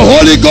of the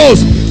Holy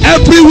Ghost.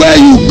 Everywhere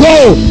you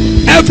go,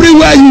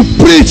 everywhere you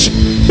preach,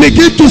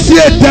 begin to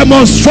see a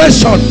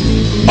demonstration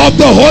of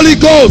the Holy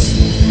Ghost.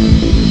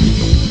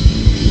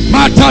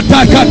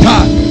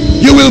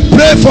 You will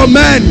pray for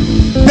men,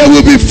 they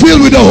will be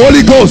filled with the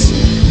Holy Ghost.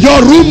 Your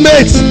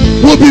roommates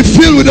will be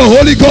filled with the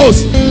Holy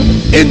Ghost.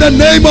 In the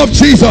name of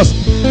Jesus,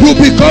 you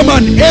become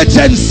an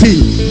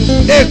agency,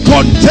 a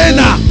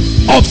container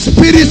of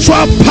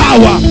spiritual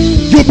power.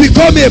 You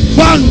become a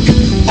bank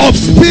of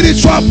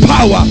spiritual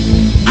power.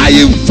 I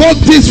invoke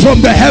this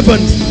from the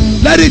heavens.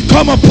 Let it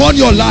come upon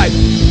your life.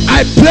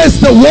 I place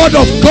the word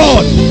of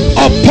God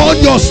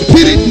upon your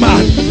spirit,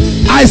 man.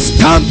 I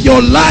stamp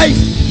your life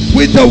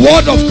with the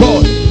word of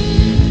God.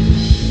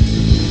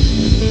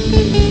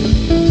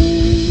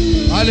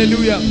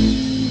 Hallelujah.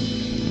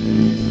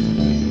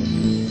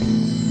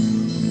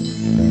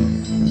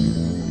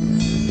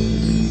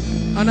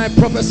 And I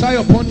prophesy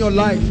upon your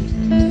life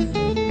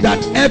that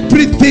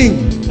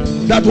everything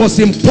that was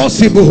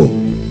impossible,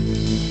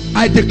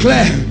 I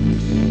declare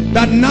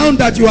that now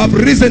that you have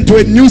risen to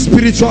a new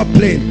spiritual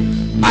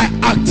plane, I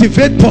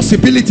activate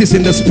possibilities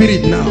in the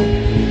spirit now.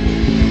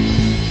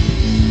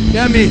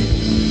 Hear me.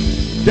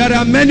 There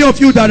are many of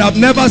you that have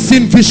never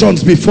seen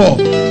visions before,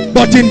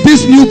 but in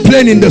this new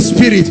plane in the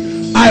spirit,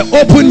 I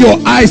open your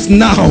eyes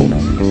now.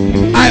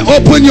 I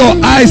open your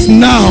eyes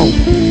now.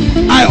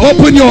 I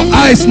open your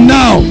eyes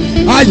now.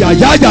 I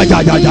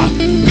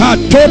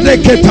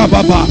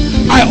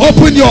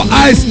open your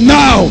eyes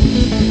now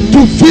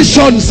to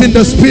visions in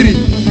the spirit.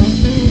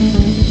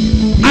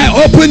 I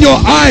open your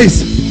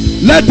eyes.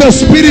 Let the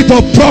spirit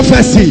of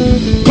prophecy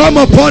come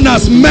upon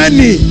as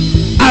many,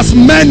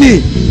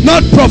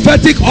 not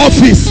prophetic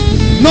office,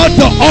 not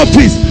the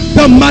office,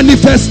 the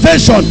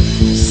manifestation.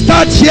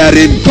 Start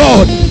hearing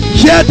God.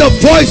 Hear the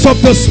voice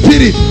of the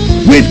spirit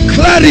with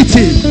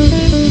clarity.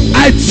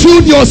 I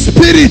tune your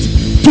spirit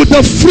to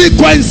the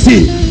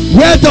frequency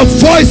where the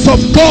voice of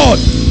God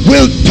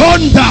will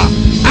thunder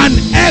and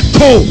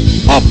echo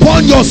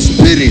upon your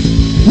spirit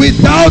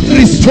without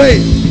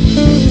restraint.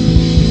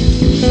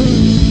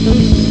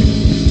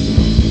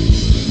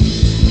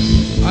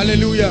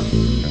 Hallelujah.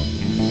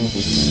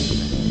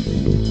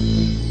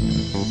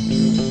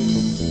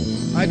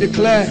 I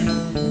declare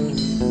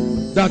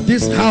that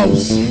this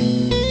house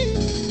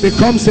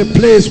becomes a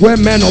place where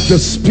men of the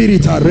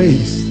spirit are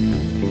raised.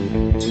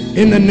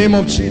 In the name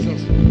of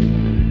Jesus.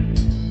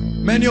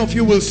 Many of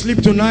you will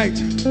sleep tonight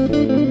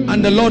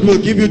and the Lord will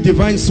give you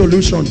divine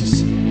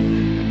solutions.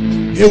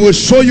 He will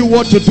show you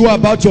what to do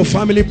about your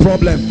family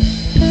problem.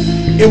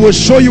 He will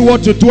show you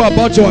what to do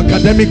about your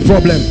academic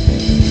problem.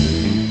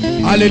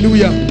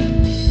 Hallelujah.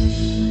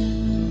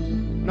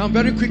 Now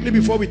very quickly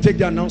before we take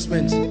the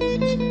announcement,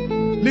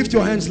 lift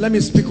your hands. Let me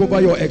speak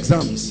over your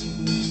exams.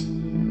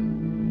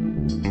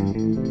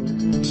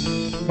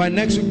 By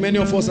next week, many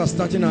of us are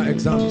starting our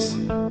exams.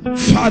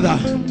 Father,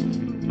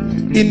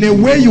 in a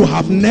way you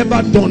have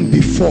never done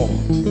before,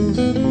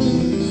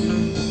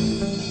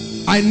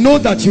 I know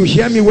that you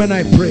hear me when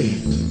I pray,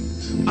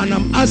 and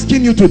I'm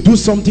asking you to do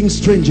something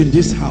strange in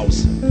this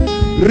house.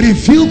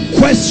 Reveal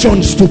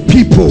questions to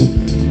people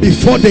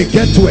before they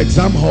get to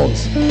exam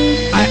halls.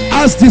 I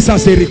ask this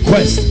as a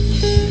request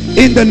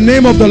in the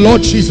name of the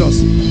Lord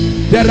Jesus.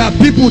 There are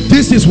people,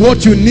 this is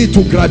what you need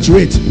to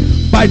graduate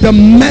by the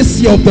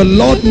mercy of the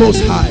Lord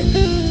Most High.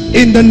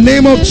 In the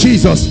name of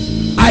Jesus,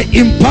 I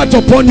impart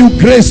upon you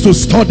grace to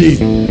study.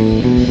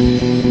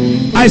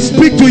 I I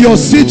speak to your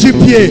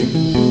CGPA.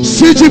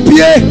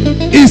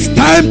 CGPA, it's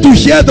time to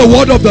hear the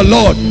word of the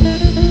Lord.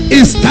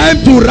 It's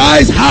time to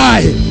rise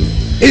high.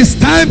 It's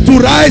time to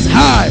rise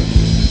high.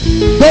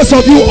 Those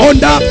of you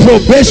under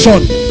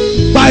probation,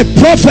 by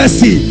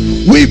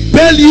prophecy, we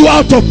bail you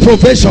out of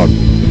probation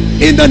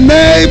in the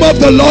name of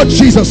the Lord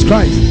Jesus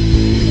Christ.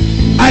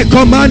 I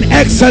command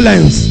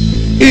excellence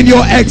in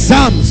your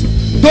exams.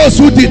 Those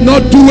who did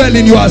not do well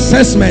in your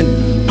assessment,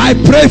 I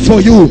pray for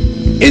you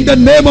in the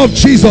name of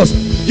Jesus.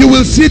 You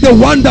will see the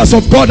wonders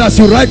of God as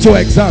you write your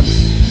exams.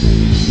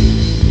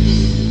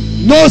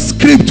 No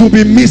script will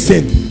be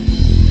missing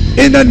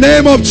in the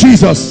name of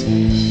Jesus.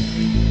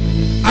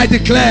 I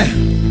declare,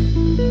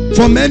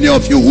 for many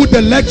of you who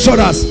the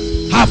lecturers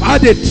have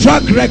had a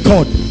track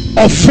record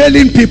of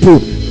failing people,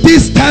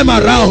 this time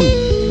around,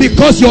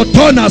 because your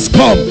turn has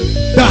come,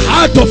 the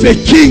heart of a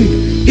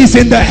king is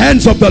in the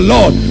hands of the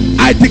Lord.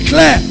 I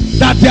declare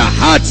that their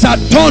hearts are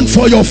turned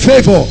for your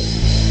favor.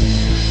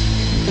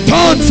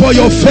 Turn for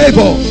your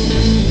favor.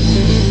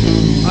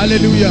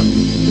 Hallelujah.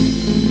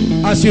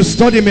 As you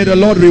study, may the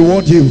Lord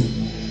reward you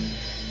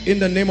in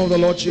the name of the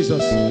Lord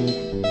Jesus.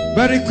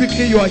 Very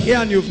quickly, you are here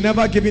and you've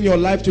never given your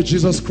life to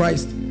Jesus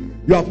Christ.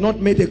 You have not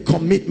made a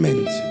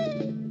commitment.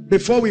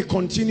 Before we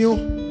continue,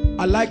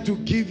 I'd like to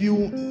give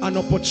you an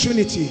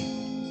opportunity.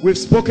 We've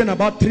spoken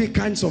about 3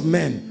 kinds of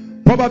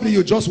men. Probably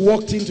you just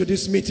walked into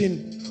this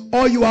meeting,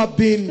 or you have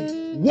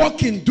been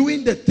walking,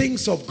 doing the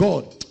things of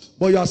God,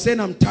 but you are saying,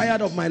 I'm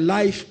tired of my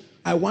life,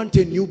 I want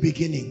a new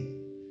beginning.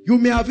 You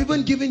may have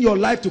even given your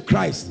life to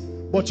Christ,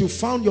 but you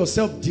found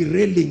yourself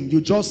derailing.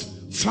 You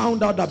just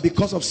found out that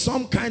because of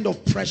some kind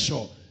of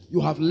pressure,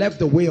 you have left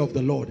the way of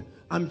the Lord.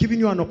 I'm giving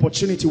you an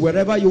opportunity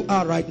wherever you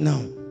are right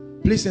now.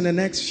 Please, in the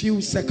next few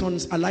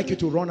seconds, I'd like you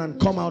to run and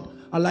come out.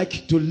 I'd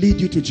like to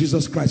lead you to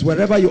Jesus Christ.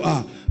 Wherever you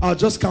are, I'll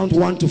just count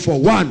 1 to 4.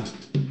 1.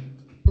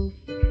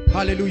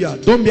 Hallelujah.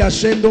 Don't be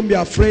ashamed. Don't be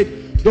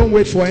afraid. Don't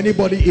wait for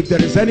anybody. If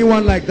there is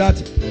anyone like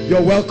that,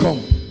 you're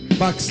welcome.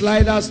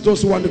 Backsliders,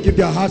 those who want to give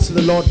their hearts to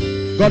the Lord,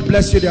 God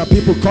bless you. There are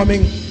people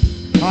coming.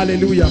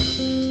 Hallelujah.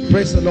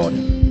 Praise the Lord.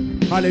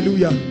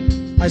 Hallelujah.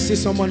 I see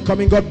someone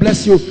coming. God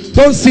bless you.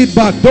 Don't sit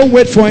back. Don't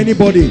wait for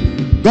anybody.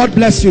 God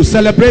bless you.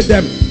 Celebrate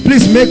them.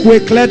 Please make way.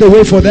 Clear the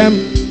way for them.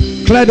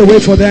 Clear the way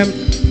for them.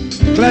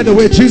 Clear the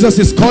way. Jesus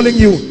is calling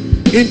you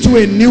into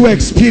a new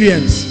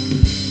experience.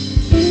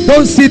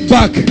 Don't sit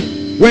back.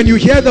 When you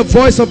hear the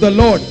voice of the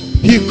Lord,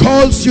 He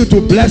calls you to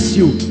bless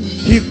you.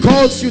 He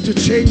calls you to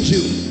change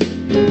you.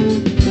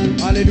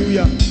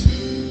 Hallelujah.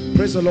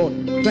 Praise the Lord.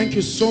 Thank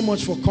you so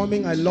much for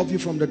coming. I love you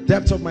from the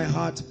depth of my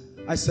heart.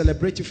 I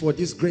celebrate you for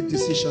this great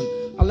decision.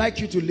 I'd like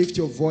you to lift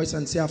your voice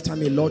and say after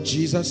me, Lord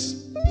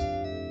Jesus,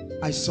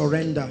 I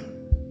surrender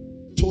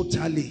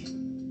totally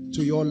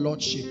to your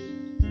Lordship.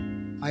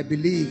 I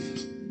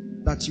believe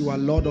that you are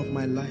Lord of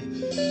my life.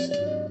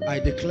 I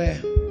declare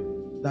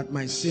that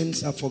my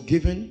sins are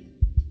forgiven.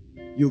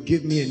 You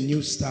give me a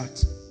new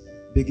start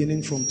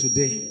beginning from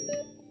today.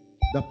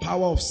 The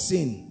power of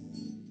sin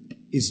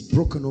is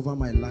broken over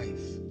my life.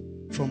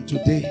 From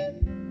today,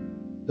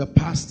 the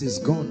past is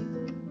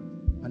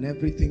gone and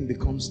everything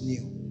becomes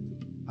new.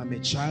 I'm a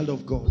child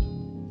of God.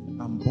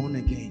 I'm born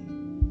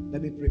again.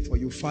 Let me pray for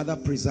you. Father,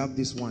 preserve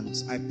these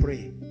ones. I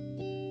pray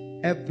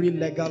every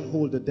legal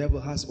hold the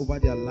devil has over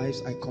their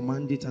lives, I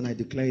command it and I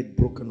declare it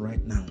broken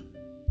right now.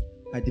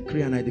 I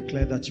decree and I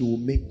declare that you will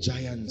make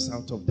giants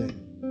out of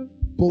them,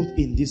 both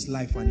in this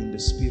life and in the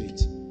spirit.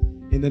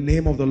 In the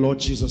name of the Lord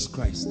Jesus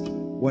Christ,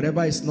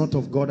 whatever is not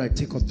of God, I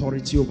take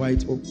authority over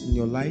it in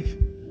your life,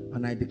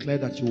 and I declare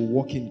that you will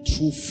walk in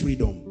true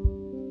freedom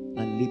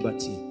and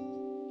liberty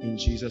in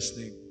Jesus'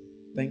 name.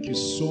 Thank you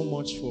so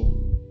much for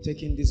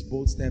taking this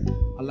bold step.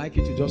 I'd like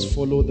you to just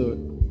follow the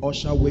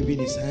usher waving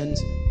his hands.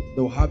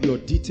 They'll have your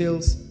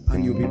details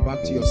and you'll be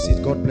back to your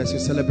seat. God bless you.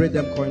 Celebrate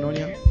them,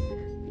 Koinonia.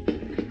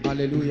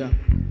 Hallelujah.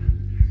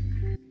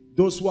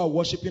 Those who are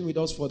worshiping with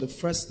us for the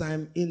first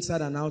time, inside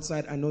and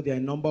outside, I know there are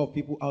a number of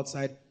people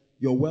outside.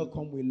 You're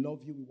welcome. We love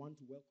you. We want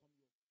to welcome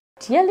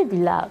you. Dearly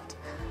beloved,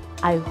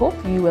 I hope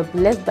you were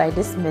blessed by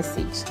this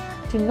message.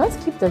 Do not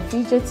keep the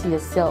video to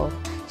yourself.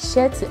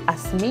 Share to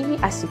as many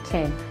as you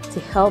can to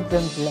help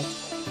them bless.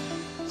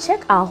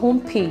 Check our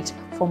homepage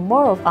for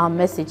more of our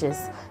messages.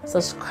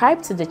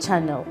 Subscribe to the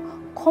channel,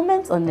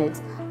 comment on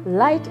it,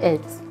 like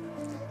it.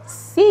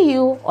 See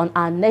you on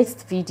our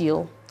next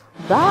video.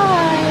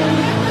 Bye.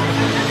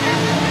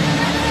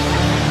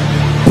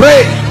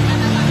 Pray,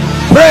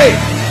 pray,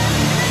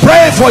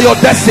 pray for your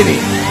destiny.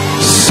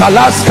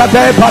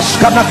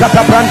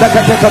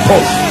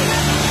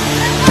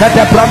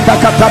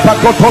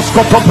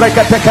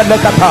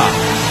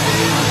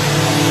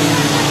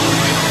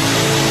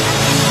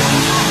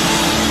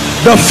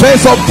 The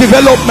phase of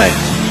development.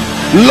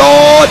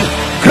 Lord,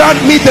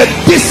 grant me the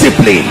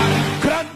discipline